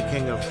In the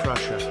King of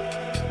Prussia.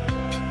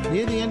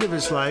 Near the end of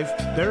his life,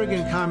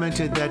 Berrigan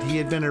commented that he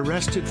had been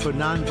arrested for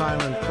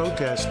nonviolent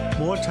protest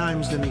more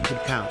times than he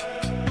could count,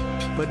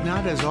 but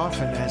not as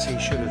often as he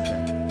should have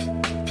been.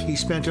 He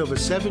spent over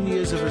 7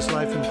 years of his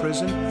life in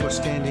prison for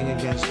standing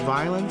against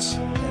violence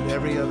and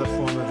every other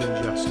form of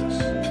injustice.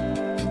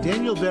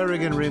 Daniel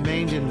Berrigan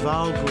remained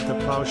involved with the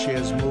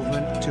Plowshares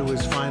movement to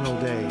his final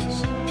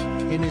days.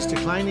 In his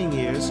declining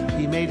years,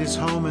 he made his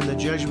home in the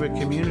Jesuit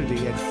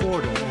community at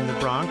Fordham in the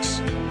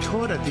Bronx,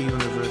 taught at the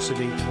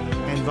university,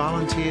 and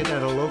volunteered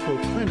at a local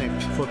clinic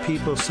for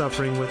people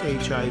suffering with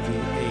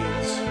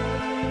HIV/AIDS.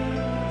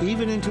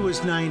 Even into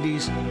his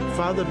 90s,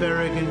 Father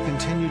Berrigan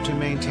continued to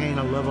maintain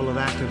a level of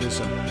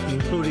activism,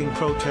 including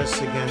protests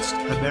against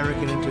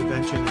American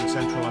intervention in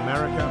Central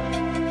America,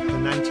 the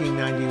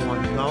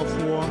 1991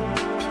 Gulf War,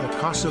 the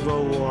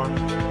Kosovo War,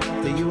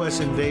 the U.S.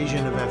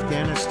 invasion of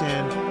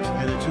Afghanistan,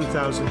 and the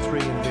 2003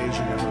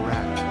 invasion of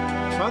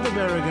Iraq. Father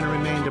Berrigan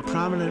remained a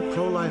prominent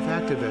pro-life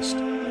activist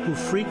who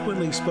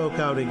frequently spoke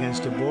out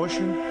against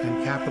abortion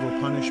and capital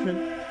punishment,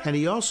 and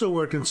he also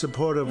worked in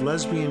support of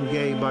lesbian,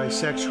 gay,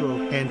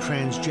 bisexual, and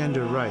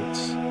transgender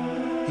rights.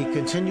 He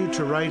continued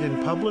to write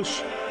and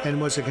publish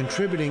and was a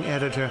contributing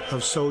editor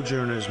of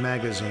Sojourners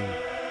magazine.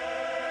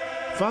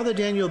 Father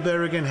Daniel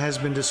Berrigan has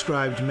been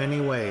described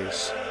many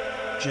ways: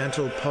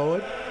 gentle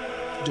poet,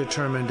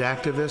 determined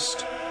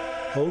activist,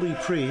 holy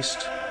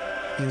priest,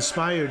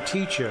 inspired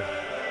teacher,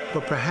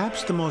 but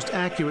perhaps the most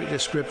accurate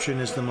description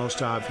is the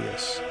most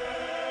obvious.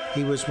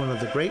 He was one of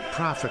the great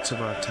prophets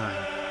of our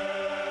time.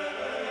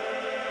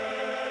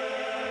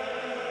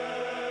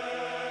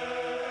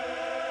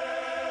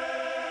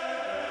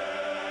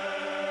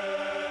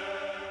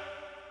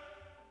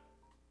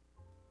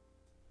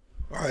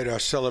 All right, our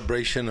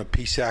celebration of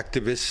peace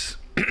activists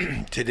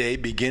today,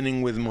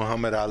 beginning with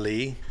Muhammad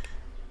Ali.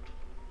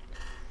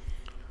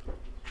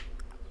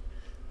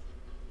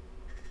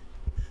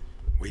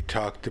 We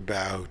talked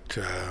about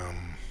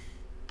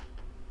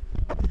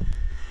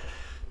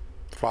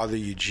Father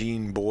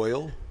Eugene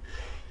Boyle.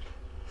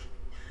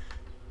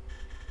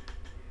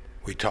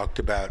 We talked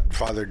about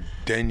Father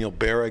Daniel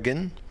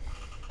Berrigan,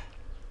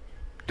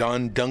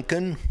 Don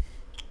Duncan,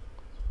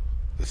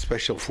 the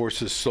Special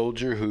Forces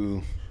soldier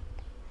who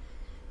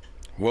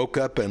woke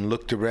up and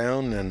looked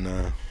around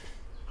and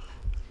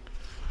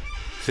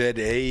said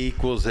A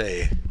equals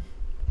A.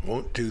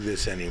 Won't do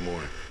this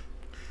anymore.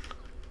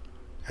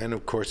 And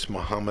of course,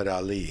 Muhammad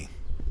Ali.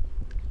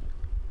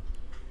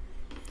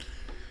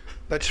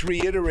 Let's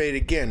reiterate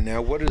again.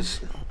 Now, what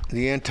does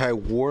the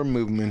anti-war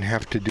movement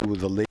have to do with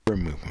the labor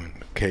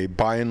movement? Okay,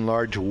 by and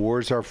large,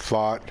 wars are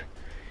fought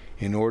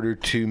in order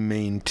to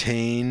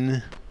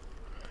maintain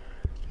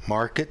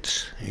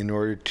markets, in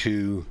order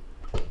to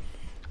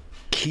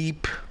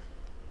keep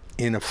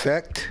in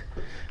effect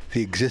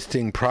the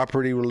existing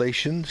property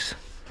relations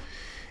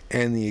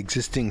and the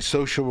existing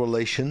social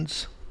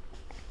relations.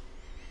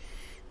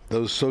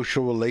 Those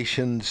social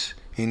relations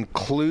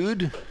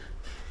include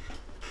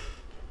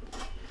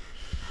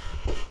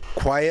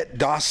quiet,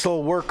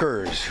 docile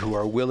workers who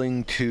are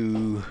willing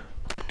to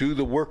do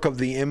the work of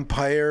the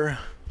empire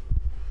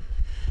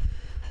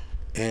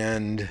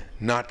and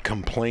not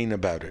complain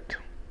about it.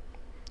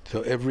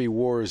 So every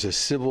war is a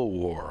civil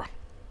war.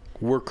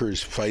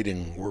 Workers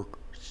fighting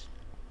workers.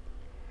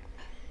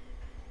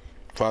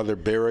 Father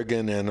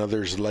Berrigan and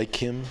others like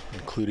him,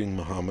 including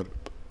Muhammad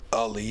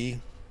Ali,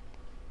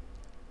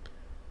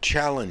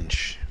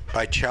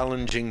 by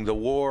challenging the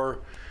war,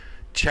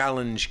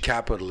 challenge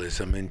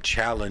capitalism and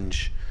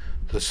challenge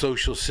the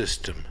social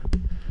system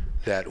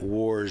that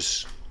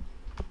wars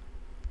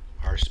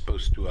are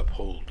supposed to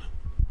uphold.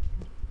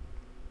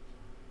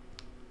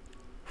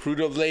 Fruit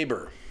of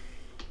Labor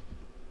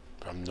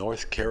from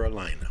North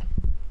Carolina.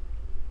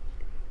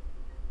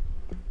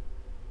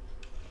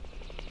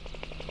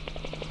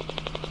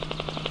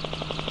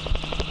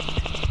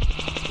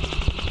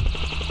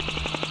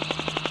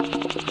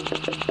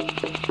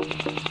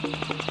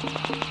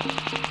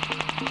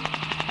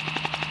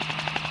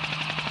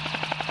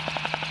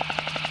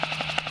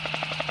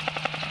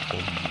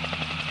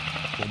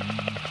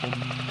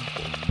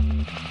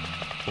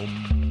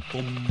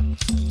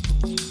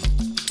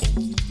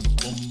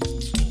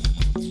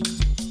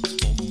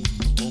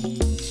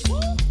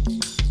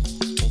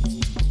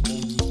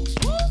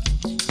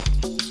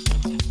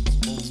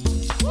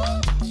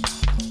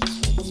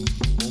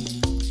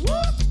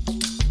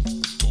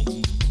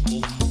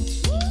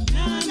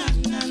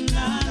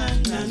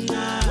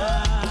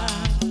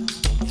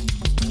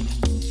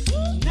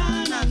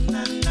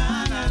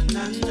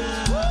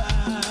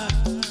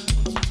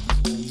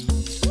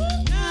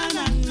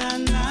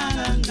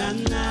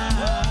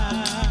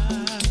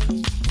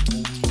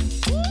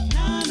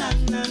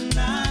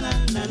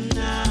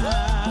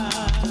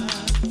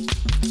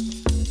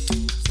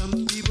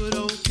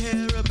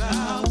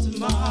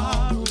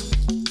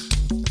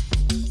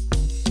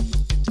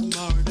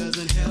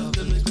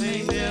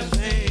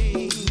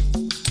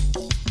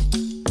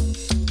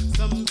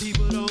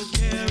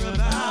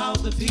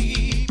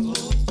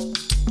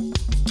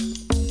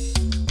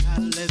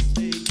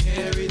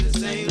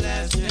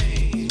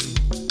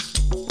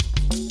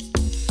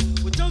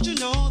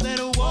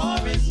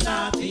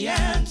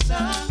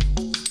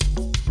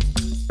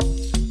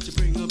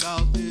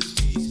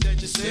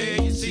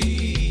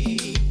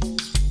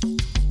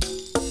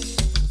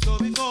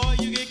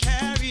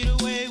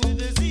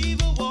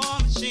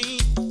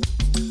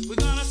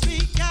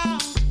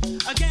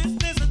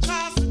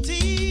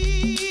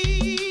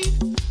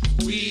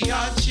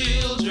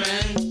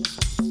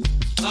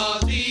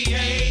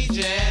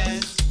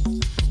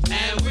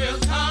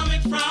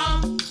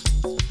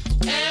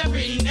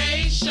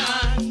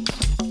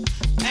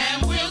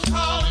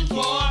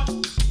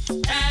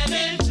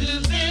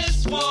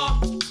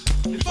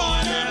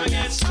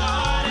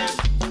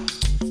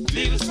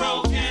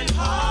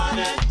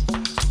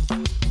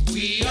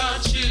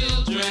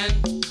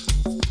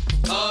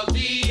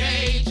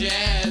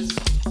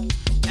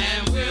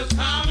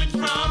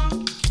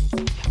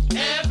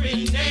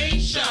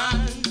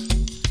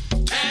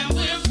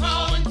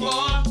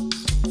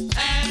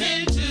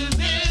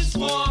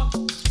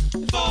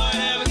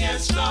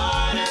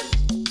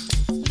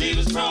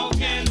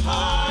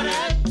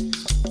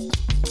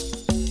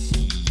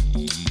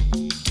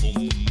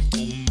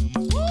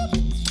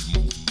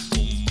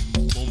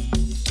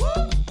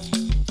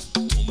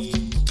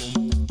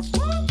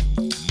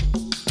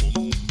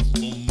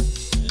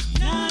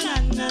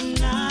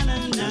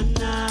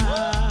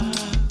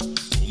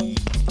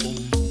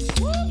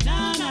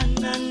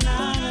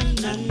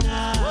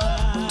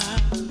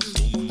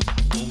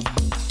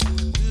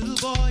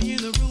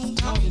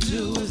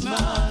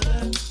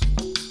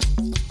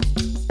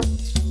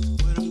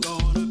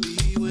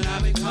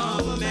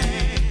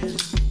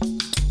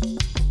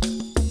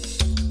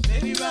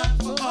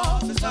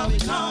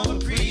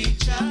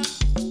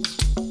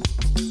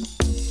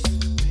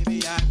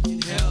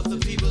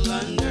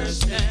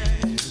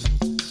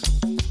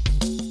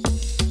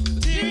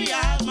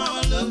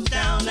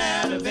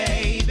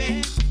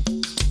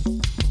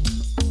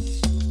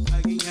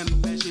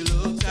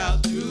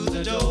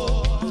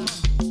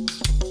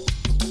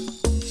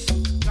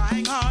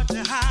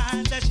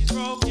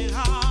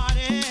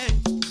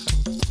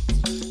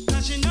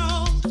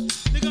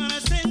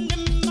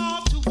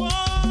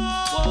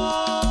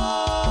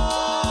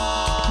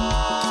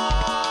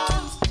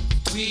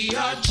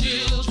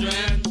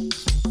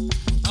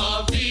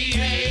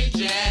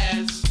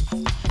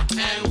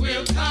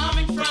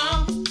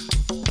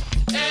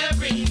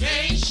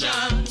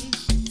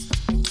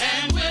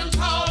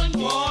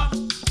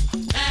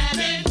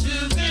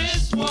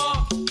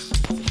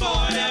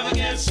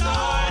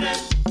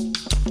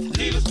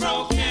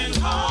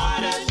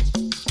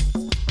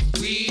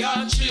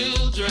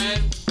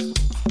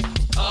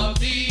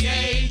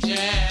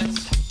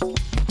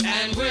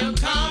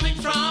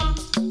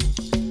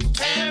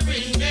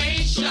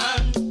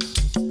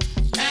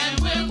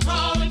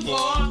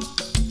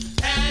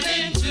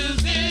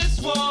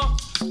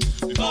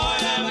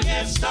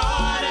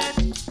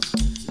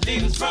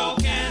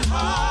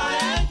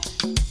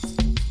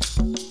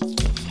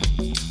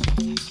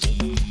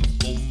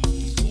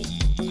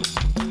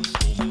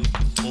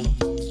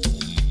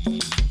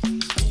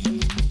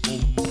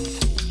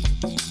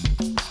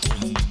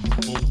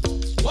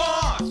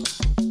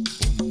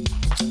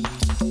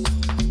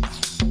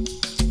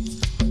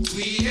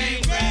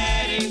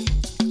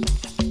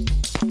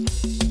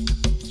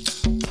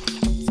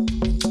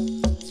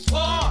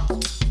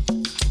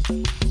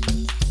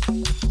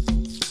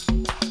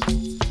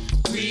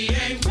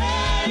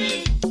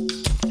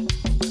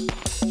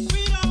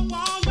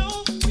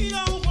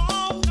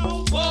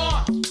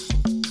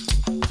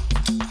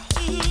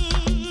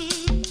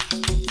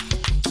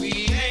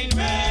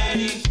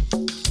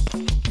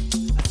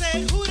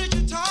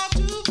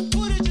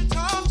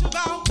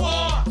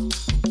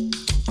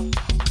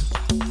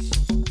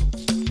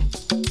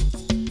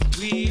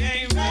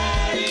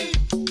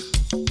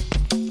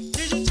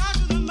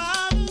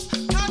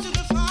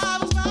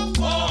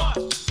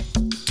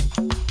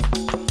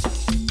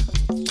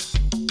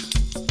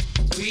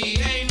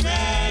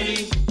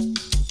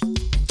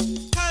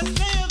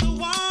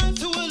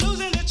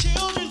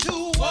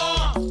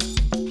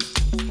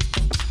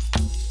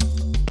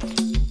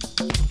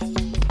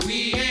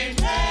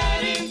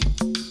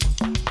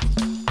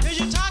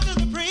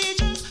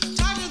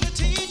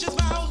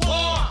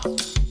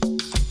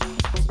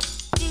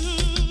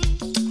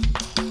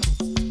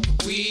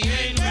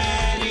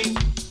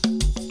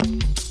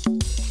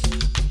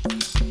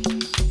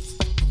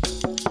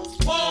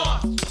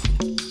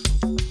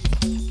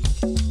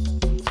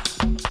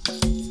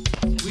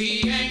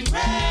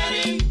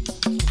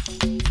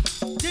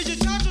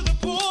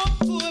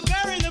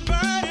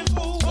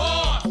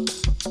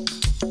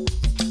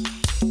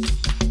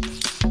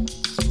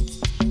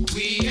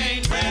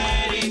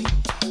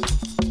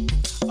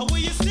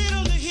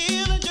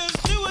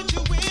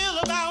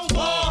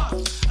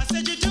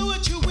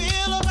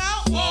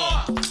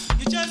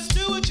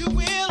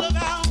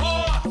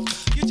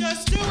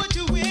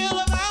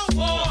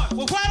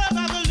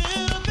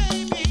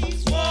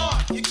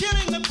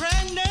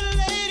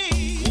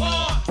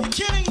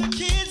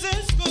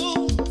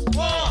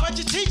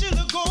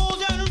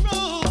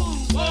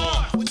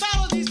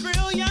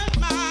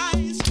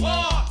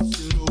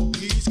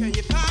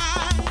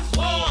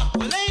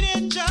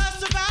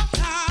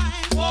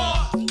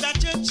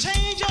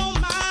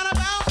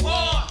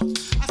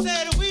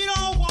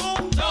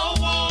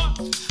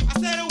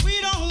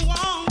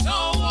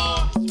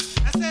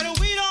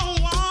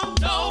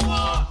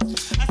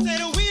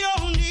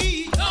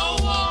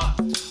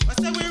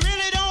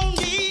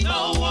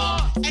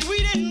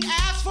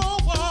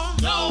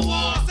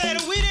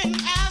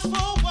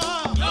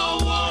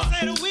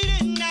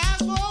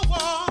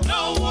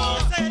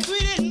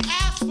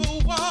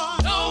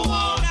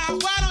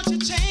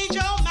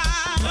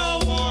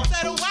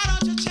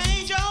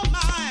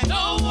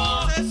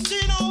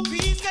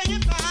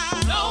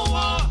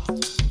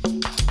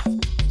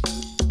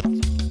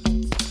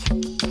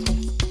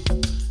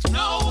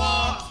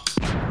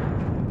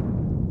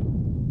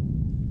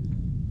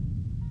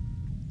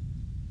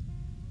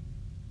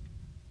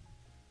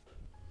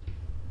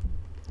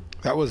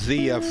 That was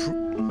the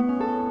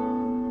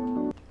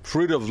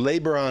Fruit of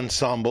Labor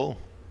Ensemble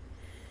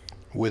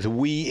with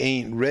We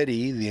Ain't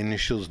Ready, the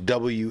initials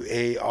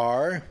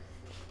WAR,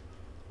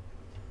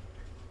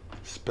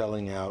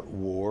 spelling out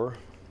war.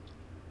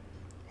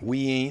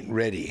 We Ain't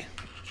Ready.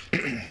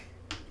 Let's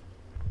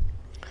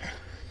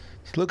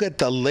look at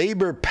the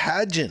labor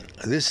pageant,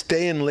 this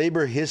day in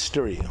labor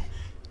history.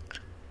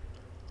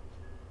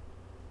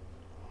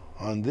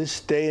 On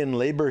this day in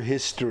labor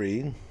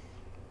history,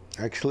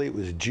 actually it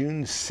was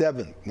June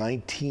 7th,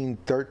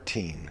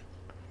 1913,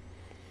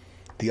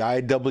 the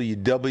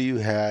IWW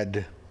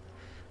had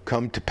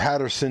come to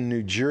Paterson,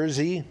 New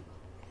Jersey,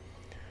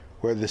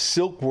 where the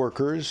silk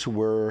workers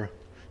were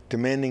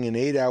demanding an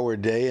 8-hour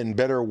day and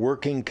better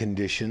working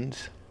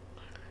conditions.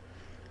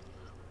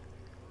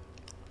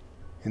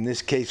 In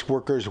this case,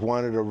 workers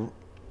wanted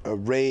a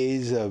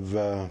raise of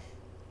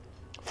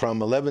from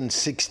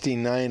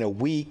 $11.69 a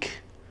week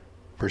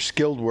for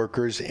skilled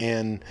workers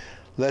and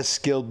less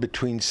skilled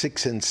between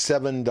 $6 and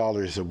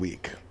 $7 a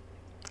week.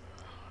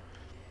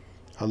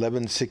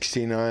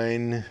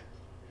 $11.69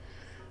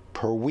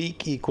 per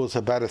week equals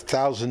about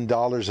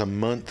 $1,000 a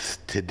month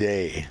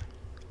today.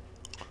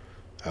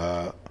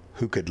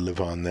 Who could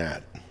live on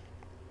that?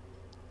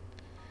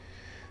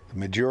 The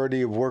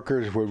majority of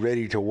workers were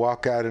ready to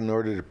walk out in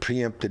order to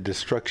preempt the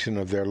destruction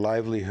of their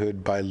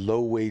livelihood by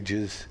low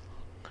wages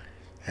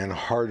and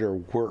harder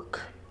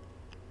work.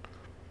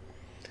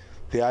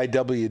 The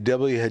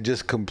IWW had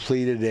just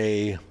completed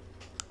a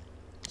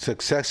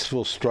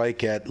successful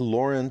strike at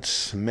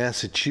Lawrence,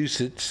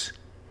 Massachusetts.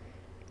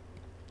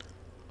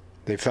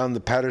 They found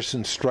the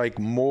Paterson strike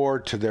more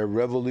to their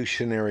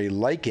revolutionary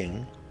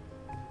liking.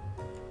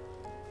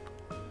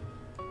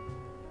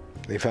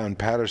 They found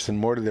Paterson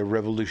more to their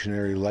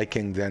revolutionary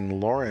liking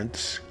than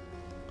Lawrence.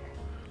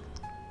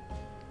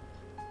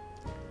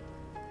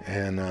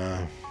 And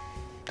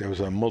there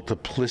was a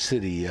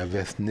multiplicity of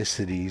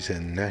ethnicities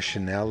and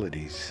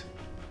nationalities.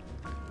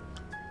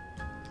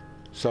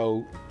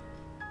 So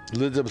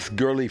Elizabeth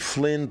Gurley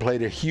Flynn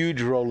played a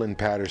huge role in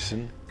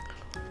Paterson,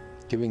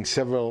 giving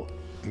several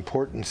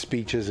important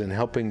speeches and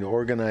helping to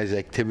organize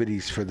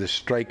activities for the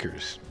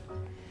strikers.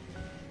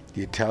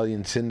 The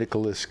Italian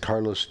syndicalist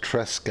Carlos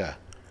Tresca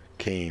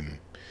came.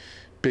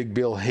 Big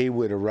Bill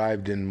Haywood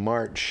arrived in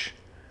March.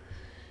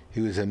 He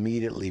was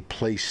immediately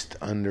placed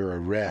under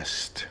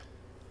arrest.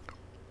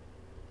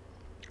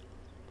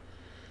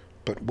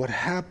 But what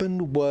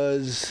happened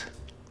was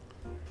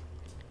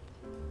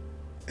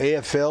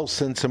AFL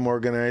sent some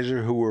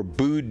organizers who were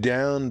booed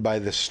down by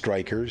the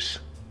strikers.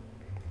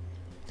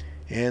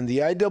 And the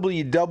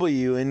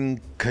IWW, in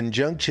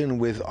conjunction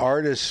with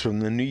artists from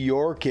the New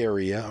York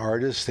area,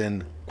 artists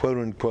and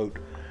quote-unquote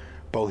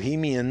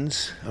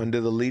bohemians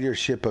under the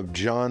leadership of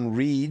John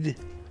Reed,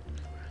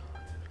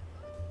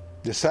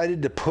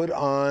 decided to put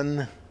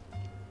on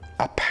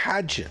a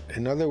pageant.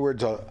 In other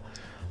words, a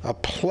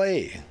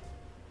play.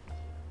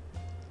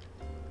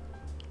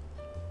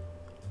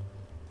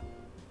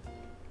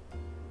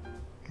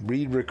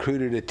 Reed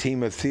recruited a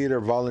team of theater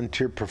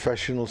volunteer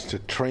professionals to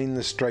train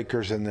the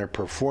strikers in their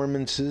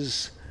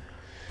performances.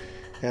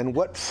 And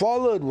what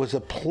followed was a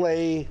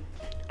play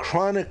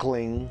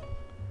chronicling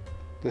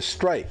the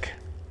strike.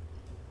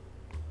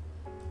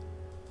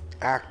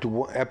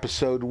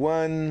 Episode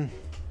 1,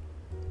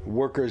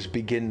 workers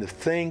begin to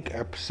think.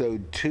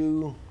 Episode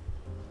 2,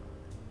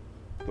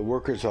 the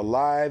workers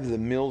alive, the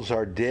mills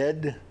are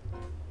dead.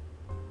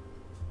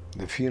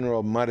 The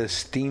funeral of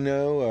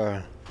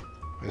Modestino,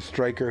 a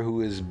striker who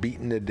was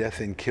beaten to death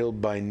and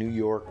killed by New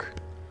York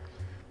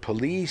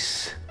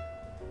police,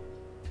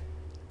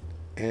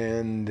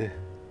 and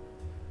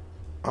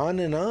on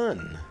and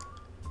on.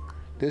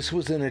 This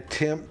was an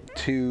attempt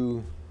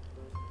to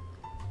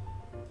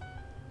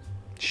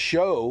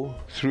show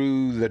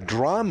through the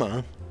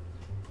drama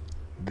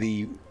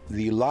the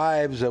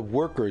lives of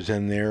workers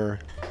and their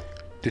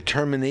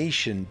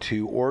determination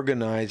to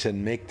organize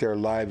and make their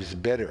lives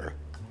better.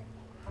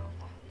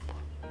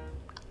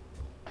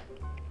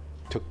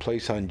 Took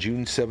place on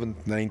June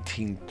 7th,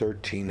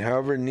 1913.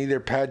 However, neither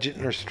pageant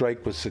nor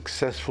strike was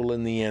successful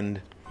in the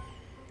end.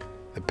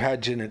 The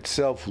pageant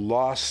itself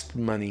lost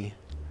money.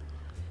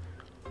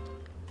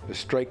 The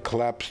strike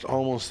collapsed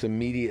almost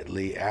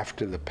immediately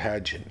after the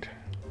pageant.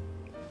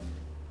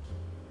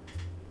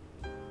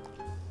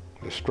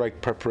 The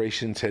strike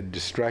preparations had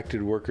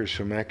distracted workers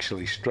from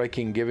actually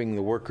striking, giving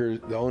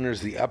the owners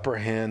the upper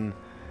hand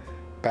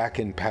back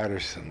in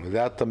Paterson.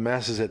 Without the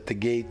masses at the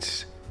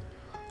gates,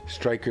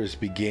 strikers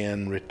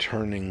began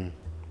returning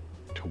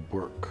to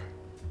work.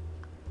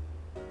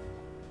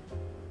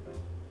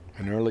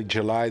 In early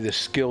July, the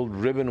skilled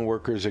ribbon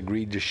workers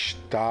agreed to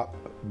stop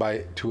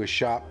to a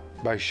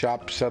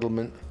shop-by-shop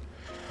settlement,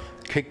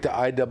 kicked the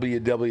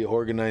IWW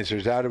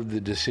organizers out of the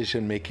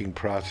decision-making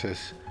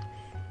process,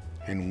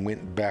 and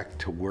went back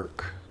to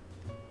work.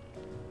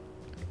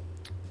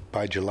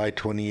 By July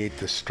 28th,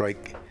 the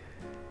strike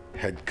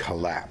had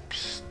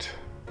collapsed.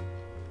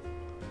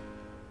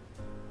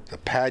 The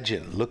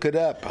pageant, look it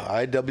up,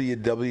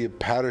 IWW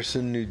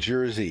Paterson, New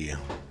Jersey.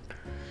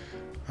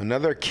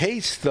 Another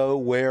case, though,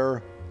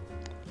 where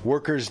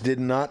workers did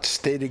not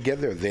stay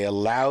together. They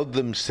allowed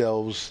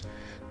themselves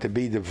to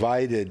be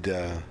divided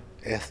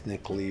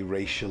ethnically,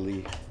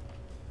 racially,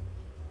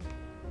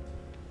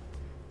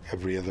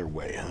 every other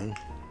way, huh?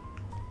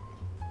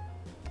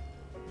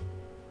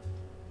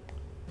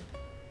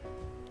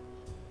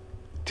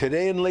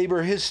 Today in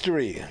labor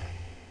history,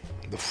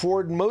 the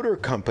Ford Motor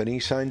Company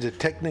signs a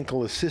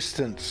technical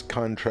assistance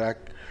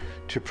contract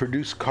to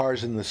produce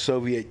cars in the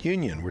Soviet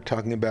Union. We're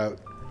talking about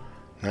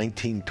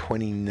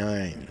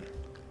 1929.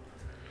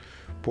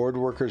 Ford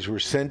workers were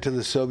sent to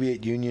the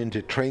Soviet Union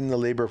to train the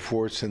labor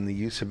force in the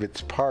use of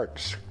its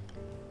parts.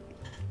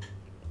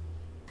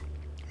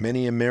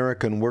 Many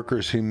American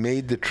workers who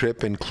made the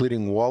trip,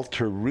 including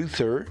Walter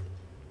Reuther,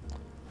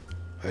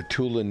 a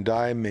tool and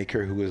die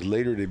maker who was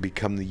later to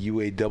become the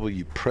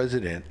UAW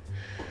president,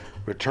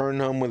 returned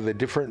home with a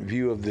different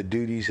view of the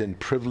duties and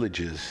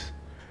privileges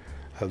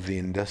of the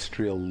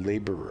industrial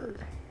laborer.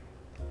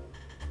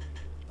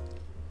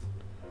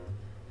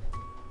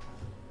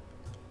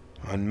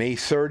 On May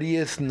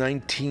 30th,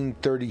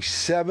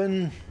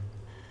 1937,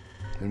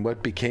 in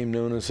what became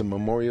known as the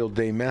Memorial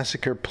Day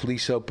Massacre,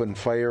 police opened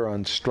fire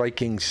on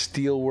striking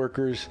steel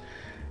workers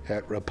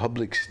at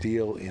Republic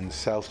Steel in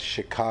South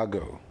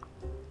Chicago.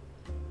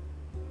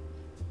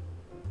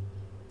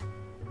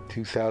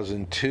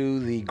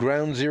 2002, the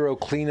Ground Zero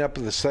cleanup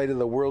of the site of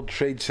the World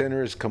Trade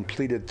Center is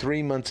completed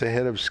 3 months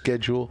ahead of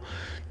schedule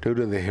due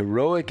to the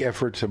heroic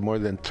efforts of more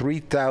than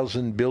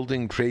 3,000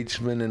 building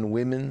tradesmen and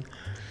women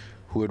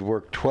who had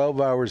worked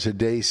 12 hours a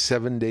day,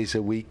 7 days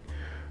a week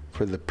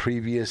for the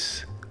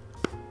previous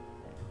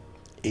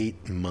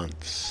 8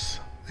 months.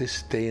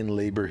 This day in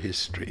labor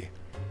history.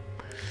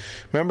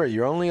 Remember,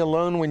 you're only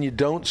alone when you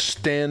don't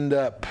stand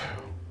up.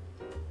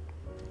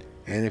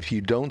 And if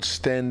you don't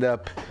stand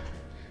up,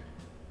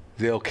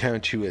 they'll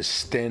count you as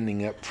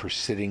standing up for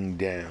sitting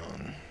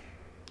down.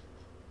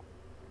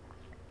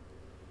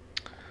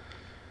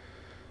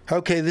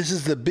 Okay, this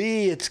is the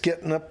B. It's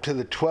getting up to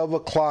the 12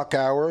 o'clock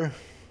hour.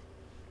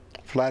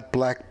 Flat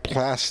Black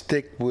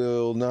Plastic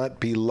will not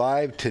be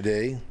live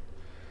today.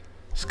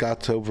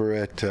 Scott's over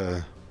at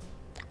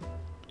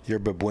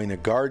Yerba Buena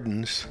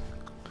Gardens.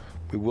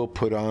 We will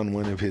put on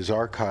one of his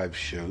archive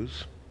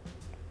shows.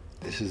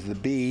 This is the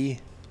B.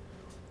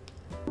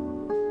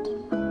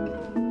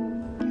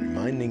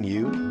 Reminding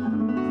you,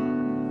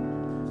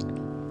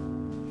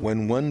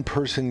 when one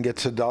person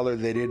gets $1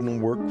 they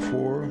didn't work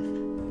for,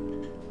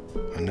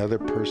 another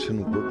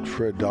person worked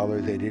for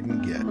 $1 they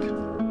didn't get.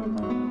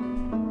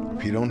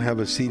 If you don't have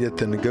a seat at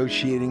the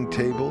negotiating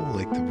table,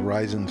 like the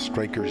Verizon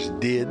strikers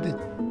did,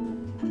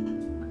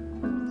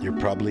 you're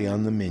probably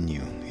on the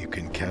menu. You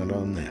can count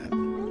on that.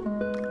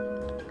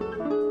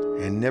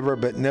 And never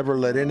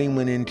let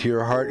anyone into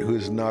your heart who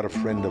is not a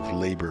friend of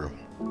labor.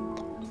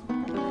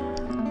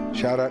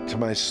 Shout out to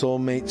my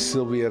soulmate,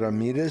 Sylvia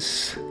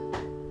Ramirez,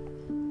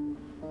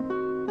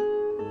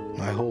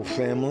 my whole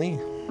family,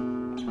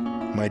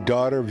 my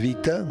daughter,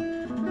 Vita,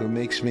 who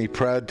makes me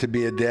proud to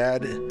be a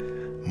dad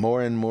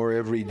more and more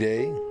every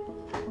day,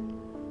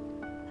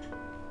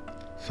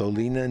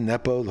 Solina,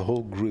 Nepo, the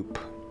whole group.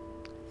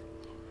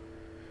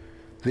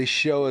 This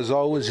show, as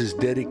always, is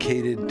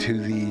dedicated to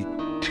the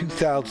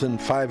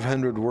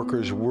 2,500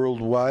 workers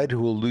worldwide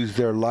who will lose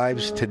their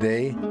lives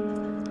today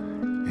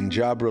in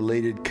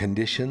job-related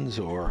conditions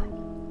or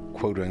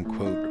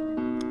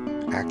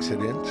quote-unquote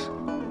accidents,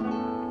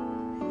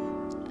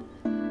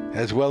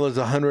 as well as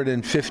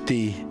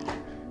 150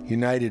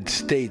 United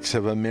States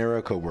of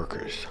America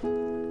workers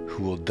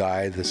who will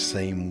die the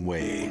same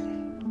way.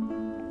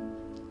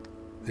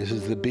 This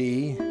is the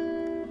B.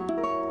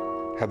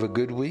 Have a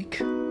good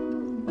week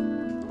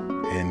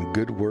and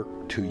good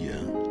work to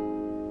you.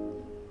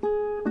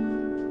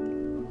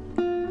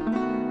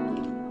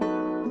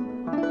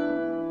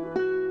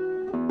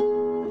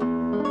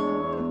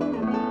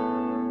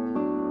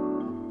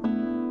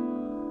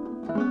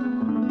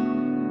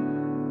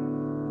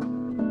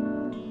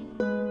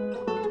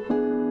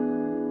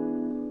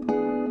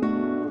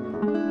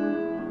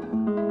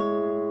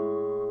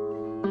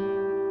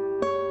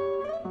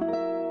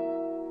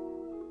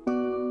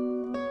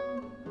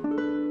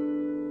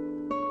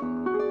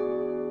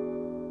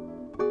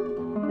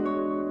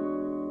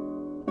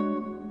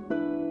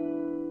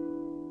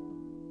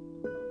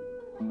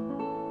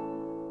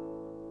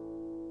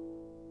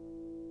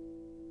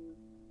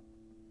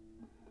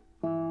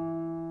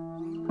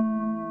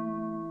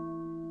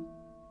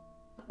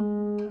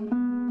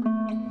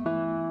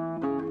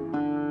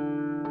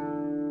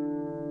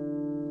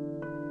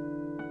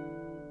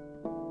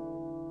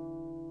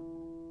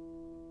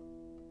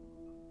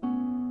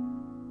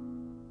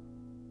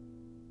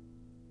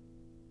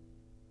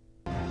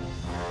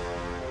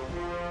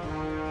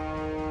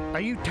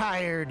 Are you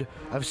tired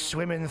of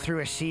swimming through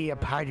a sea of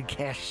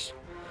podcasts?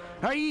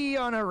 Are ye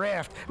on a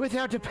raft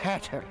without a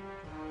paddle?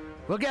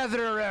 Well,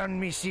 gather around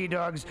me, sea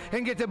dogs,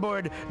 and get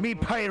aboard me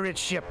pirate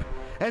ship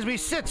as we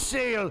set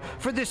sail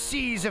for the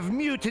seas of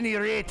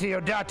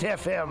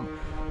MutinyRadio.fm,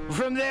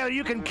 From there,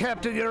 you can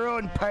captain your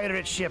own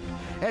pirate ship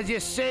as you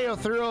sail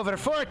through over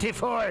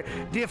 44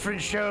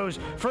 different shows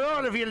for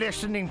all of your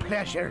listening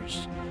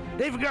pleasures.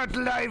 They've got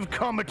live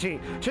comedy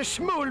to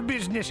small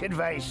business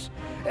advice,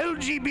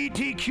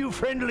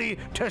 LGBTQ-friendly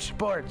to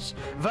sports,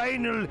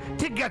 vinyl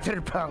to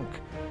gutter punk.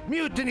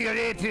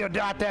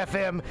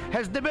 MutinyRadio.fm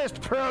has the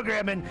best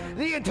programming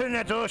the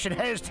internet ocean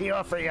has to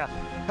offer you.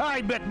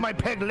 I bet my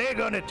peg leg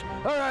on it,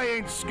 or I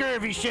ain't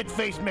scurvy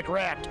shit-faced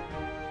McRat.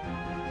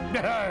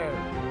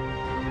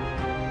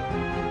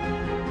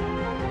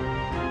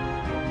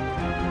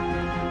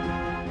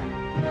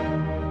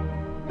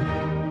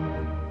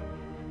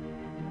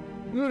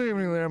 Good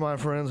evening there, my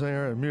friends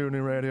here at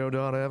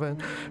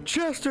MutinyRadio.fm.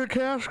 Chester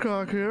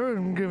Cashcock here,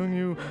 and giving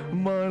you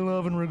my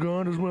love and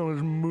regard as well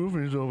as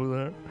movies over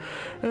there.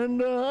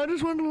 And I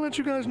just wanted to let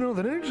you guys know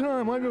that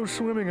anytime I go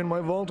swimming in my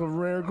vault of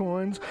rare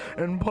coins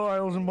and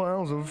piles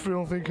of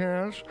filthy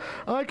cash,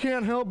 I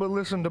can't help but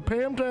listen to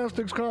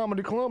Pamtastic's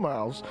Comedy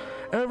Clubhouse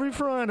every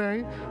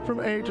Friday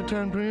from 8 to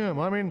 10 p.m.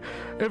 I mean,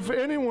 if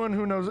anyone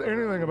who knows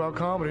anything about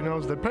comedy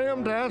knows that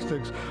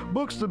Pamtastic's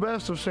books the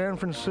best of San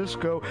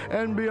Francisco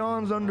and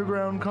beyond's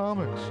underground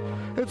comics.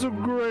 It's a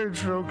great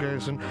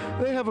showcase, and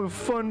they have a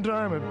fun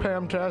time at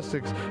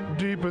Pamtastic's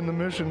deep in the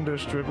Mission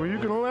District, where you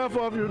can laugh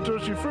off your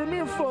tushy for a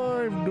mere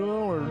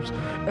 $5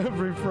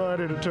 every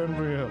Friday to 10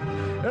 p.m.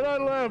 And I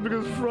laugh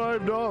because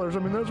 $5, I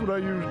mean, that's what I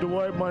use to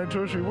wipe my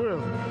tushy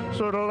with.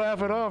 So to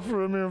laugh it off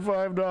for a mere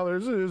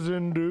 $5 is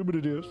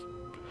indubitious.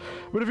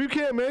 But if you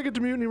can't make it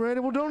to Mutiny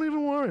Radio, well, don't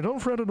even worry. Don't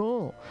fret at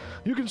all.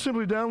 You can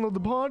simply download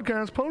the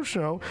podcast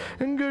post-show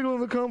and giggle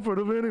in the comfort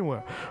of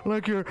anywhere,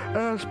 like your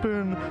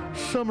Aspen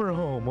summer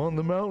home on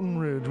the mountain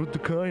ridge with the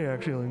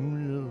kayak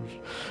feeling.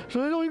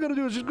 So all you got to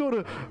do is just go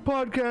to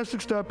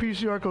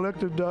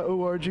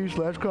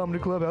podcastics.pcrcollective.org/Comedy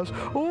Clubhouse,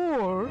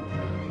 or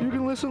you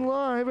can listen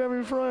live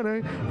every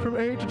Friday from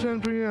 8 to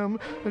 10 p.m.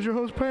 as your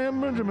host, Pam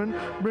Benjamin,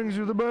 brings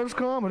you the best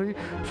comedy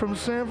from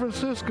San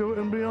Francisco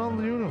and beyond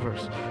the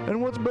universe.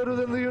 And what's better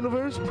than the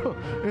universe?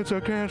 It's a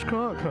cash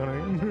cock,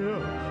 honey. Yeah.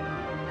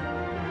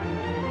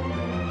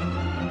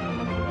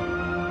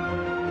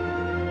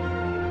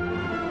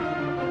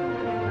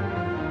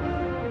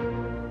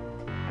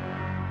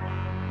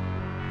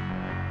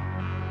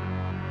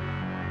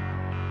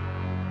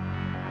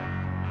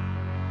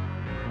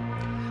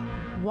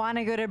 Want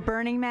to go to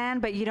Burning Man,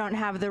 but you don't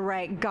have the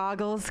right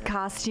goggles,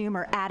 costume,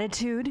 or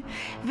attitude?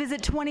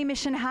 Visit 20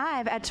 Mission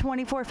Hive at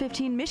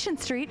 2415 Mission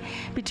Street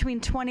between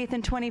 20th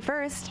and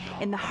 21st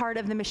in the heart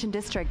of the Mission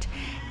District.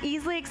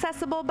 Easily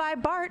accessible by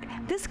BART,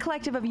 this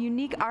collective of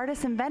unique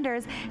artists and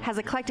vendors has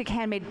eclectic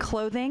handmade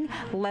clothing,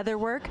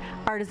 leatherwork,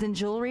 artisan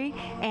jewelry,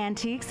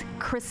 antiques,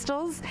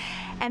 crystals,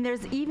 and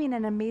there's even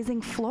an amazing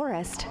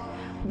florist.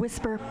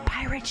 Whisper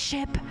Pirate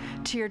Ship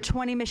to your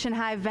 20 Mission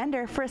Hive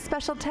vendor for a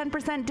special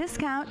 10%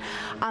 discount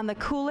on the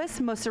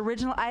coolest, most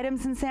original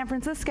items in San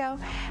Francisco.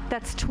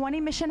 That's 20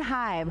 Mission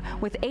Hive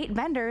with 8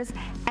 vendors,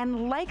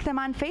 and like them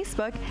on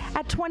Facebook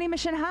at 20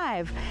 Mission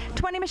Hive.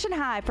 20 Mission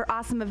Hive for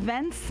awesome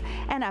events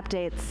and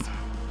updates.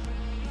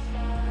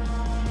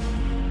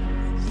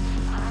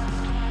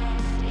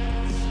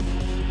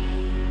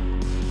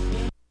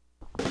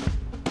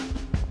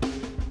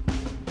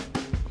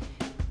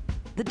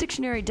 The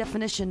dictionary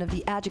definition of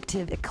the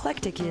adjective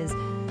eclectic is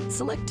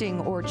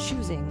selecting or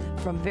choosing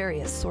from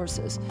various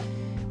sources.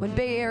 When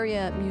Bay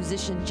Area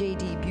musician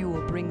J.D.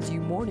 Buell brings you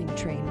Morning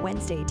Train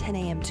Wednesday 10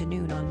 a.m. to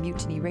noon on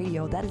Mutiny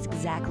Radio, that is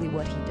exactly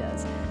what he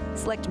does.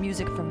 Select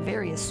music from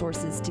various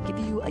sources to give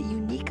you a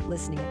unique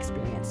listening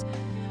experience.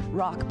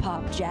 Rock,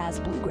 pop, jazz,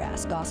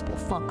 bluegrass, gospel,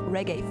 funk,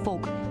 reggae,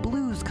 folk,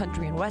 blues,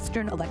 country and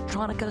western,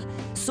 electronica,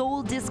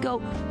 soul, disco,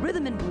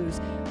 rhythm and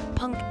blues,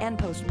 punk and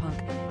post-punk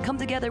come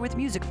together with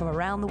music from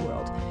around the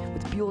world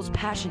with Buell's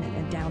passionate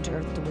and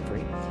down-to-earth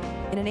delivery.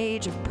 In an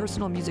age of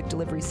personal music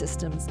delivery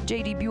systems,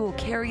 J.D. Buell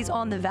carries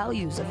on the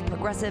values of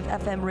progressive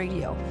FM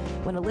radio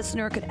when a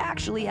listener could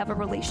actually have a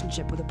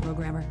relationship with a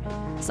programmer,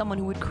 someone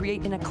who would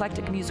create an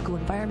eclectic musical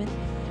environment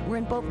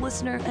wherein both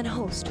listener and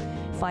host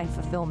find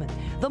fulfillment.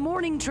 The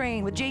Morning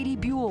Train with J.D.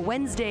 Buell,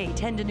 Wednesday,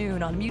 10 to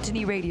noon on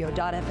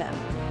MutinyRadio.fm.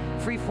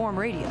 Freeform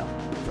radio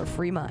for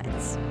free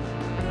minds.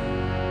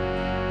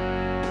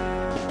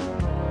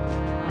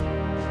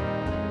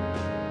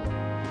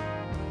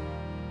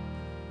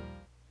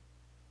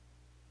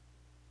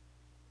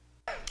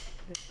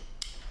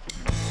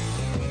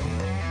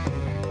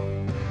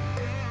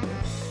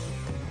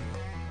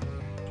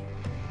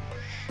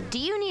 Do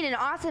you need an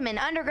awesome and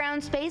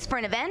underground space for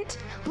an event?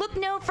 Look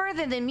no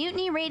further than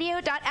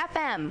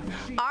MutinyRadio.fm.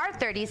 Our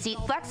 30-seat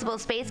flexible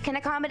space can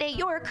accommodate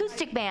your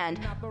acoustic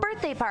band,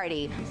 birthday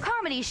party,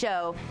 comedy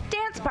show,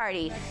 dance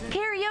party,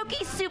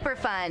 karaoke super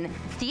fun,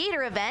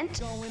 theater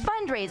event,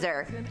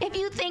 fundraiser. If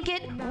you think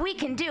it, we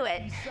can do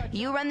it.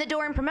 You run the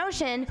door and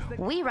promotion,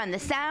 we run the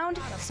sound,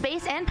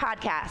 space, and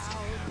podcast.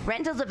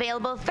 Rentals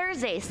available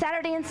Thursday,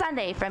 Saturday, and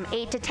Sunday from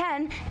 8 to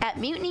 10 at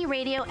Mutiny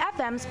Radio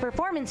FM's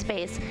performance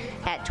space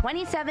at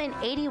 27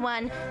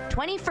 1181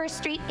 21st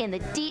Street in the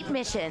Deep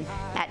Mission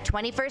at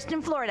 21st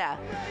in Florida.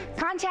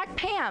 Contact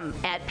Pam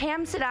at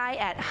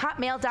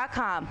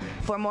pamsadai@hotmail.com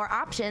for more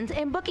options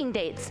and booking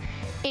dates.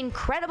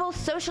 Incredible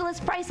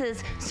socialist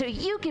prices so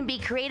you can be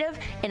creative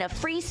in a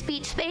free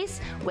speech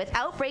space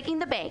without breaking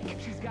the bank.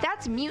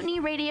 That's Mutiny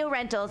Radio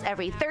Rentals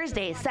every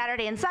Thursday,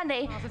 Saturday, and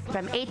Sunday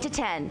from 8 to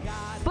 10.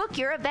 Book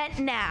your event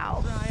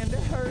now. Trying to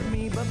hurt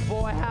me, but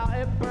boy, how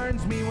it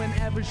burns me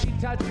whenever she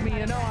touches me.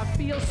 And oh, I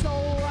feel so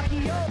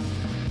lucky. Oh.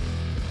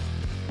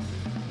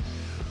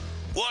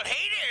 Well,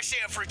 hey there,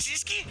 San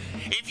Francisco.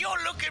 If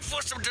you're looking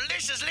for some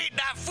delicious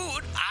late-night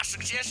food, I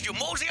suggest you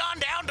mosey on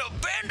down to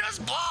Bender's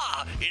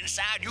Bar.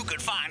 Inside, you can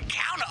find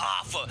counter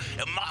offer,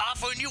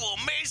 offering you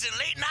amazing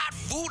late-night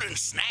food and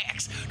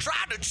snacks.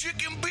 Try the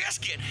chicken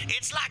biscuit.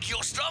 It's like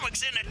your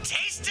stomach's in a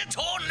tasty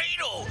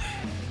tornado.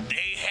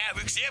 They have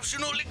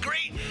exceptionally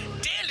great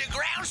daily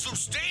ground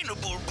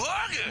sustainable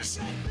burgers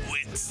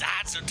with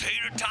sides of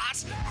tater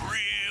tots,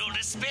 grilled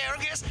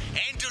asparagus,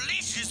 and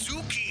delicious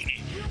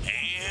zucchini,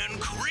 and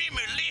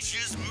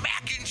creamy-licious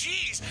mac and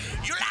cheese.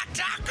 You like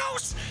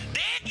tacos?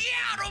 They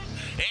got them.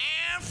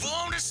 And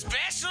from the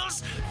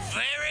specials,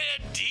 very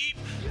deep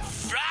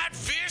fried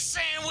fish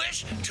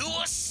sandwich to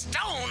a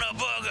stoner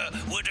burger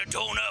with a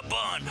donut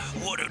bun.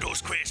 What are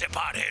those crazy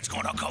potheads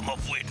gonna come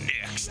up with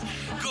next?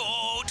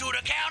 Go to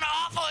the counter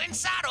offer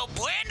inside of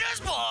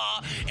Bender's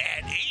Bar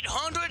at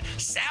 800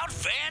 South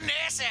Van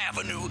Ness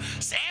Avenue,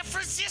 San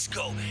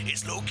Francisco.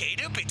 It's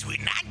located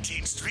between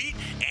 19th Street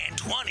and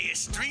 20th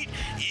Street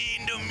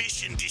in the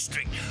Mission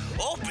District.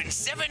 Open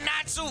 7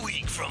 nights a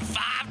week from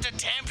 5 to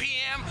 10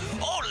 p.m.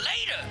 or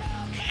later.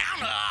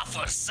 Counter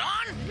offer,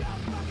 son.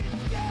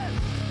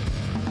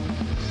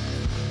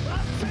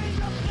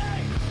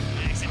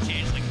 Accent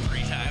changed like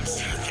 3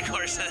 times throughout the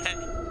course of that.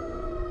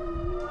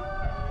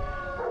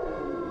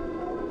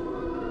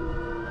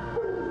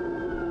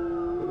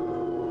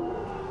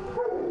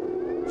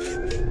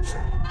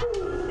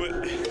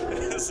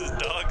 This is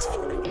dog's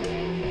food.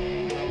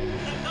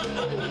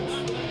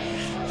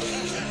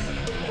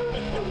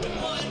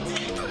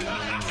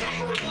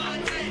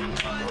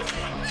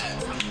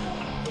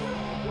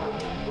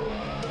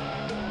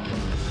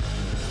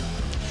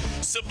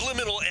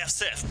 Subliminal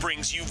SF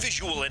brings you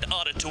visual and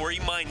auditory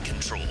mind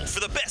control.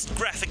 For the best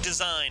graphic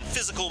design,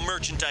 physical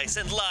merchandise,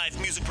 and live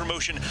music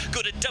promotion,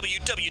 go to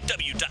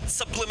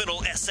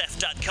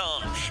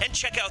www.subliminalsf.com and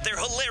check out their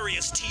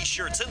hilarious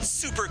t-shirts and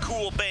super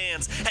cool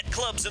bands at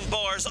clubs and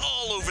bars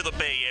all over the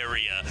Bay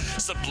Area.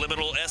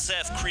 Subliminal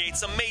SF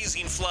creates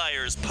amazing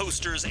flyers,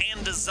 posters,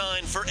 and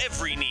design for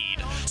every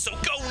need. So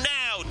go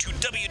now to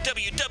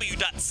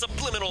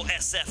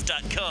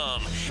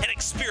www.subliminalsf.com and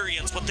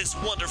experience what this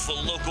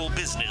wonderful local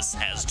business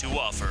has to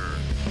offer.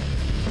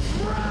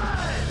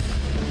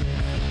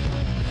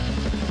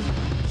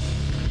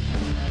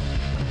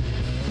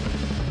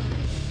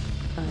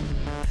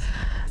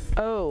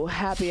 Oh,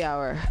 happy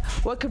hour.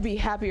 What could be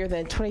happier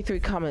than 23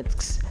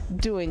 comics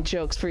doing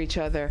jokes for each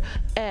other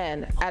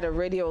and at a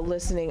radio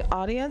listening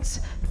audience?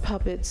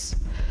 Puppets,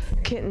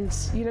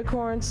 kittens,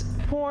 unicorns,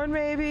 porn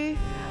maybe?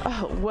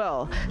 Oh,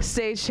 well,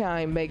 Stage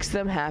Time makes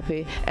them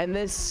happy, and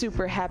this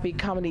super happy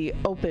comedy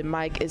open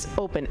mic is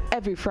open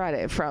every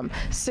Friday from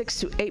 6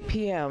 to 8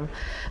 p.m.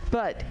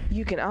 But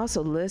you can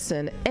also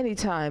listen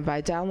anytime by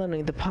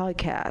downloading the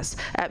podcast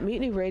at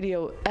Mutiny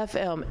Radio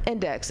FM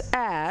Index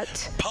at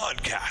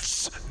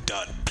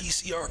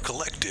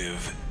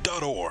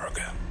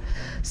podcasts.pcrcollective.org.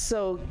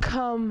 So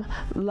come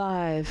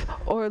live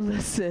or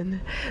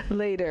listen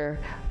later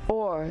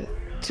or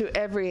to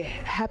every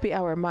happy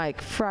hour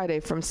mic Friday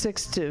from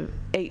 6 to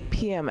 8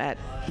 p.m. at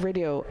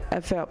Radio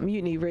FM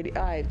Mutiny Radio.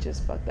 I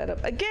just fucked that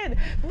up again.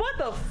 What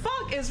the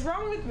fuck is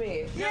wrong with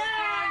me? Yeah!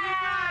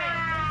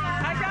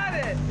 I got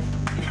it.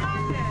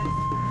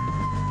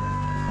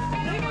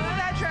 Leave it with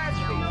that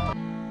tragedy.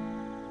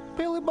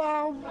 Billy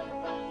Bob,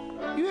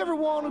 you ever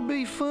want to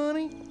be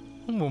funny?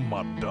 Well,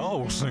 my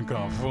dogs think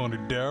I'm funny,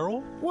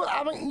 Daryl. Well,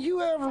 I mean,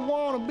 you ever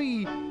want to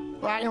be,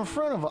 like, in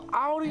front of an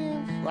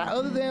audience? Like,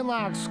 other than,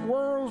 like,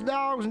 squirrels,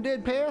 dogs, and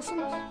dead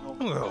peasants?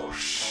 Oh,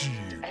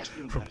 shoot.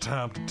 From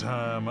time to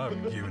time,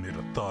 I've given it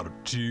a thought or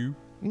two.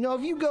 You know,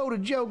 if you go to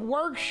Joke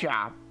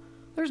Workshop,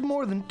 there's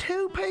more than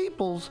 2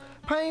 peoples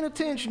paying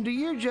attention to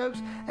your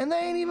jokes, and they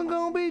ain't even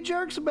gonna be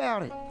jerks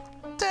about it.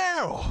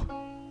 Daryl,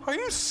 are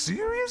you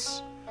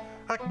serious?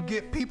 I can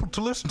get people to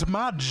listen to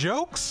my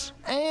jokes?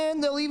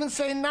 And they'll even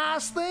say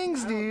nice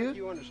things to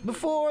you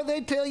before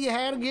they tell you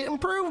how to get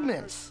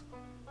improvements.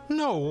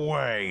 No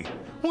way.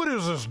 What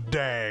is this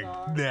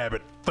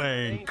dag-nabbit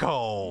thing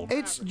called?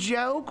 It's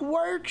Joke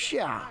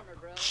Workshop.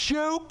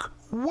 Joke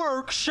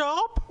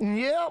Workshop?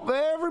 Yep,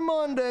 every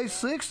Monday,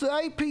 6 to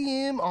 8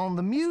 p.m. on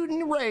the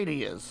Mutiny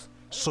Radios.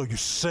 So you're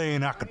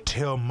saying I could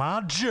tell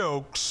my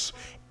jokes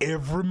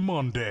every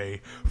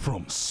Monday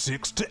from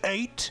 6 to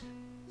 8?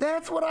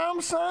 That's what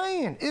I'm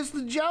saying. It's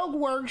the Joke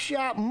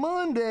Workshop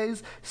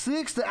Mondays,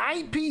 6 to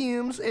 8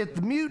 p.m. at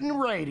the Mutiny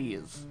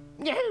Radios.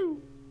 Yahoo!